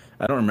of.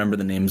 I don't remember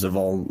the names of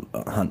all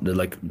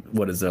like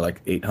what is there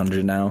like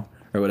 800 now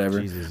or whatever.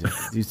 Jesus,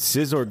 dude,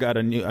 Scizor got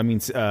a new.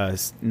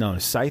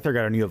 Scyther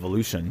got a new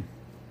evolution.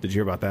 Did you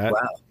hear about that? Wow.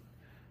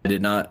 I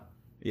did not.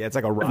 Yeah, it's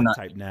like a rock not-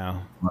 type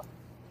now.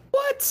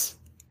 What?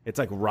 It's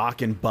like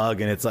rock and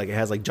bug, and it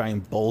has like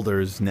giant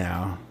boulders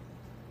now.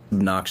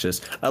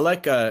 Obnoxious. I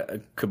like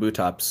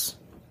Kabutops.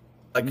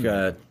 I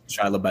like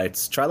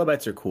Trilobites.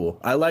 Trilobites are cool.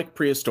 I like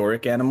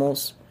prehistoric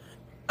animals.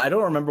 I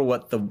don't remember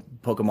what the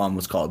Pokemon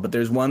was called, but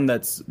there's one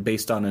that's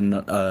based on an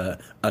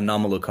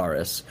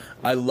Anomalocaris.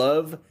 I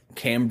love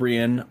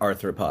Cambrian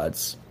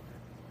arthropods.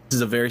 This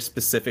is a very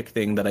specific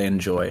thing that I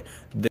enjoy.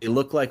 They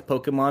look like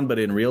Pokemon, but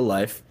in real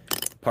life,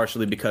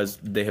 partially because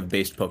they have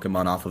based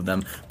Pokemon off of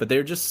them, but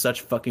they're just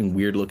such fucking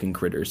weird-looking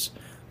critters.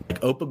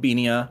 Like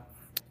Opabenia,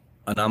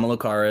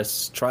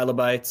 Anomalocaris,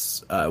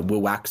 Trilobites,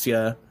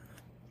 Wiwaxia.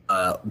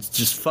 It's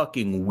just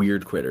fucking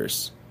weird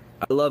critters.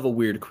 I love a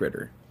weird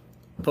critter.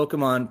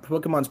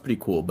 Pokemon's pretty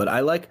cool, but I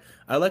like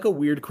a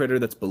weird critter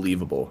that's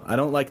believable. I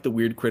don't like the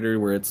weird critter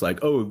where it's like,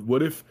 oh,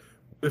 what if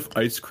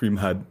ice cream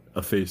had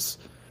a face?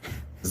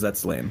 'Cause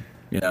that's lame,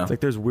 you know. It's like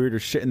there's weirder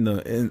shit in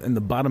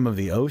the bottom of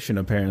the ocean.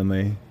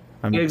 Apparently,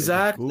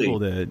 Exactly. I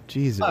Googled it.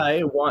 Jesus.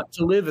 I want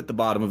to live at the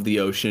bottom of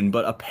the ocean,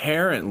 but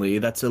apparently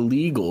that's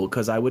illegal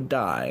because I would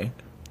die.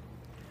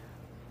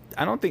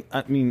 I don't think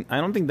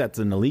that's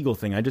an illegal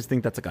thing. I just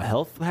think that's like a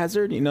health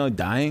hazard. You know,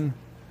 dying.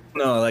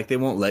 No, like they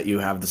won't let you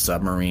have the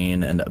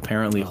submarine, and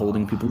apparently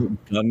holding people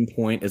at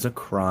gunpoint is a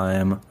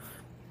crime.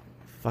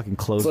 Fucking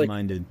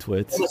closed-minded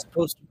twits. I'm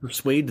supposed to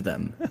persuade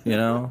them, you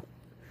know?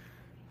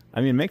 I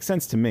mean, it makes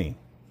sense to me.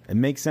 It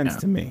makes sense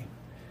to me.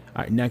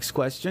 All right, next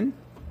question.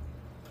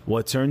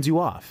 What turns you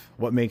off?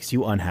 What makes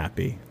you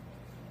unhappy?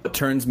 What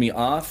turns me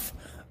off?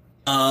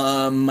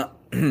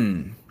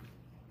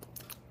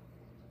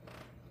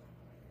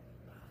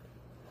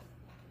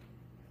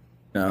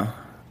 No.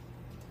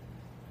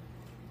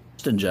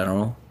 Just in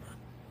general.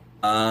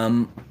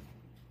 I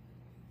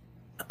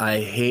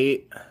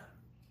hate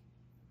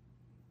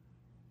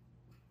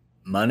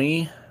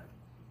money.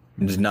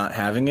 Just not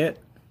having it.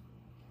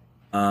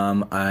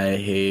 I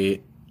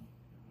hate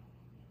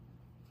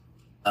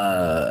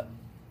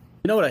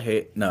you know what I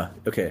hate? No.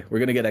 Okay, we're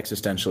gonna get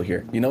existential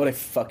here. You know what I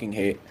fucking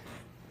hate?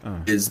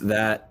 Is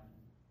that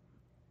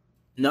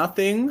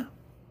nothing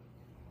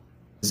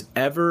is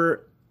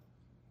ever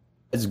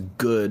as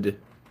good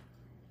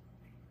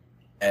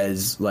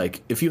as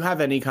like, if you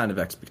have any kind of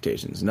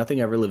expectations,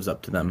 nothing ever lives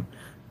up to them.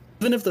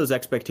 Even if those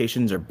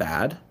expectations are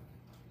bad,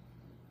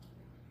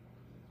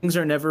 things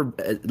are never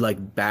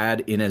like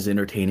bad in as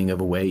entertaining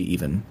of a way,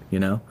 even, you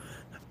know?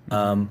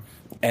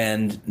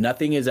 And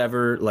nothing is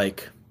ever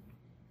like,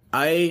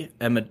 I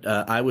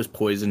was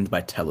poisoned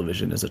by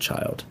television as a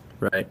child,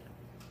 right?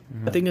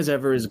 Nothing is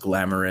ever as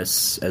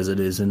glamorous as it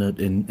is in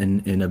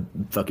a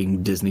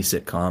fucking Disney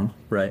sitcom,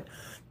 right?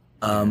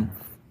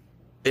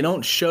 They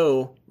don't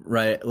show,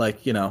 right,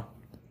 like, you know,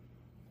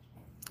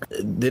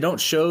 they don't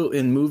show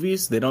in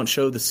movies, they don't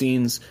show the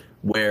scenes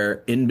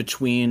where in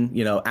between,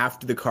 you know,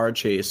 after the car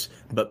chase,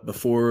 but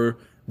before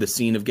the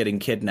scene of getting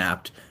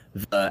kidnapped,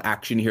 the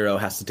action hero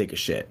has to take a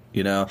shit,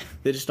 you know?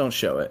 They just don't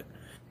show it.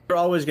 You're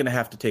always going to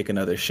have to take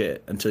another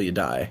shit until you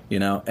die, you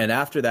know? And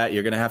after that,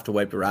 you're going to have to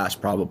wipe your ass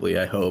probably,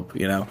 I hope,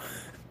 you know?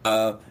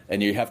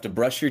 And you have to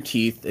brush your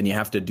teeth and you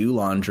have to do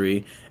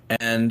laundry,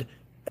 and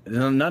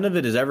none of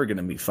it is ever going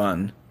to be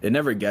fun. It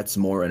never gets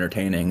more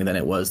entertaining than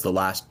it was the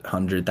last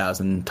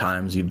 100,000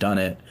 times you've done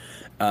it.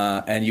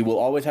 And you will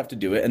always have to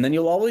do it. And then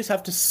you'll always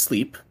have to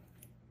sleep.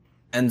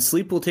 And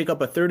sleep will take up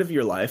a third of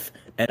your life.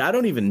 And I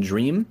don't even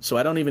dream, so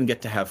I don't even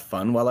get to have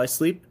fun while I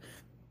sleep.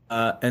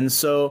 And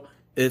so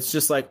it's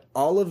just like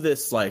all of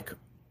this, like,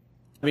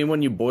 I mean,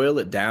 when you boil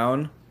it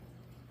down,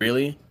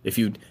 really, if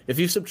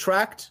you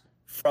subtract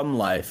from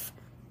life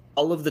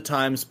all of the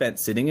time spent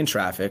sitting in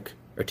traffic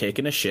or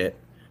taking a shit,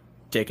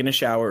 taking a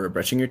shower or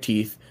brushing your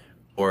teeth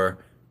or,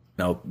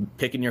 you know,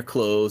 picking your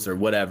clothes or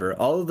whatever,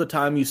 all of the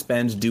time you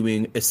spend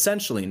doing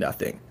essentially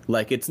nothing.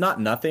 Like, it's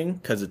not nothing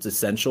because it's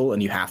essential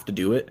and you have to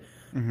do it.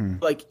 Mm-hmm.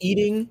 Like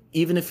eating,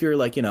 even if you're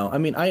like, you know, I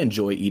mean, I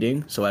enjoy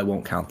eating, so I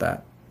won't count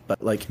that.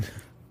 But like,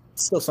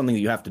 it's still something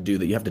that you have to do,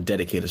 that you have to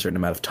dedicate a certain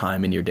amount of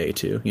time in your day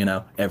to, you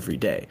know, every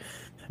day.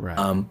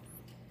 Right.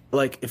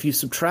 Like, if you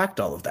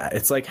subtract all of that,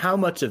 it's like, how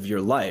much of your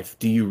life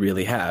do you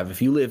really have?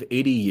 If you live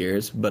 80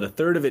 years, but a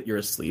third of it you're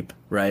asleep,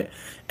 right?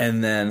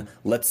 And then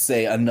let's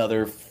say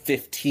another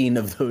 15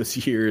 of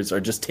those years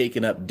are just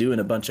taken up doing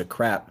a bunch of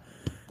crap.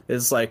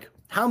 It's like,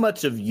 how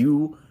much of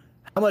your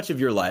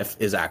life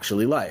is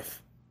actually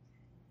life?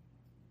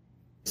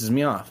 Pisses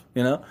me off,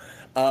 you know?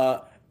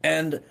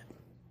 And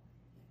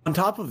on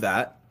top of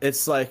that,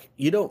 it's like,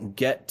 you don't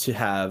get to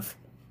have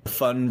a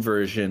fun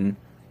version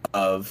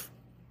of,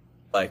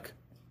 like,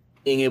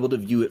 being able to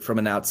view it from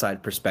an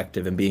outside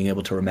perspective and being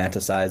able to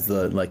romanticize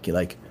the, like,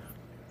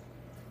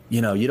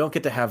 you know, you don't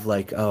get to have,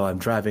 like, oh, I'm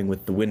driving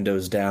with the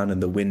windows down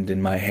and the wind in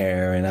my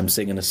hair and I'm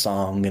singing a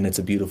song and it's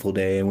a beautiful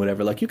day and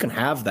whatever. Like, you can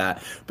have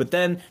that, but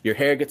then your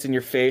hair gets in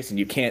your face and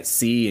you can't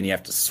see and you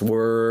have to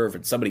swerve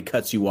and somebody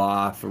cuts you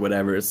off or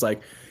whatever. It's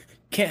like,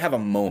 you can't have a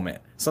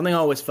moment. Something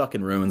always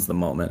fucking ruins the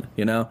moment,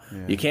 you know?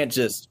 Yeah. You can't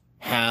just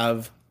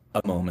have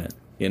a moment,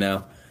 you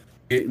know?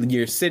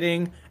 You're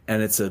sitting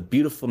and it's a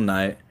beautiful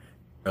night.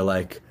 Or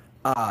like,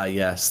 ah,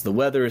 yes, the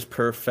weather is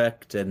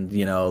perfect, and,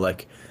 you know,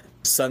 like,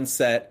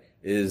 sunset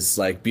is,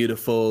 like,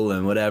 beautiful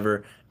and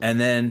whatever, and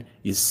then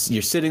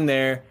you're sitting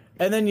there,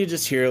 and then you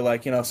just hear,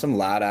 like, you know, some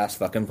loud-ass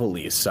fucking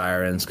police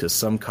sirens because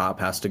some cop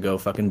has to go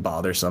fucking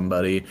bother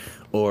somebody,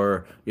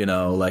 or, you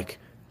know, like,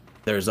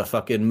 there's a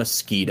fucking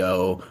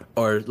mosquito,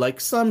 or,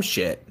 like, some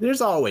shit. There's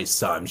always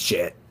some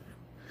shit.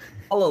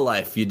 All of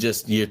life,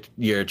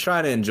 you're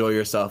trying to enjoy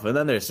yourself, and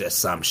then there's just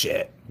some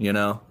shit, you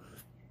know?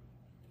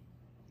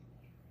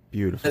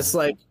 Beautiful. It's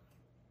like,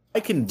 I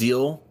can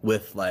deal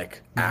with,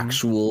 like,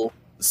 actual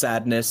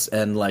sadness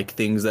and, like,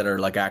 things that are,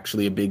 like,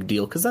 actually a big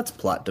deal, because that's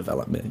plot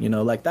development, you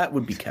know? Like, that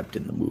would be kept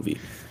in the movie.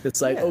 It's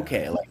like,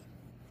 okay, like,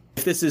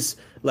 if this is,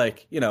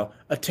 like, you know,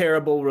 a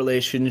terrible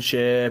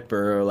relationship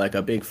or, like,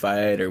 a big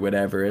fight or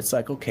whatever, it's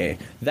like, okay,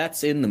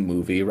 that's in the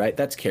movie, right?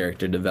 That's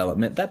character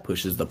development. That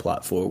pushes the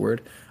plot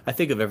forward. I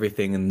think of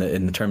everything in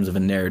the terms of a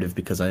narrative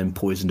because I am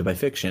poisoned by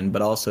fiction,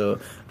 but also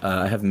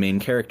I have main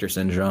character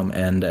syndrome,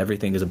 and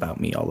everything is about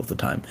me all of the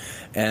time.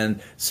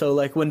 And so,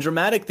 like, when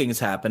dramatic things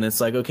happen,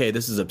 it's like, okay,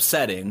 this is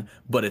upsetting,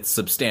 but it's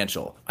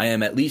substantial. I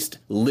am at least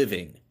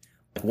living.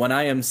 When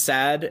I am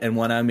sad and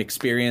when I'm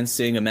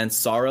experiencing immense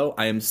sorrow,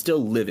 I am still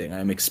living.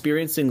 I'm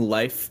experiencing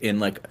life in,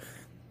 like,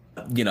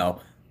 you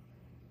know,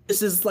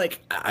 this is like,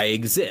 I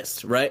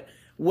exist, right?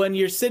 When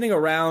you're sitting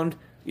around,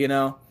 you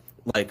know,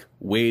 like,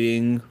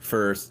 waiting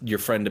for your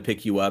friend to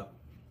pick you up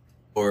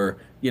or,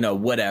 you know,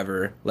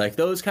 whatever, like,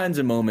 those kinds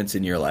of moments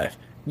in your life,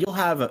 you'll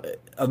have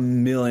a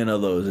million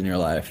of those in your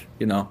life,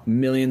 you know,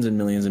 millions and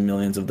millions and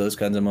millions of those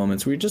kinds of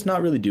moments where you're just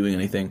not really doing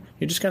anything.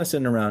 You're just kind of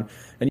sitting around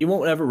and you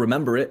won't ever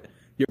remember it.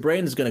 Your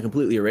brain is going to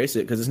completely erase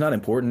it because it's not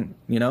important,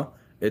 you know?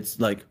 It's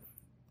like,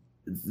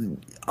 when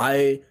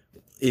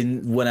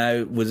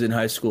I was in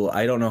high school,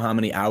 I don't know how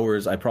many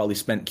hours I probably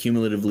spent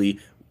cumulatively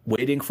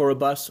waiting for a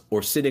bus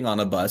or sitting on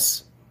a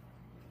bus,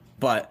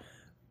 but,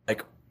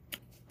 like,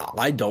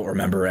 I don't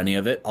remember any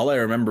of it. All I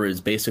remember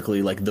is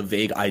basically, like, the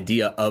vague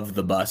idea of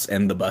the bus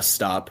and the bus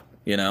stop,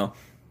 you know?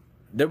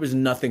 There was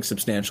nothing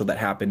substantial that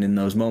happened in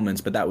those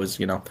moments, but that was,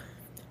 you know,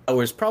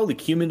 hours, probably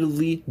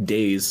cumulatively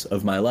days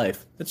of my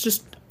life. It's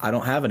just, I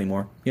don't have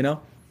anymore, you know?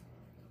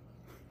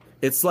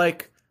 It's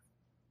like,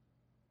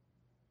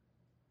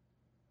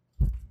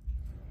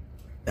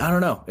 I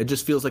don't know. It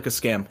just feels like a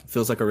scam. It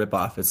feels like a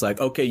ripoff. It's like,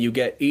 okay, you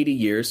get 80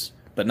 years,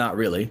 but not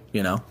really,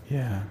 you know?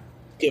 Yeah.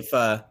 If,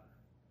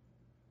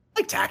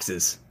 like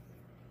taxes.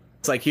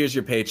 It's like, here's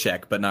your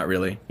paycheck, but not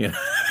really, you know?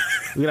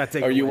 We gotta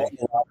take. Or you away.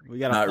 want We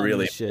gotta not fund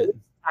really. this shit.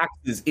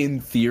 Taxes, in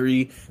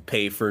theory,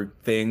 pay for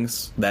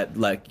things that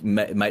like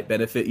might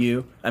benefit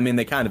you. I mean,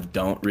 they kind of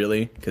don't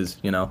really, because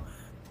you know,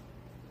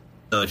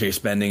 military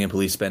spending and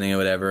police spending or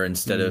whatever,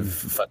 instead of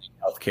funding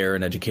healthcare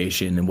and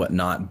education and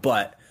whatnot.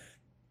 But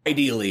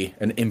ideally,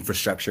 an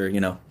infrastructure, you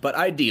know. But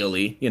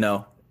ideally, you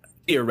know,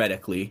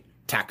 theoretically,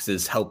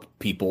 taxes help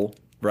people,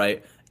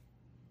 right?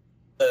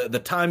 The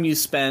time you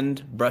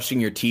spend brushing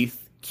your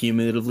teeth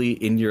cumulatively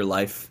in your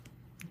life,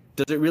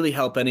 does it really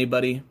help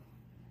anybody?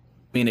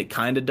 I mean, it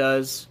kind of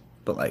does,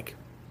 but like,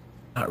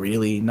 not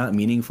really, not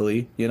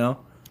meaningfully, you know?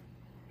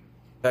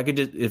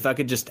 If I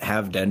could just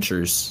have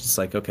dentures, it's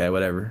like, okay,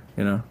 whatever,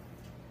 you know?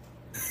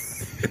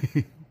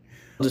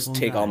 I'll just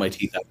take all my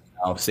teeth out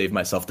now, save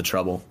myself the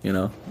trouble, you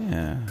know?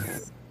 Yeah.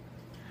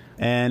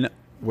 And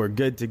we're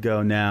good to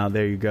go now.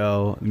 There you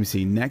go. Let me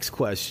see. Next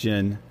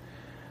question.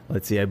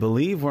 Let's see. I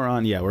believe we're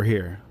on. Yeah, we're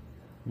here.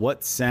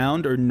 What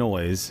sound or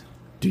noise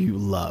do you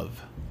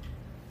love?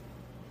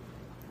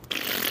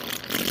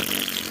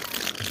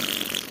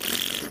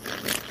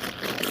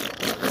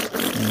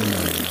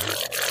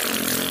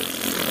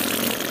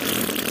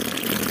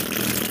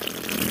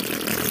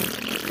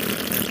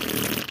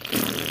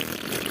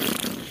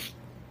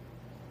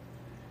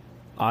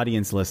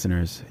 Audience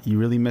listeners, you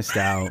really missed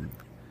out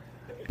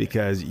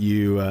because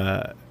you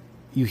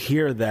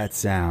hear that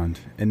sound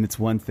and it's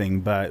one thing,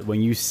 but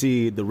when you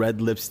see the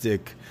red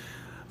lipstick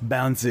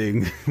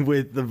bouncing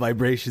with the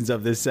vibrations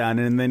of this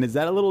sound, and then is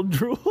that a little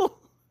drool?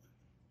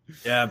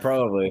 Yeah,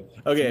 probably.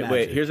 Okay,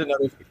 wait.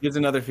 Magic. Here's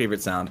another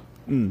favorite sound.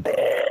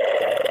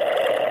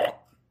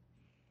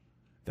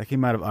 That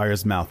came out of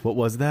Arya's mouth. What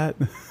was that?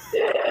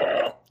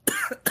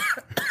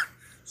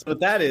 So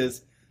what that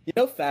is, you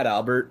know, Fat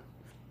Albert.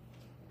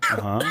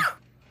 Uh-huh.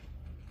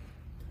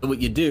 So what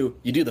you do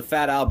the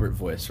Fat Albert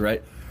voice,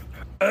 right?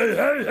 Hey,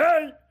 hey,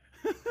 hey!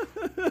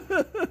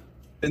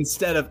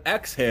 Instead of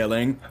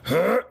exhaling,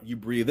 you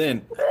breathe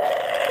in.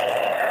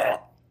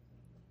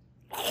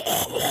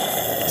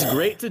 It's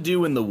great to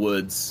do in the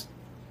woods.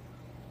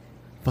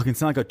 Fucking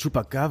sound like a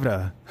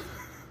chupacabra.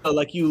 So,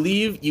 like you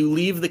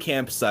leave the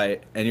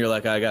campsite and you're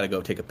like, I gotta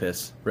go take a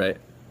piss, right?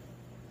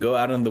 Go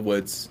out in the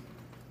woods,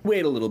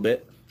 wait a little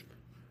bit,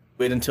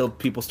 wait until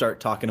people start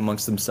talking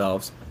amongst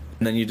themselves,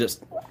 and then you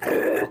just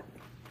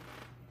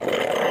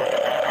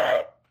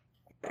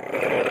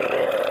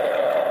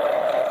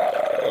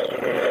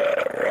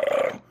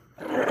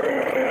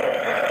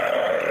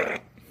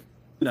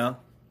no.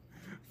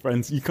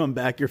 Friends, you come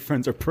back, your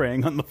friends are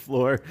praying on the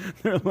floor.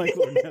 They're like,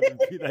 Lord, heaven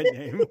be thy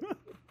name.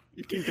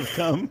 Your kingdom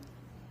come.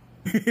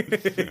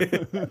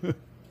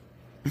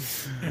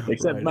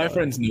 Except my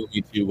friends knew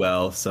me too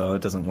well, so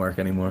it doesn't work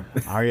anymore.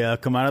 Arya,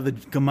 come out of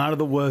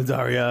the woods,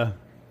 Arya.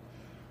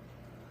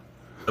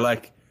 They're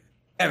like,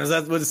 damn, is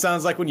that what it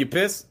sounds like when you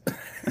piss?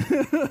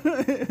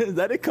 Is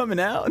that it coming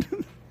out?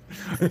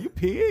 Are you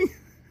peeing?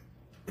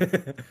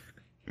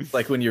 It's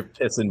like when you're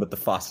pissing but the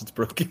faucet's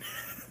broken.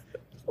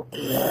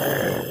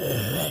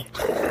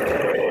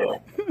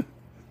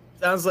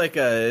 Sounds like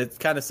it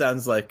kind of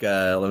sounds like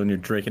when you're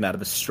drinking out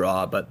of a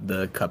straw but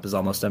the cup is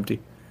almost empty.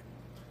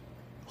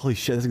 Holy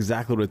shit, that's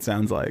exactly what it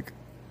sounds like.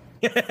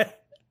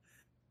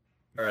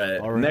 All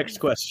right. Next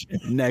question.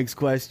 Next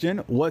question.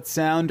 What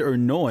sound or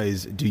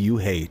noise do you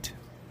hate?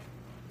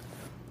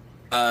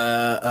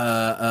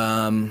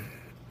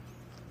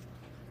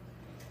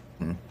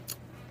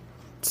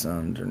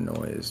 Sound or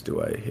noise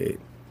do I hate?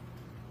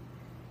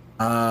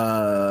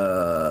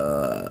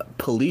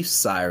 Police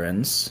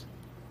sirens.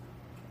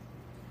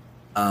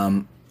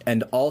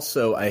 And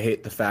also I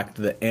hate the fact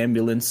that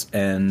ambulance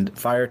and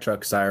fire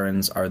truck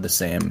sirens are the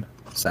same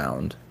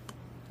sound.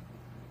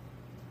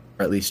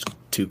 Or at least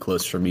too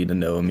close for me to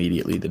know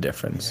immediately the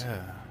difference.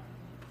 Yeah.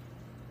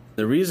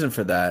 The reason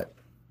for that,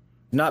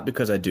 not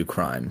because I do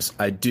crimes.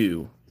 I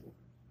do.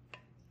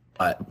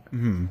 But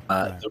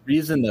the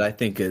reason that I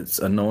think it's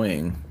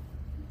annoying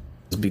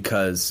is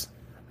because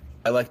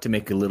I like to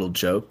make a little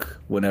joke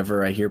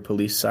whenever I hear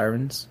police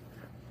sirens.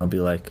 I'll be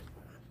like,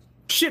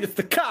 shit, it's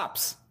the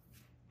cops!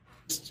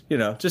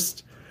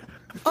 Just,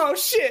 oh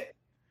shit!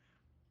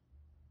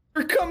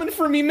 They're coming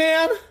for me,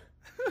 man!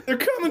 They're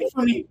coming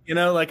for me!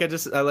 I like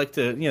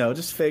to,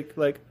 just fake,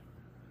 like,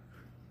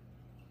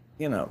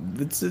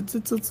 it's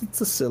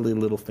a silly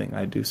little thing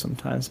I do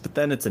sometimes. But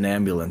then it's an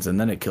ambulance, and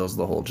then it kills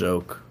the whole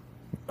joke.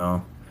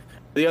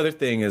 The other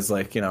thing is,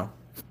 like,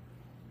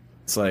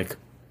 it's like,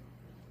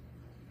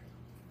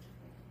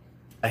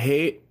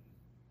 I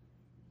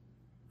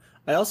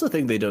also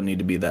think they don't need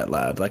to be that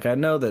loud. Like, I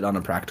know that on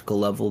a practical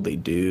level they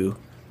do.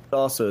 But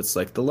also, it's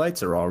like, the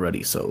lights are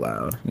already so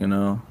loud,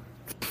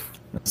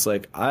 It's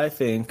like, I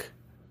think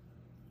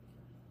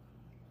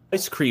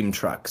ice cream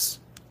trucks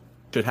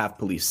should have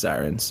police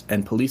sirens,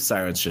 and police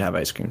sirens should have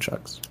ice cream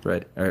trucks,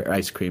 right? Or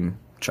ice cream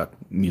truck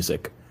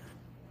music.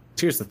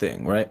 Here's the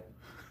thing, right?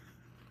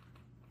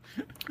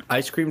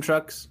 Ice cream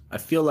trucks, I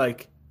feel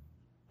like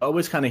I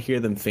always kind of hear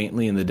them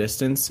faintly in the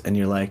distance, and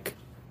you're like,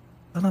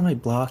 not on my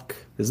block.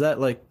 Is that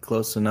like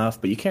close enough?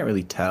 But you can't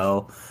really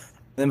tell.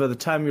 And then by the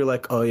time you're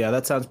like, oh yeah,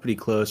 that sounds pretty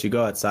close, you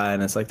go outside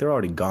and it's like they're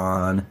already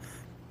gone.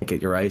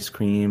 Get your ice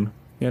cream,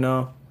 you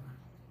know?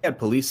 You had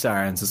police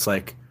sirens, it's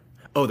like,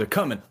 oh, they're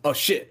coming. Oh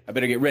shit, I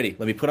better get ready.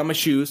 Let me put on my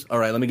shoes. All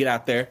right, let me get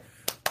out there.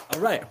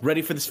 All right,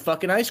 ready for this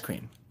fucking ice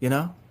cream, you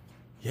know?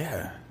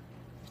 Yeah.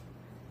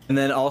 And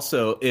then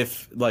also,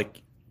 if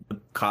like the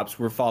cops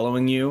were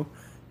following you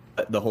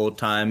the whole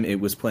time it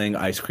was playing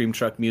ice cream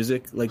truck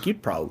music, like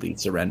you'd probably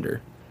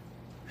surrender.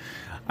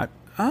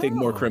 I think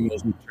more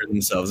criminals would turn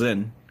themselves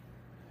in.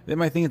 They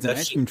might think it's an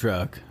ice cream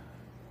truck.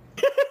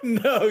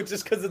 No,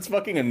 just because it's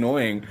fucking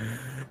annoying.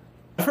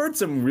 I've heard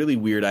some really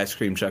weird ice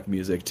cream truck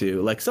music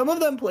too. Like some of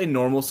them play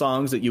normal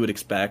songs that you would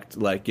expect,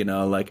 like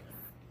like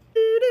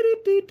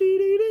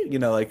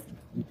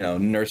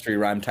nursery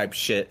rhyme type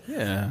shit.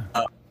 Yeah.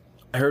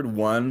 I heard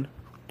one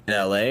in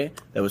LA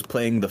that was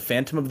playing the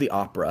Phantom of the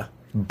Opera,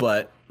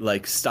 but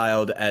like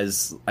styled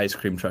as ice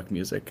cream truck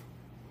music.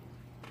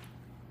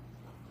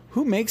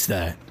 Who makes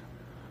that?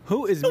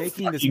 Who is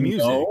making this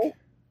music? I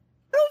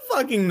don't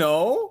fucking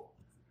know.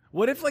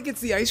 What if like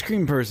it's the ice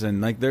cream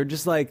person? Like they're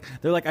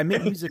like I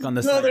make music on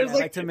the side. There's I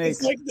like to make.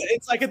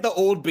 It's like at the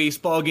old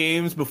baseball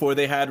games before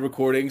they had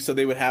recordings, so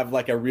they would have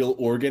like a real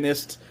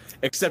organist,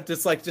 except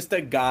it's like just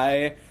a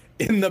guy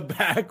in the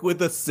back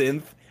with a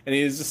synth, and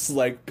he's just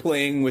like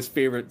playing his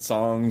favorite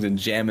songs and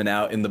jamming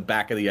out in the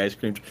back of the ice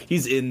cream.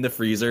 He's in the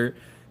freezer.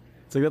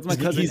 It's like that's my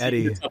cousin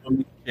Eddie.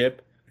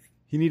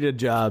 He needed a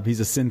job. He's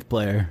a synth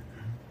player.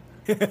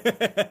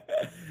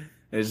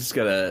 He's just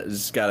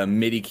got a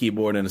MIDI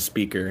keyboard and a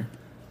speaker.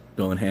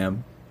 Going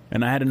ham.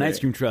 And I had an ice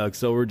cream truck,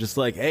 so we're just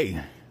like,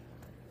 hey,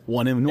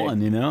 one in one,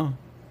 you know?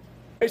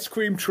 Ice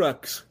cream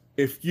trucks.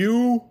 If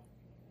you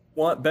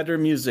want better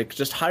music,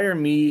 just hire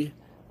me,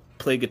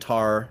 play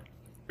guitar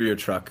for your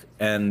truck,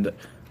 and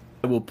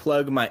I will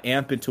plug my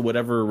amp into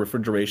whatever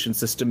refrigeration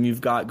system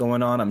you've got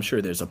going on. I'm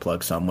sure there's a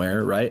plug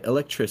somewhere, right?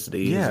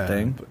 Electricity is a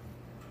thing.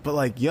 But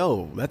like,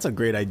 yo, that's a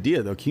great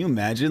idea, though. Can you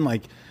imagine,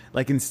 like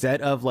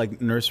instead of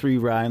like nursery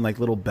rhyme, like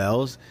little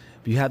bells,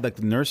 you had like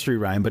the nursery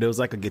rhyme, but it was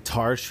like a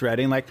guitar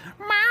shredding, like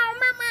meow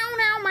meow meow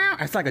meow meow.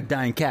 It's like a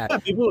dying cat. Yeah,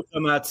 people will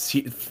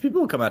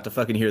come out to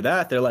fucking hear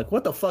that. They're like,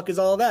 "What the fuck is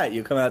all that?"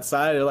 You come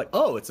outside, they're like,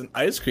 "Oh, it's an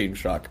ice cream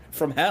truck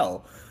from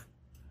hell."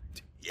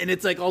 And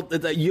it's like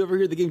you ever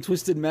hear the game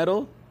Twisted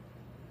Metal?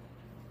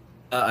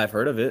 I've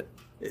heard of it.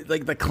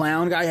 Like the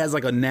clown guy has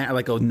like a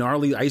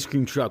gnarly ice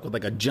cream truck with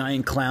like a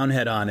giant clown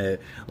head on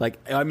it. Like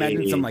I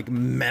imagine some like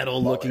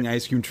metal looking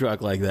ice cream truck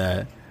like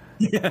that.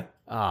 Yeah.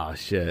 Oh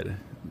shit.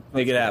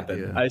 Make it happen.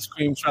 Yeah. Ice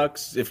cream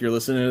trucks. If you're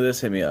listening to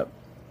this, hit me up.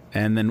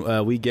 And then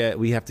we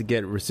have to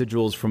get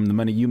residuals from the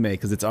money you make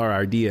because it's our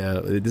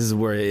idea. This is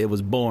where it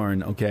was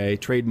born. Okay,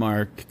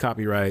 trademark,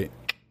 copyright,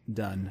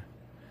 done.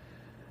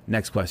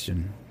 Next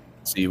question.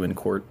 See you in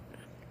court.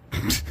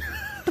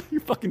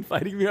 You're fucking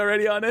fighting me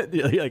already on it.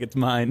 You're like it's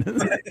mine. All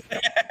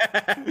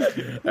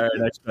right,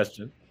 next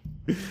question.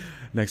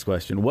 Next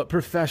question. What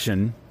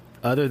profession,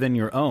 other than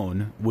your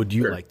own, would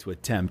you like to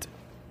attempt?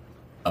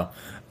 I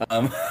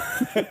don't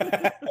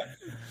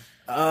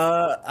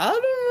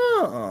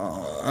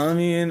know. I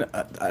mean,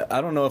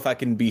 I don't know if I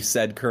can be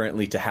said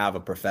currently to have a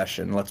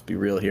profession. Let's be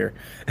real here.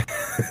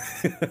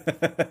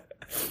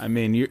 I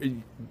mean, you're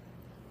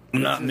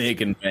not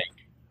making bank.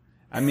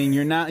 I mean,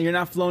 you're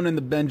not flown in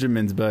the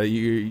Benjamins, but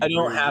I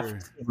don't have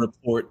to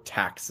report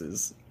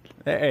taxes.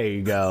 There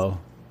you go.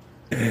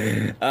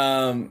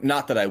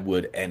 Not that I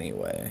would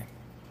anyway.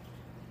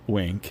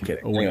 Wink.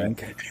 Kidding.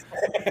 Wink.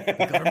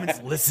 The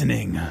government's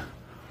listening.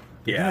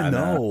 Yeah,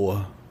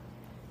 no.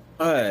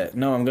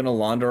 No, I'm gonna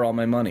launder all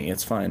my money.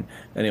 It's fine.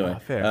 Anyway,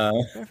 fair,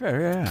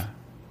 yeah.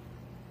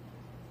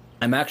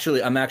 I'm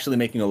actually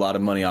making a lot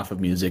of money off of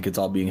music. It's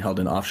all being held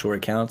in offshore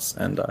accounts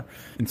and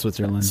in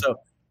Switzerland.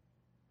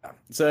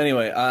 So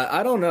anyway,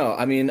 I don't know.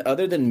 I mean,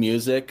 other than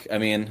music, I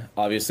mean,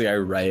 obviously I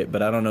write,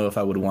 but I don't know if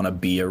I would want to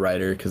be a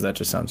writer because that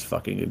just sounds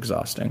fucking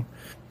exhausting.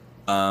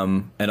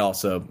 And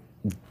also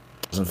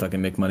doesn't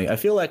fucking make money. I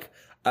feel like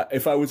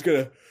if I was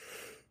gonna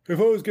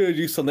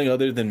do something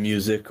other than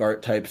music,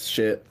 art type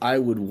shit, I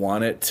would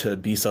want it to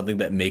be something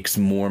that makes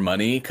more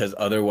money because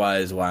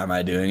otherwise, why am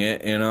I doing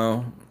it? You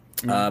know.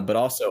 But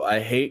also, I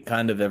hate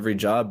kind of every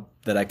job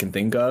that I can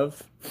think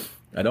of.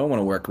 I don't want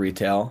to work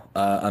retail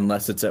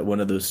unless it's at one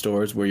of those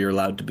stores where you're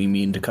allowed to be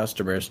mean to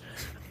customers.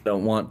 I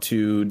don't want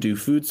to do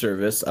food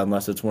service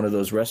unless it's one of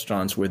those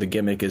restaurants where the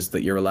gimmick is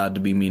that you're allowed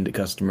to be mean to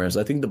customers.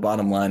 I think the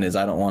bottom line is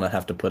I don't want to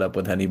have to put up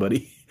with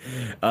anybody.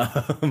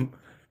 And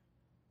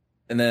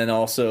then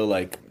also,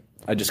 like,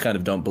 I just kind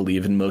of don't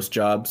believe in most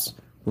jobs.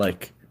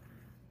 Like,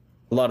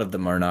 a lot of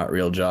them are not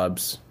real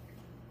jobs.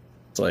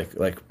 It's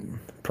like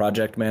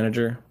project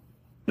manager.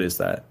 What is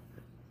that?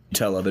 You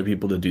tell other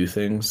people to do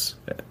things,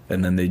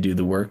 and then they do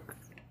the work.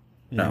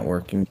 Yeah. Not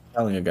working.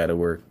 Telling a guy to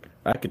work.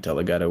 I could tell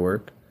a guy to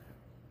work.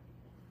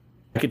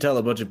 I could tell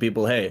a bunch of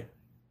people, hey,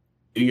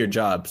 do your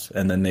jobs,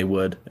 and then they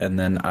would, and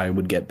then I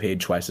would get paid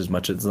twice as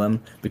much as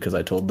them because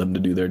I told them to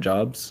do their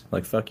jobs.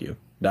 Like, fuck you,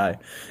 die.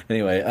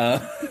 Anyway,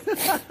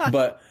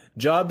 but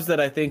jobs that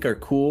I think are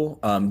cool,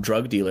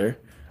 drug dealer.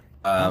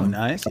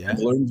 Nice. Yeah.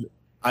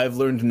 I've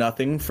learned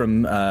nothing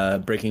from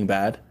Breaking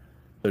Bad.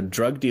 So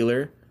drug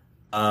dealer,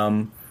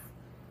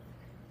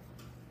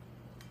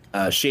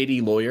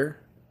 shady lawyer.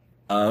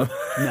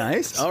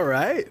 Nice. All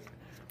right.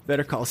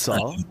 Better Call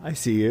Saul. I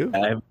see you.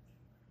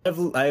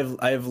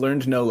 I've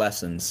learned no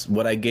lessons.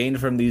 What I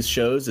gained from these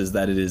shows is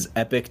that it is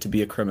epic to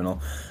be a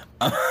criminal.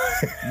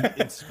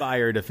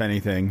 Inspired, if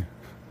anything.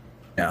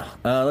 Yeah.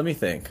 Let me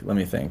think.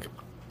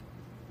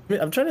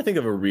 I'm trying to think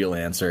of a real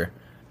answer.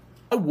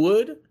 I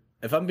would,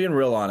 if I'm being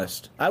real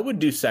honest, I would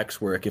do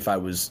sex work if I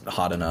was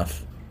hot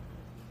enough.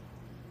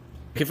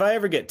 If I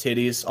ever get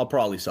titties, I'll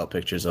probably sell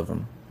pictures of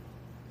them.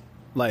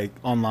 Like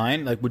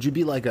online, like would you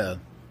be like a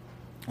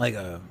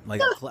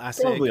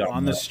classic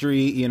on the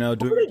street, doing I'm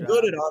pretty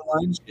good at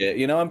online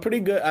shit. I'm pretty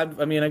good.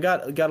 I mean, I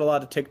got a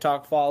lot of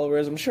TikTok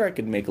followers. I'm sure I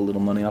could make a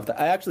little money off that.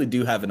 I actually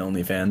do have an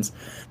OnlyFans.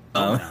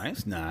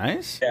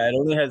 Nice. Yeah,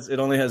 it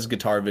only has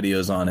guitar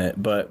videos on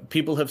it, but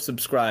people have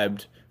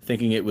subscribed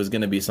thinking it was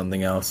going to be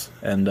something else,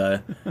 and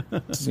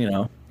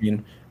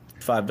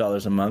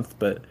 $5 a month,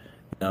 but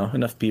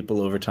enough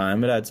people over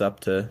time, it adds up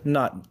to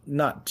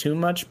not too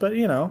much, but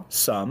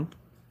some.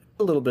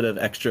 A little bit of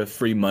extra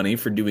free money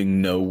for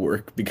doing no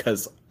work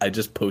because I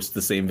just post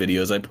the same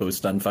videos I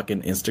post on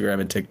fucking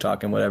Instagram and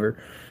TikTok and whatever.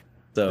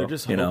 So they're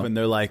just hoping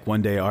they're like,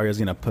 one day Arya's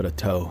gonna put a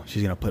toe.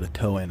 She's gonna put a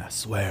toe in. I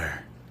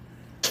swear.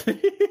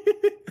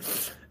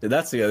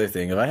 That's the other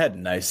thing. If I had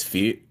nice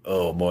feet,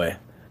 oh boy.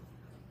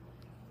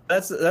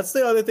 That's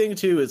the other thing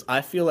too. Is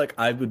I feel like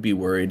I would be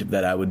worried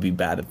that I would be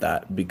bad at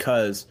that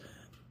because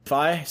if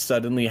I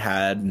suddenly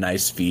had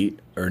nice feet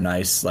or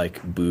nice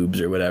like boobs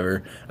or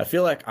whatever, I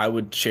feel like I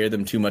would share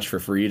them too much for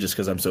free just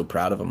because I'm so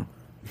proud of them.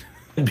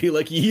 And be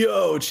like,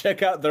 yo,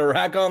 check out the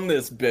rack on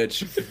this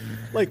bitch.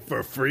 Like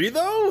for free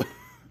though?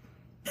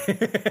 Fuck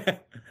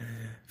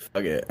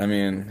it. I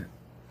mean,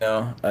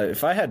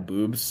 if I had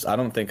boobs, I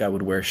don't think I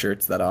would wear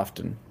shirts that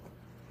often.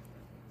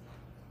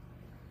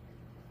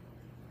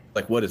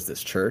 Like, what is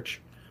this,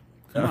 church?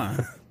 Come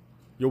on.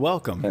 You're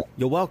welcome.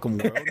 You're welcome,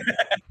 world.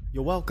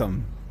 You're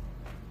welcome.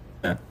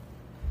 Yeah.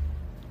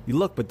 You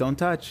look but don't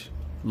touch.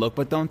 Look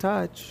but don't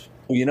touch.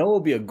 Well, what will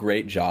be a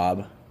great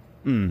job?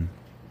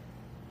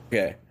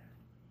 Okay.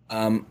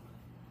 I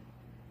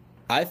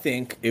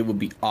think it would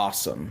be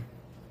awesome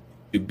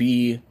to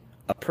be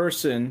a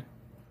person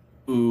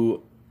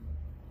who,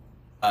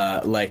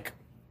 why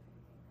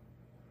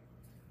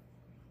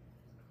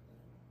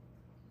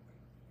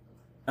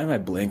am I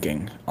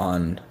blanking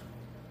on?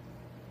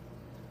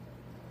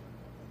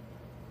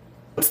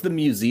 What's the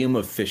Museum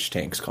of Fish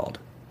Tanks called?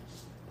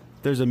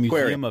 There's a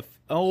museum of...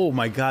 Oh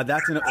my god,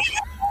 that's an...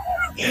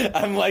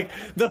 I'm like,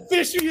 the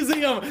fish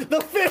museum!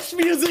 The fish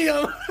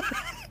museum!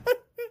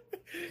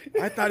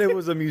 I thought it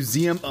was a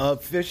museum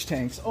of fish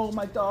tanks. Oh,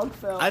 my dog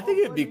fell. I think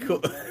it'd be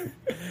cool.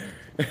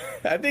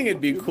 I think it'd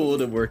be cool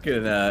to work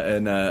in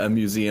a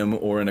museum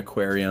or an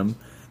aquarium.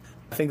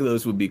 I think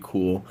those would be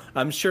cool.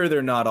 I'm sure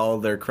they're not all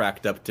they're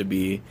cracked up to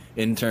be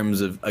in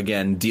terms of,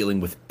 again, dealing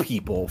with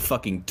people,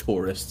 fucking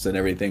tourists and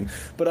everything.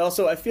 But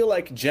also, I feel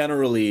like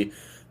generally...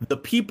 the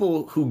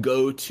people who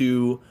go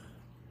to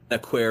an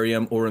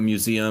aquarium or a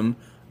museum,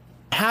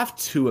 have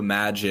to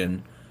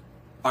imagine,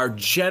 are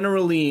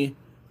generally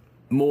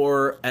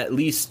more, at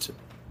least,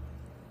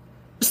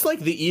 just like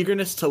the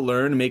eagerness to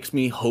learn makes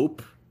me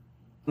hope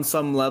on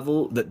some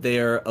level that they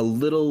are a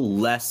little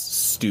less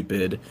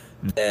stupid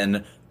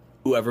than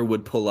whoever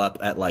would pull up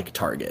at like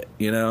Target,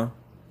 I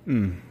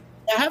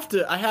have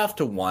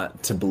to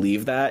want to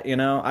believe that,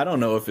 I don't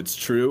know if it's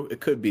true.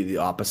 It could be the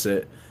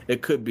opposite.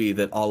 It could be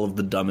that all of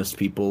the dumbest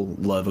people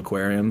love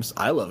aquariums.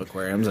 I love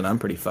aquariums, and I'm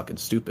pretty fucking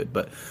stupid.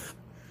 But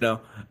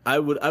I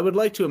would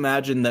like to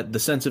imagine that the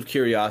sense of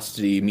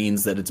curiosity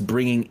means that it's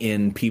bringing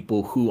in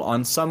people who,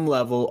 on some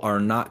level, are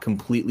not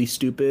completely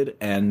stupid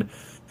and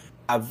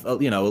have a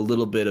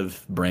little bit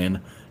of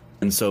brain.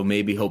 And so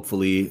maybe,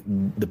 hopefully,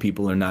 the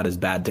people are not as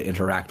bad to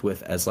interact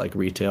with as like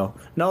retail.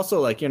 And also,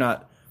 like, you're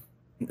not,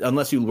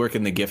 unless you work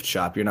in the gift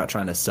shop, you're not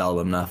trying to sell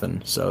them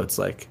nothing. So it's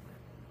like,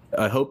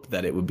 I hope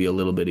that it would be a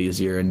little bit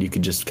easier and you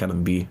could just kind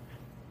of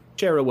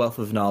share a wealth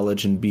of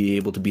knowledge and be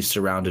able to be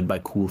surrounded by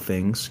cool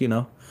things,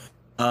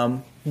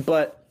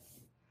 But,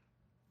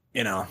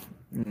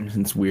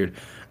 it's weird.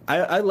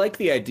 I like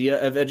the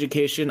idea of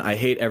education. I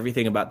hate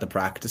everything about the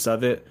practice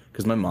of it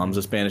because my mom's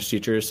a Spanish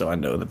teacher, so I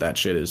know that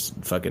shit is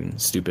fucking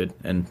stupid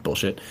and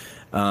bullshit.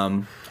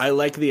 I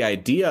like the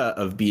idea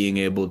of being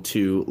able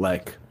to,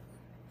 like,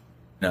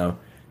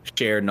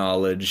 share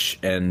knowledge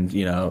and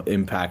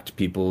impact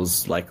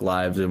people's like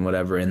lives and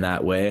whatever in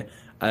that way.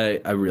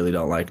 I really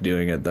don't like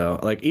doing it though.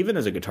 Like, even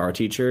as a guitar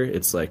teacher,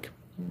 it's like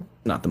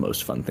not the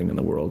most fun thing in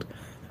the world.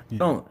 I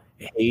don't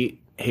hate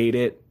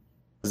it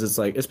because it's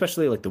like,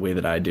 especially like the way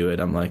that I do it,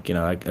 I'm like,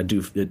 I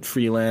do it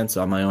freelance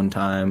on my own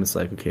time. It's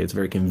like, okay, it's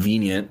very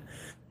convenient,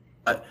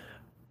 but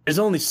there's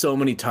only so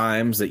many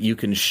times that you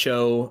can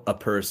show a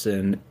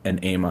person an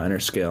A minor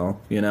scale,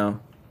 you know?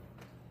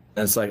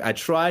 And it's like, I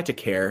try to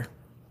care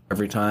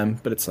every time,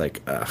 but it's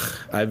like, ugh,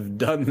 I've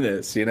done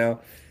this, you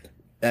know?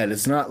 And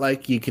it's not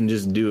like you can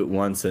just do it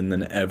once and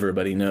then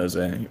everybody knows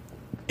it.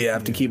 You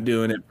have to keep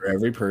doing it for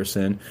every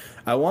person.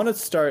 I want to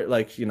start,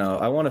 like, you know,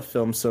 I want to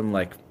film some,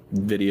 like,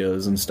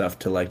 videos and stuff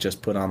to, like,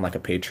 just put on, like, a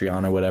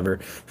Patreon or whatever.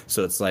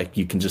 So it's like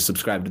you can just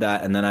subscribe to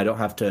that, and then I don't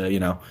have to,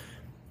 you know,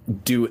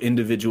 do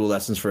individual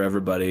lessons for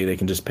everybody. They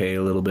can just pay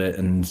a little bit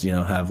and, you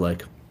know, have,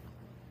 like,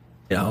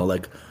 you know,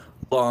 like,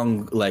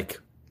 long, like,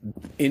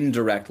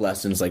 indirect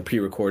lessons, like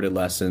pre-recorded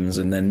lessons,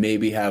 and then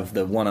maybe have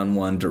the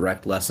one-on-one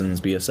direct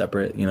lessons be a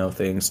separate, you know,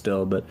 thing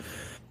still. But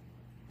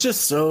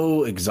just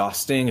so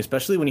exhausting,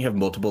 especially when you have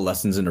multiple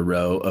lessons in a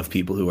row of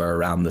people who are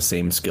around the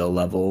same skill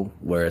level,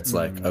 where it's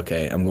like,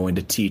 okay, I'm going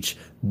to teach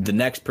the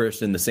next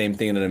person the same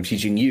thing that I'm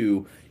teaching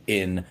you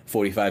in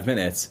 45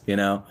 minutes, you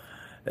know?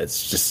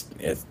 It's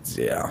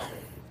yeah.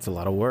 It's a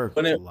lot of work.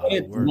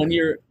 When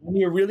you're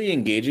really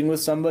engaging with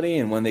somebody,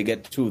 and when they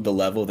get to the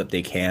level that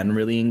they can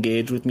really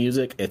engage with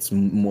music, it's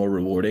more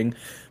rewarding.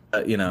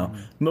 You know,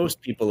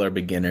 most people are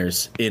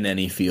beginners in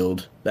any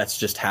field. That's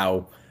just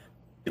how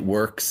it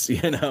works.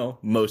 You know,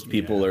 most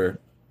people are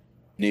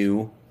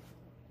new,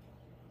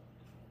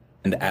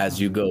 and as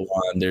you go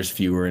on, there's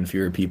fewer and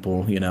fewer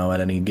people, you know,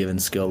 at any given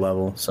skill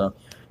level. So,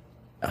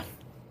 yeah.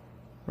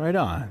 Right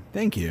on.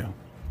 Thank you.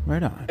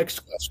 Right on.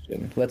 Next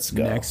question. Let's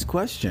go. Next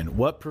question.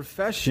 What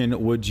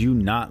profession would you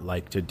not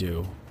like to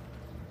do?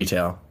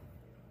 Retail.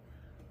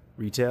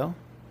 Retail?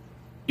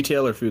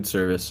 Retail or food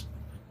service.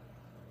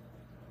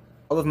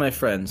 All of my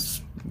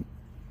friends,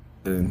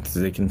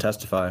 they can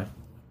testify.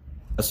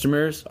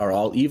 Customers are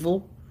all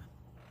evil.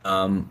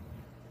 Don't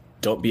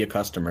be a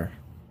customer.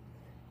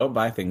 Don't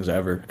buy things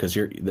ever, because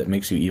that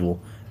makes you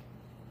evil.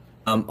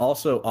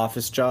 Also,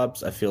 office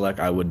jobs, I feel like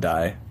I would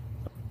die.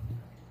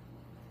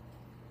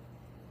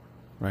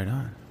 Right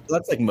on.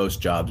 That's like most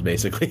jobs,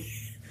 basically.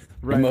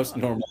 Right. Most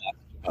normal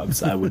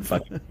jobs, I would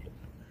fucking.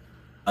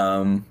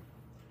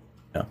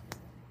 Yeah.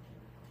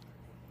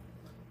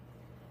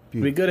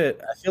 Be good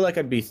at. I feel like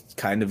I'd be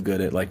kind of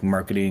good at, like,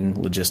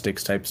 marketing,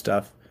 logistics type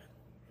stuff.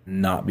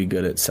 Not be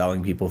good at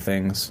selling people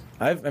things.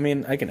 I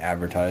can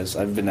advertise.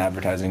 I've been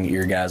advertising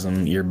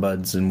Eargasm,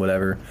 earbuds, and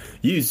whatever.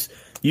 Use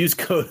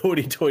code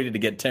HOIDYTOIDY to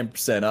get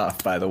 10%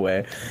 off, by the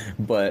way.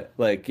 But,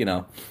 like, you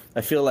know, I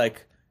feel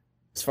like,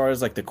 as far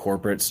as, like, the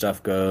corporate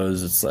stuff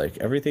goes, it's like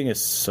everything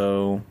is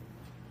so...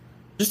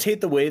 just hate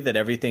the way that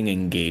everything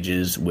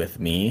engages with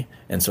me,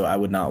 and so I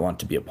would not want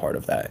to be a part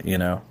of that, you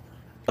know?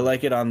 I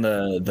like it on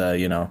the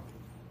you know,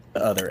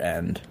 the other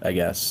end, I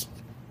guess.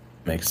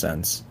 Makes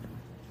sense.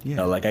 Yeah. You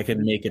know, like, I could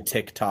make a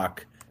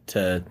TikTok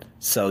to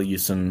sell you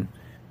some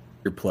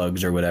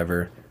earplugs or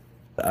whatever.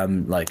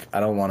 I'm like, I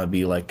don't want to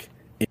be, like,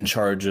 in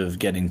charge of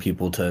getting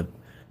people to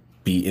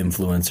be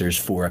influencers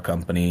for a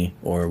company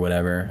or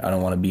whatever. I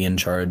don't want to be in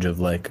charge of,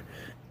 like,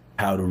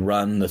 how to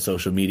run the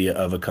social media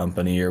of a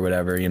company or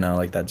whatever, you know,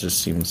 like, that just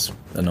seems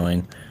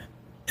annoying.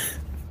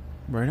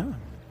 Right on.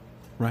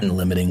 Right. And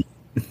limiting.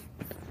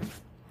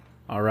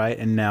 All right,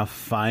 and now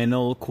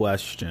final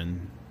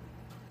question.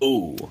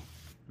 Ooh.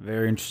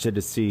 Very interested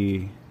to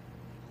see.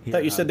 I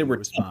thought you said there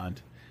were 10.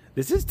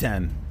 This is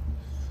 10.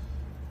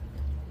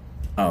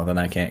 Oh, then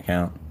I can't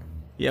count.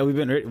 Yeah, we've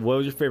been. What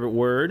was your favorite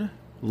word?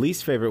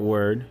 Least favorite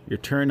word? Your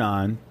turn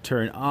on,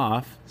 turn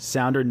off,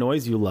 sound or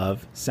noise you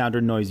love, sound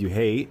or noise you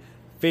hate,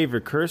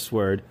 favorite curse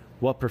word,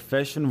 what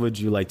profession would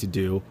you like to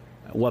do?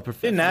 What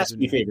profession? Didn't ask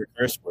me favorite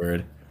curse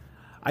word.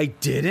 I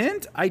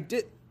didn't? I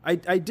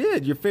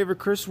did. Your favorite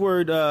curse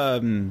word,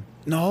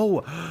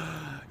 no.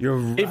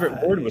 Your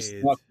favorite word was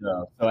fuck,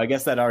 though. So I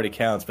guess that already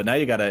counts. But now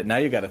you gotta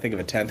think of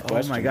a 10th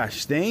question. Oh my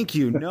gosh, thank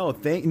you. No,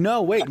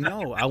 wait,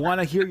 no. I want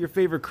to hear your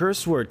favorite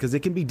curse word, because it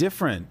can be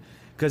different.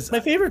 Because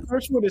my favorite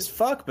curse word is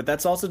fuck, but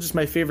that's also just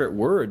my favorite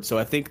word. So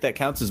I think that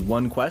counts as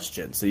one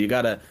question. So you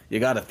gotta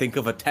think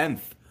of a 10th.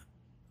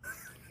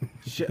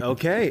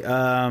 Okay.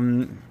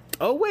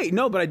 Oh wait,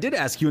 no, but I did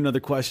ask you another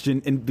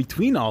question in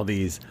between all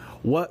these.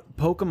 What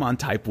Pokemon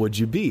type would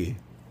you be?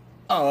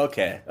 Oh,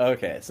 okay.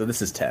 So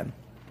this is 10.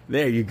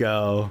 There you go.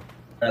 All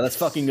right, let's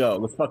fucking go.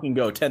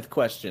 10th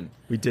question.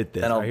 We did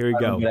this. All right, here we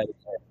go.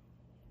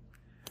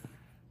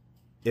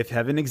 If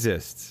heaven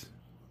exists,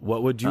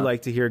 what would you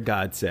like to hear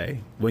God say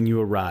when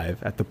you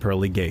arrive at the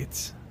pearly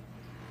gates?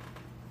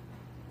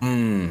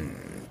 It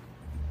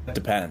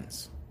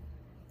depends.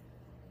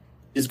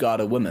 Is God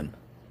a woman?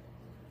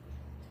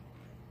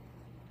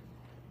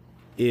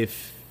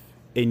 If,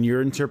 in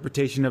your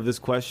interpretation of this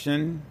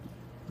question,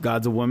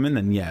 God's a woman,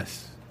 then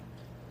yes.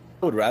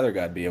 I would rather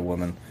God be a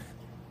woman.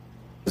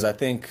 Because I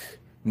think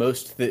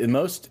most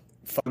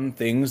fun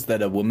things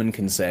that a woman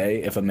can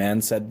say, if a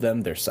man said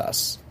them, they're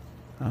sus.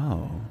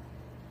 Oh.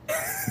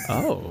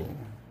 Oh.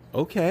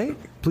 Okay.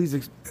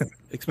 Please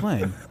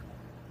explain.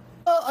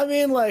 Well, I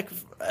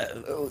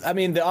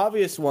mean, the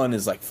obvious one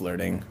is, like,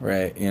 flirting,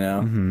 right? You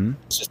know? Mm-hmm.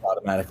 It's just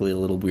automatically a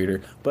little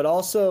weirder. But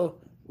also,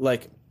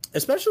 like,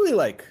 especially,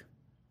 like,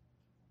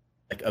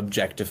 like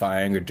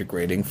objectifying or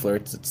degrading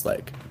flirts. It's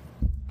like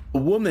a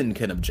woman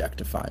can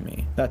objectify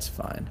me. That's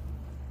fine.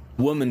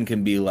 A woman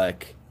can be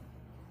like,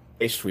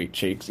 "Hey, sweet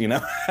cheeks," you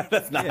know.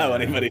 That's not how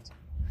anybody.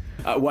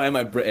 Why am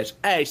I British?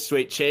 Hey,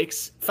 sweet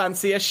cheeks,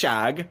 fancy a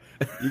shag?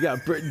 You got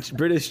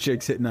British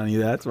chicks hitting on you.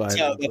 That's why.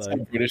 Yeah, that's how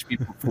British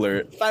people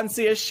flirt.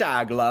 Fancy a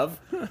shag, love.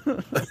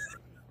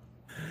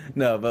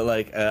 No, but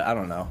like I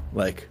don't know.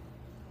 Like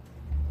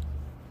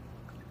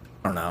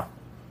I don't know.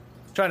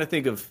 I'm trying to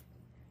think of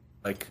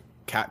like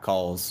cat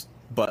calls,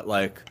 but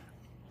like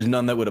there's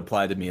none that would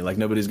apply to me. Like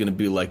nobody's gonna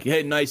be like,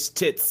 "Hey, nice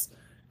tits."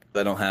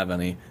 I don't have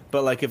any.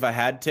 But like if I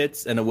had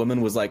tits and a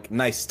woman was like,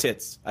 "Nice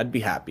tits," I'd be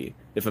happy.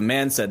 If a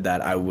man said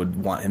that, I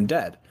would want him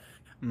dead.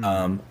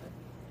 No,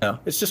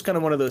 it's just kind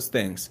of one of those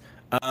things.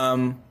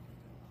 Or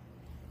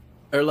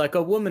like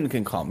a woman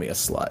can call me a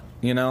slut,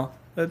 you know?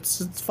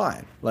 It's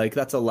fine. Like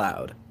that's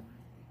allowed.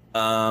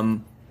 I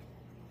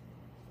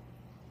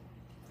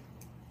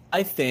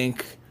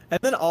think, and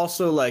then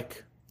also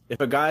like if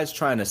a guy's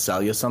trying to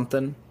sell you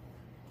something,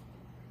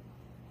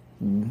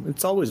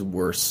 it's always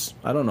worse.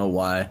 I don't know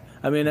why.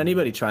 I mean,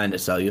 anybody trying to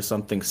sell you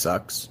something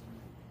sucks.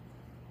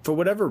 For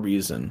whatever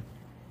reason.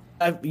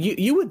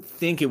 You would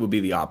think it would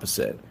be the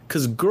opposite.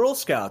 Because Girl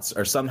Scouts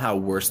are somehow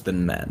worse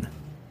than men.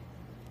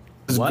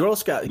 Because Girl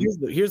Scouts,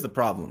 here's the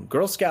problem.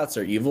 Girl Scouts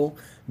are evil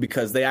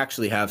because they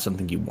actually have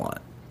something you want.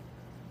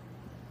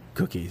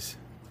 Cookies.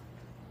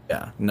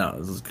 Yeah,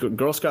 no.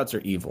 Girl Scouts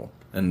are evil.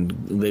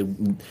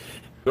 And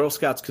Girl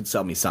Scouts could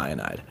sell me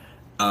cyanide.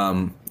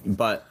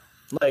 But,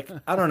 like,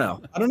 I don't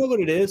know. I don't know what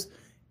it is.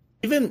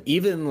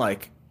 Even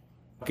like,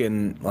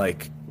 fucking,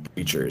 like,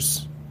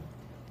 preachers.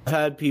 I've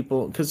had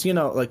people, because, you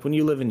know, like when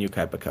you live in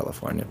Yucaipa,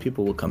 California,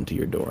 people will come to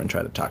your door and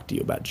try to talk to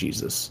you about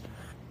Jesus.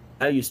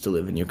 I used to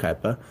live in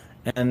Yucaipa,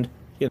 and,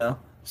 you know,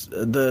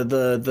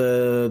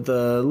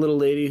 the little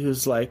lady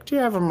who's like, "Do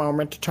you have a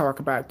moment to talk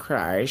about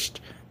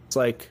Christ?" It's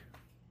like,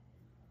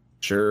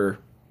 sure,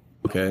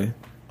 okay.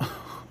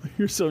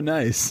 You're so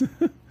nice.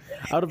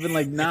 I would have been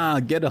like, "Nah,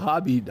 get a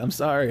hobby. I'm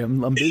sorry,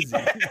 I'm busy."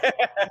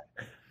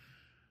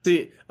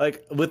 See,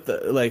 like with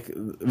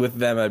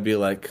them, I'd be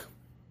like,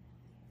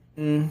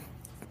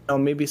 "Oh,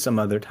 maybe some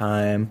other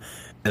time."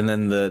 And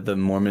then the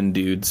Mormon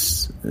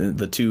dudes,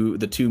 the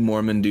two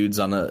Mormon dudes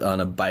on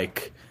a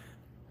bike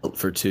built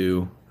for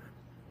two,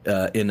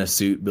 in a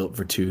suit built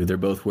for two. They're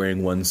both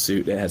wearing one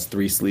suit. It has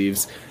 3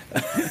 sleeves.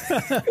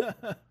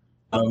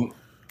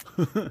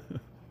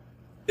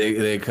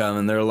 They come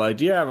and they're like,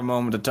 "Do you have a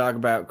moment to talk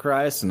about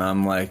Christ?" And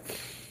I'm like,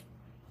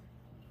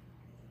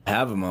 "I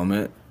have a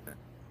moment,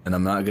 and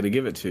I'm not going to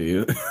give it to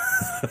you."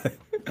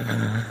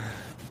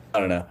 I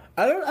don't know.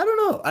 I don't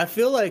know. I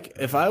feel like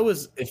if I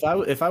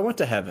went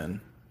to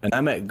heaven and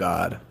I met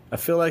God, I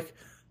feel like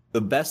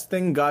the best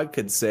thing God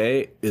could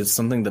say is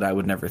something that I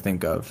would never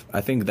think of.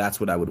 I think that's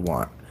what I would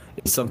want.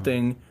 It's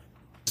something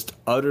just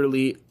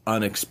utterly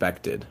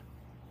unexpected.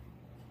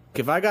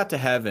 If I got to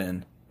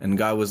heaven and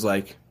God was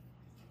like,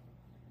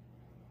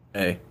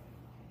 "Hey,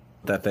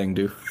 what'd that thing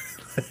do?"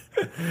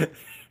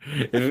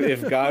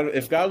 if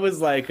God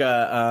was like,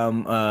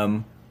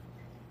 "Damn,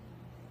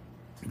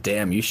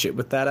 you shit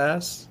with that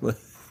ass."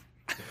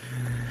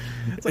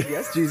 It's like,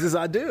 "Yes, Jesus,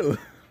 I do."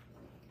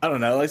 I don't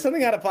know, like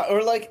something out of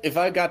or like if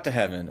I got to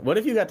heaven. What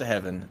if you got to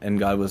heaven and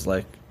God was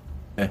like,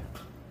 "Hey,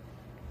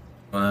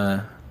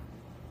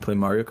 play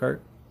Mario Kart?"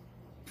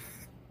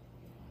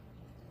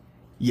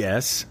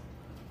 Yes.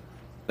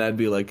 I'd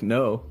be like,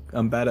 "No,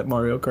 I'm bad at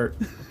Mario Kart."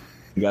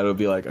 God would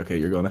be like, "Okay,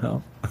 you're going to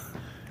hell."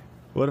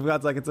 What if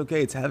God's like, "It's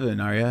okay, it's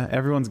heaven, Arya.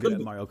 Everyone's good at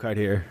Mario Kart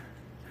here."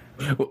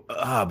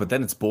 But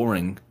then it's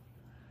boring.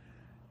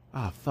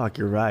 Oh fuck,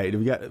 you're right.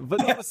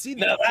 But see,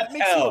 No, that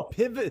makes you a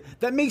pivot.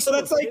 That makes you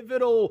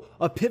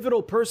a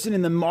pivotal person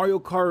in the Mario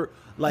Kart.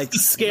 Like the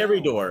scary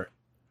door.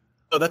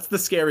 Oh, that's the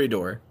scary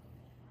door.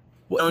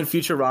 What? Oh, in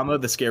Futurama,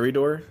 the scary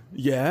door.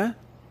 Yeah,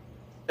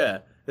 yeah.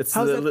 It's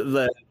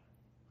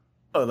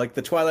like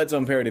the Twilight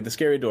Zone parody, the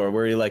scary door,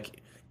 where he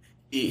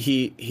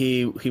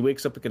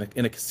wakes up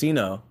in a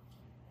casino,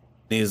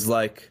 and he's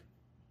like,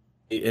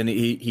 and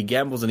he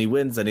gambles and he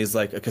wins, and he's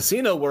like, "A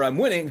casino where I'm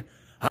winning,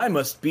 I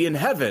must be in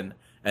heaven."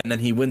 And then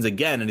he wins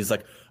again, and he's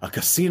like, "A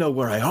casino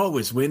where I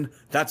always win,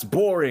 that's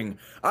boring.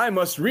 I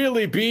must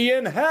really be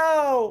in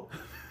hell."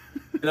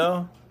 You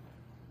know?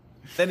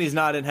 Then he's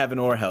not in heaven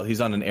or hell.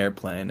 He's on an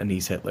airplane, and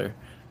he's Hitler.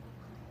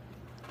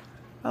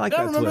 I like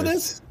that. Remember twist.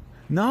 this?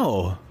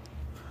 No.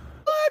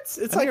 What?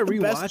 It's like I the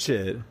rewatch best.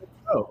 it.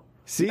 Oh,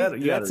 See,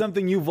 that's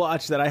something you've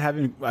watched that I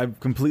haven't. I've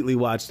completely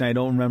watched, and I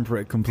don't remember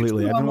it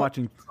completely. I've been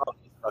watching.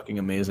 Fucking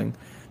amazing.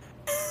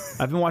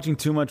 I've been watching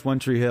too much One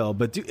Tree Hill,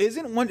 but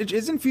isn't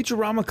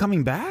Futurama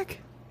coming back?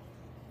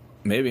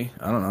 Maybe,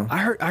 I don't know.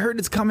 I heard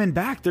it's coming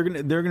back. They're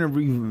gonna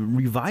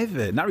revive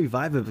it, not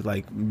revive it,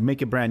 like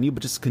make it brand new,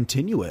 but just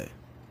continue it.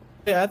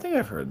 Yeah, I think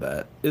I've heard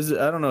that. I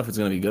don't know if it's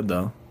gonna be good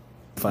though.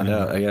 Find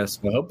out, I guess.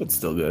 I hope it's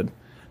still good.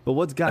 But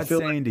what's God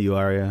saying to you,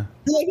 Arya?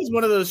 I feel like it's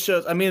one of those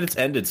shows. I mean, it's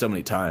ended so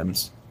many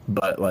times,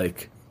 but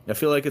like, I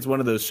feel like it's one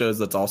of those shows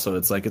that's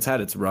it's like it's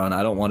had its run.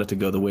 I don't want it to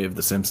go the way of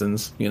The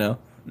Simpsons, you know?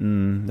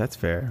 That's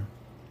fair.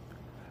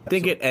 I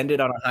think it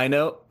ended on a high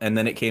note, and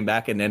then it came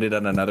back and ended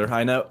on another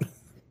high note.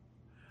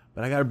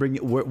 But I gotta bring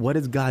you. What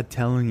is God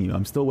telling you?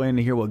 I'm still waiting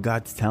to hear what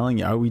God's telling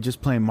you. Are we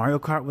just playing Mario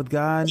Kart with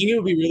God? I think it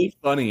would be really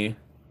funny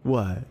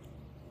What?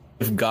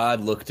 if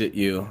God looked at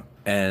you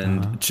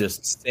and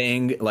just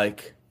sang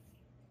like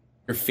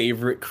your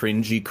favorite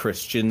cringy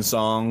Christian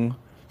song.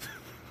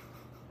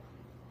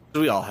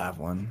 We all have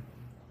one.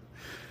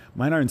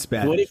 Mine are in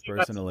Spanish,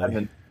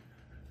 personally.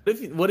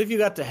 What if you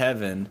got to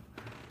heaven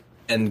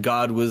and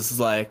God was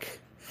like,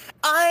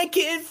 I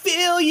can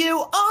feel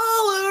you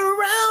all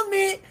around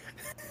me?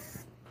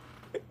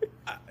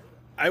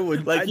 I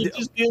would like you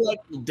just feel like,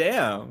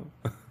 damn.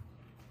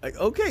 Like,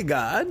 okay,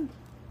 God.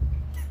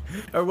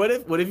 Or what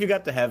if you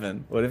got to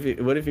heaven? What if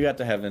you got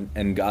to heaven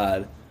and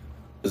God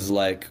was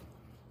like,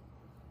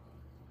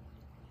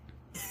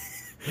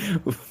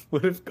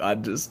 what if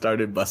God just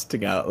started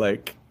busting out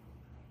like,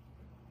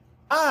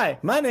 hi,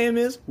 my name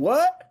is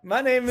what?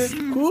 My name is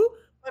who?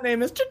 My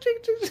name is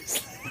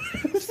Jesus.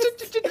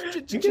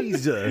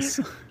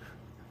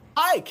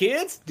 Hi,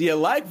 kids. Do you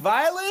like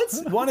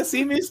violence? Want to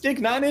see me stick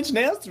 9-inch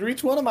nails through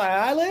each one of my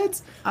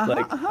eyelids? I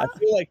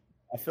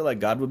feel like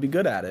God would be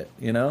good at it.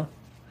 You know?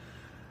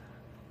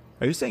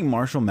 Are you saying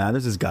Marshall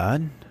Mathers is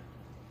God?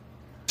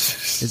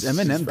 Is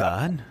Eminem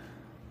God?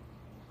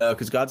 No,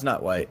 because God's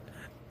not white.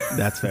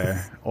 That's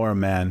fair. Or a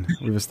man.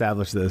 We've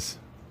established this.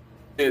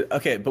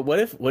 Okay, but what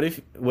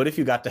if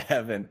you got to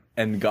heaven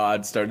and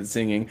God started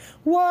singing,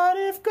 "What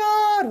if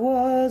God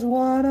was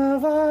one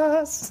of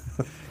us?"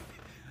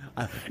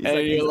 And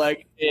like, you're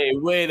like, "Hey,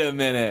 wait a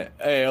minute.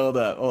 Hey, hold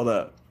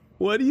up.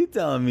 What are you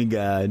telling me,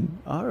 God?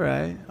 All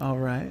right.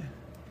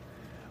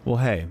 Well,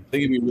 hey. I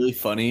think it'd be really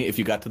funny if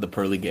you got to the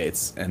pearly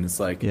gates and it's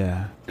like,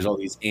 there's all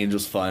these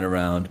angels flying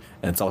around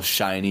and it's all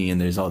shiny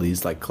and there's all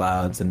these like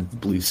clouds and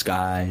blue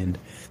sky and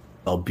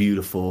all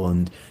beautiful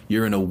and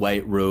you're in a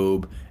white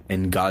robe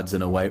and God's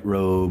in a white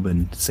robe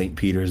and St.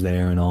 Peter's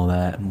there and all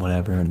that and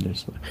whatever and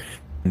there's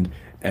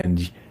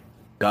and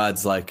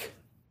God's like,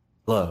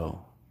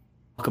 hello,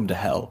 welcome to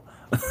hell.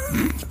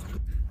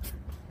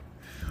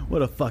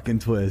 What a fucking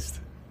twist.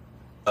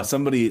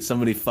 Somebody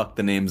fucked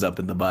the names up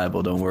in the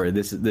Bible. Don't worry.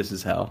 This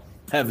is hell.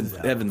 Heaven's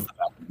that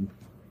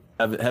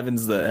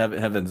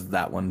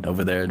one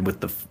over there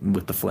with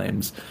the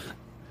flames.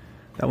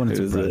 That wouldn't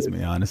surprise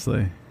me,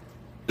 honestly.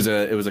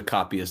 It was a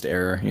copyist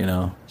error, you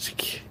know.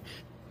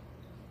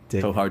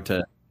 So hard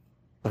to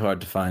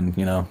find,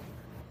 you know,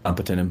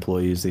 competent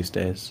employees these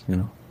days. You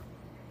know,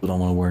 people don't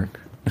want to work.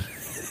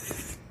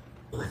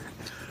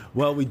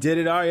 Well, we did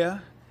it,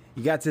 Arya.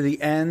 You got to the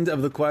end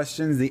of the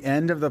questions, the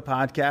end of the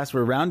podcast.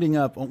 We're rounding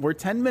up. We're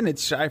 10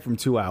 minutes shy from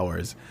 2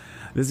 hours.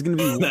 This is going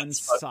to be one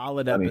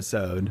solid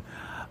episode.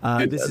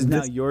 This is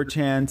now your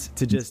chance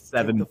to just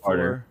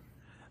 7-parter.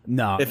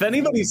 No. If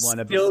anybody's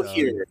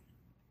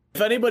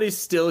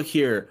still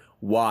here,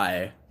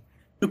 why?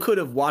 You could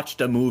have watched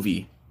a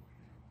movie.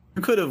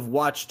 You could have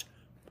watched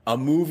a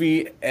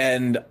movie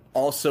and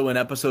also an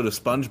episode of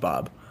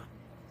SpongeBob.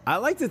 I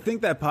like to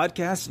think that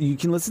podcasts, you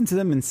can listen to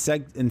them in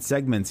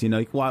segments, you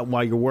know,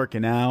 while you're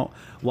working out,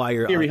 while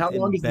you're Siri, how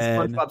long is the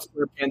SpongeBob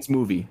SquarePants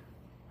movie?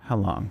 How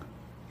long?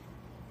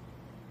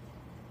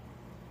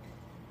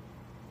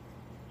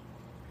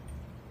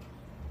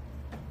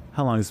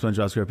 How long is the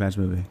SpongeBob SquarePants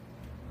movie?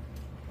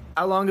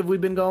 How long have we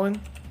been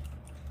going?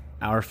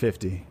 Hour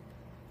 50.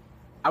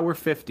 Hour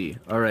 50.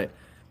 All right.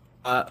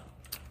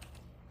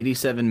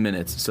 87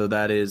 minutes. So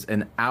that is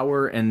an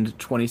hour and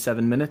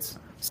 27 minutes.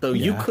 So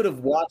you could have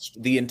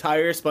watched the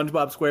entire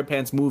SpongeBob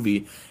SquarePants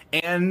movie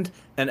and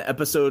an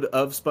episode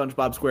of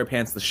SpongeBob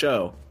SquarePants the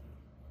show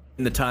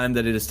in the time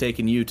that it has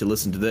taken you to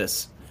listen to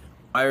this.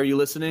 Why are you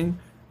listening?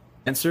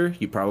 Answer,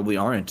 you probably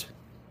aren't.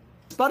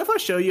 Spotify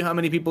show you how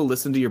many people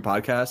listen to your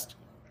podcast?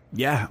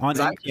 Yeah. I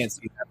can't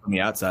see that from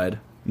the outside.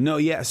 No,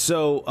 yeah.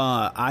 So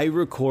I don't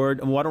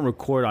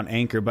record on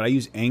Anchor, but I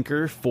use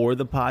Anchor for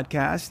the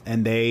podcast,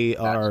 and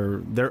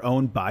they're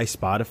owned by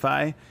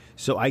Spotify.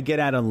 So I get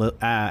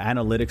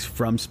analytics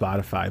from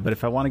Spotify. But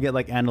if I want to get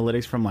like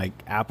analytics from like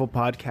Apple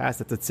Podcasts,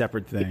 that's a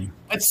separate thing.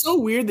 It's so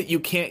weird that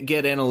you can't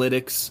get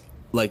analytics.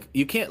 Like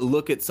you can't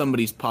look at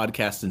somebody's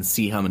podcast and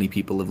see how many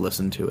people have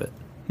listened to it.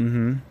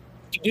 Mm-hmm.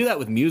 You can do that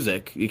with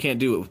music. You can't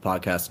do it with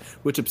podcasts,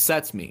 which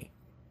upsets me.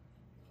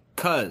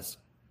 Because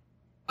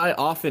I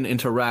often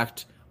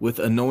interact with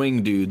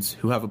annoying dudes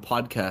who have a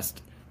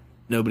podcast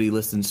nobody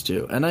listens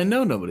to. And I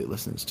know nobody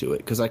listens to it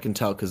because I can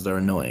tell because they're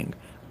annoying.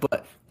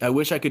 But I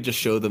wish I could just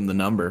show them the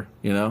number,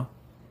 you know?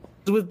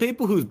 With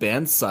people whose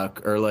bands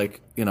suck or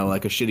like, you know,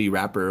 like a shitty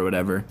rapper or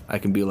whatever, I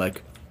can be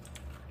like,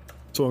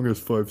 song has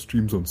 5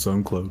 streams on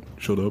SoundCloud.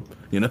 Shut up,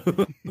 you know?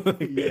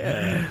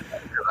 Yeah.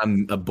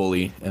 I'm a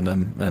bully and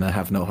I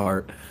have no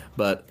heart.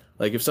 But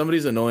like if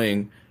somebody's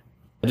annoying,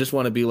 I just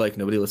want to be like,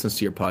 nobody listens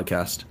to your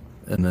podcast,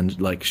 and then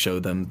like show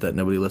them that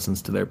nobody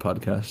listens to their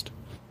podcast.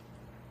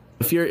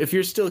 If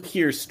you're still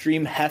here,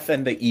 stream Hef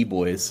and the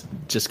E-Boys.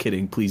 Just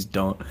kidding, please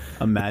don't.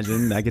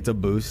 Imagine that gets a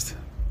boost,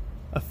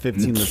 a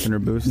 15 listener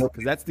boost,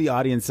 because that's the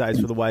audience size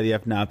for the Why the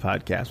F Not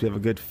podcast. We have a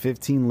good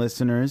 15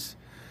 listeners,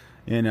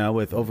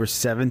 with over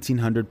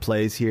 1,700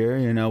 plays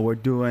here. We're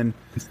doing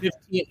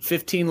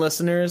 15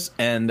 listeners,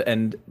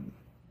 and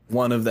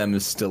one of them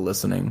is still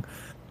listening.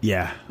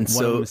 Yeah, and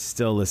one of them is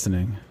still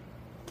listening.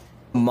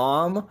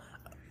 Mom,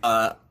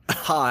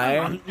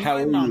 hi.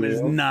 My mom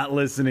is not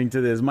listening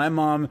to this. My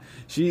mom,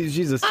 she's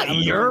a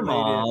your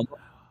mom.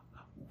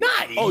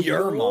 Not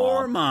your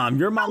mom.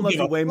 Your mom loves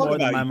you way more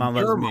than my mom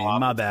loves me.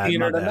 My bad.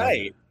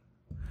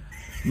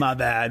 My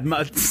bad.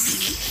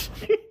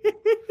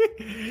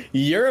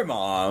 Your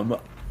mom.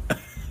 I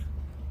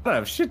don't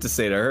have shit to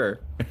say to her.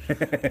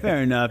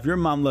 Fair enough. Your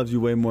mom loves you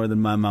way more than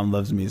my mom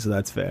loves me, so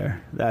that's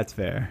fair.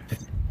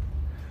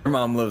 Your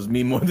mom loves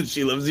me more than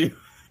she loves you.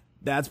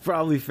 That's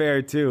probably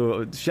fair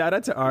too. Shout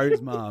out to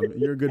Arya's mom.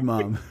 You're a good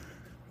mom.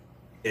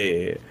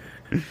 Yeah.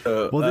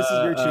 Well, this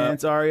is your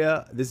chance,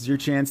 Arya. This is your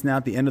chance now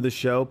at the end of the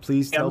show.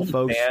 Please tell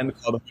folks. A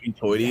band called Hoity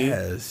Toity.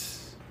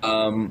 Yes.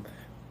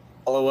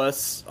 Follow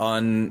us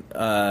on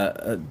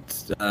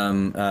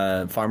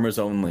Farmers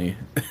Only.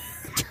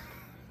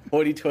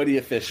 Hoity Toity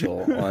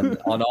official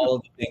on all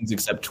of the things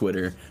except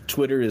Twitter.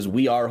 Twitter is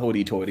We Are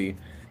Hoity Toity.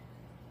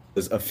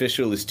 Because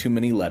official is too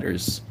many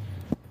letters.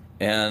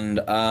 And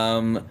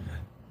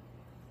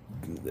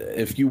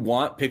if you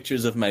want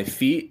pictures of my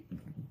feet,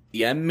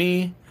 DM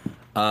me.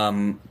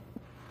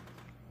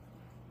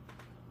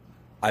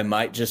 I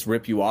might just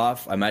rip you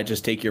off. I might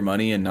just take your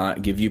money and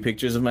not give you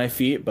pictures of my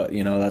feet. But,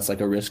 that's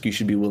like a risk you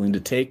should be willing to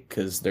take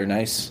because they're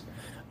nice.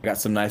 I got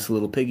some nice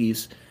little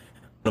piggies.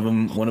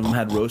 One of them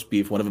had roast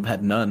beef. One of them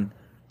had none.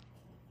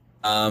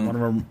 One of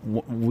them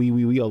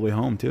we all the way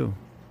home, too.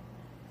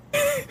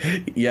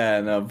 Yeah,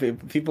 no.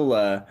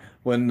 People,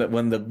 when the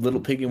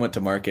little piggy went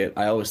to market,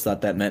 I always thought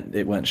that meant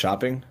it went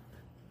shopping.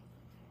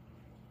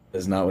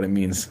 That's not what it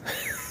means.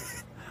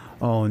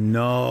 Oh,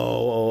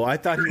 no. I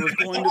thought he was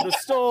going to the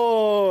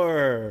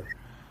store.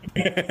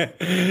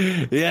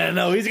 Yeah,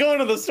 no, he's going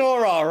to the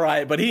store all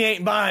right, but he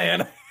ain't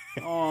buying.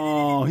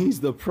 Oh, he's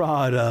the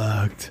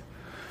product.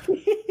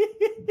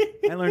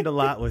 I learned a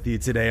lot with you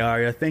today,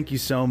 Arya. Thank you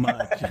so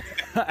much.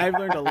 I've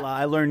learned a lot.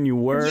 I learned new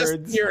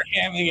words. You're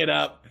hamming it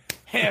up.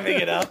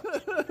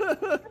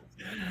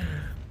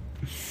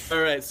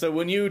 All right, so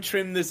when you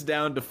trim this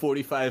down to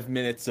 45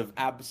 minutes of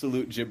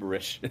absolute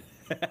gibberish...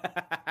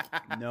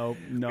 No.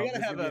 We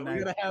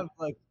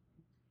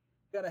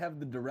gotta have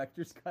the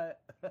director's cut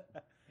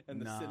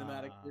and the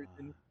cinematic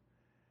version.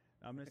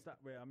 I'm gonna start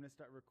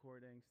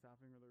recording.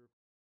 Stopping really.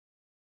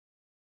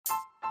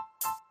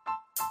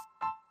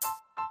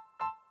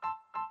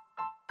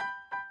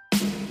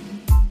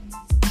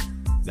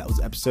 That was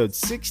episode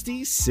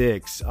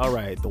 66. All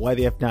right, the Why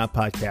the F Not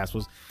podcast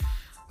was.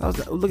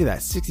 Look at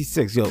that,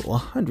 66. Yo,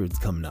 100's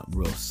coming up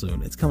real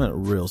soon. It's coming up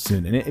real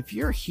soon. And if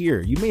you're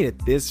here, you made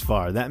it this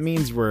far. That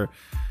means you're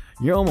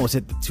almost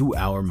at the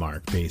 2-hour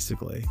mark,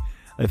 basically,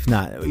 if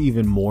not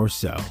even more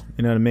so.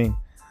 You know what I mean?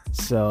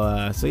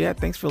 So yeah,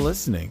 thanks for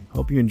listening.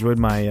 Hope you enjoyed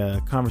my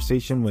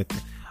conversation with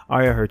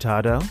Arya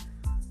Hurtado,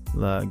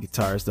 the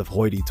guitarist of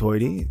Hoity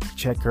Toity.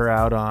 Check her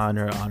out on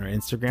her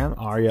Instagram,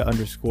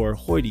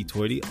 Arya_Hoity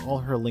Toity. All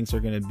her links are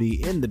going to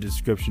be in the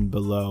description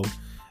below,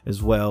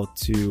 as well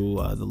to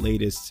the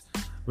latest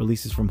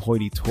releases from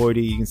Hoity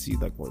Toity. You can see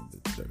like what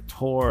their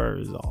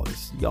tours,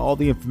 all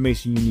the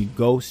information you need.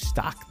 Go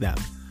stock them.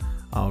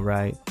 All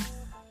right.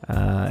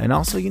 And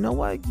also, you know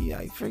what? Yeah,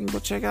 freaking go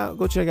check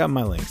out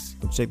my links.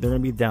 They're gonna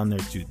be down there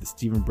too. The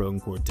Stephen Brogan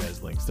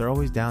Cortez links. They're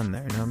always down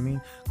there. You know what I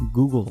mean?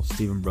 Google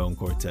Stephen Brogan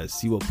Cortez.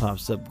 See what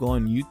pops up. Go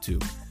on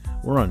YouTube.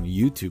 We're on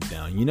YouTube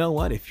now. You know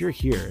what? If you're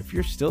here, if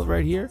you're still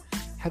right here,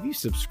 have you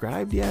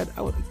subscribed yet?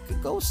 I would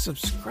go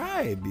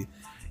subscribe.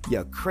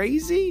 Yeah,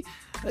 crazy?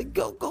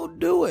 Go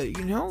do it,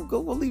 Go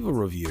leave a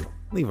review.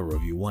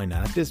 Why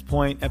not? At this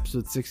point,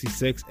 episode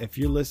 66, if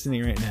you're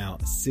listening right now,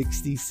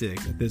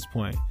 66 at this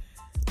point,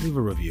 leave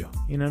a review.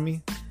 You know what I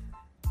mean?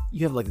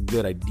 You have like a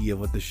good idea of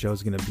what the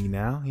show's going to be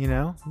now,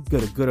 You've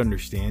got a good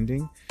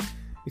understanding.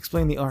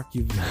 Explain the arc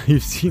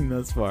you've seen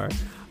thus far.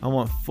 I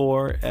want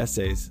 4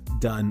 essays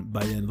done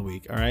by the end of the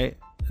week, all right?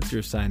 That's your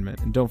assignment.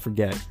 And don't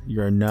forget,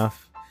 you're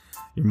enough.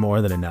 You're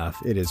more than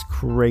enough. It is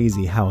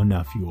crazy how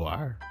enough you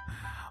are.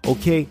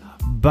 Okay,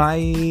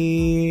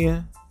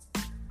 bye.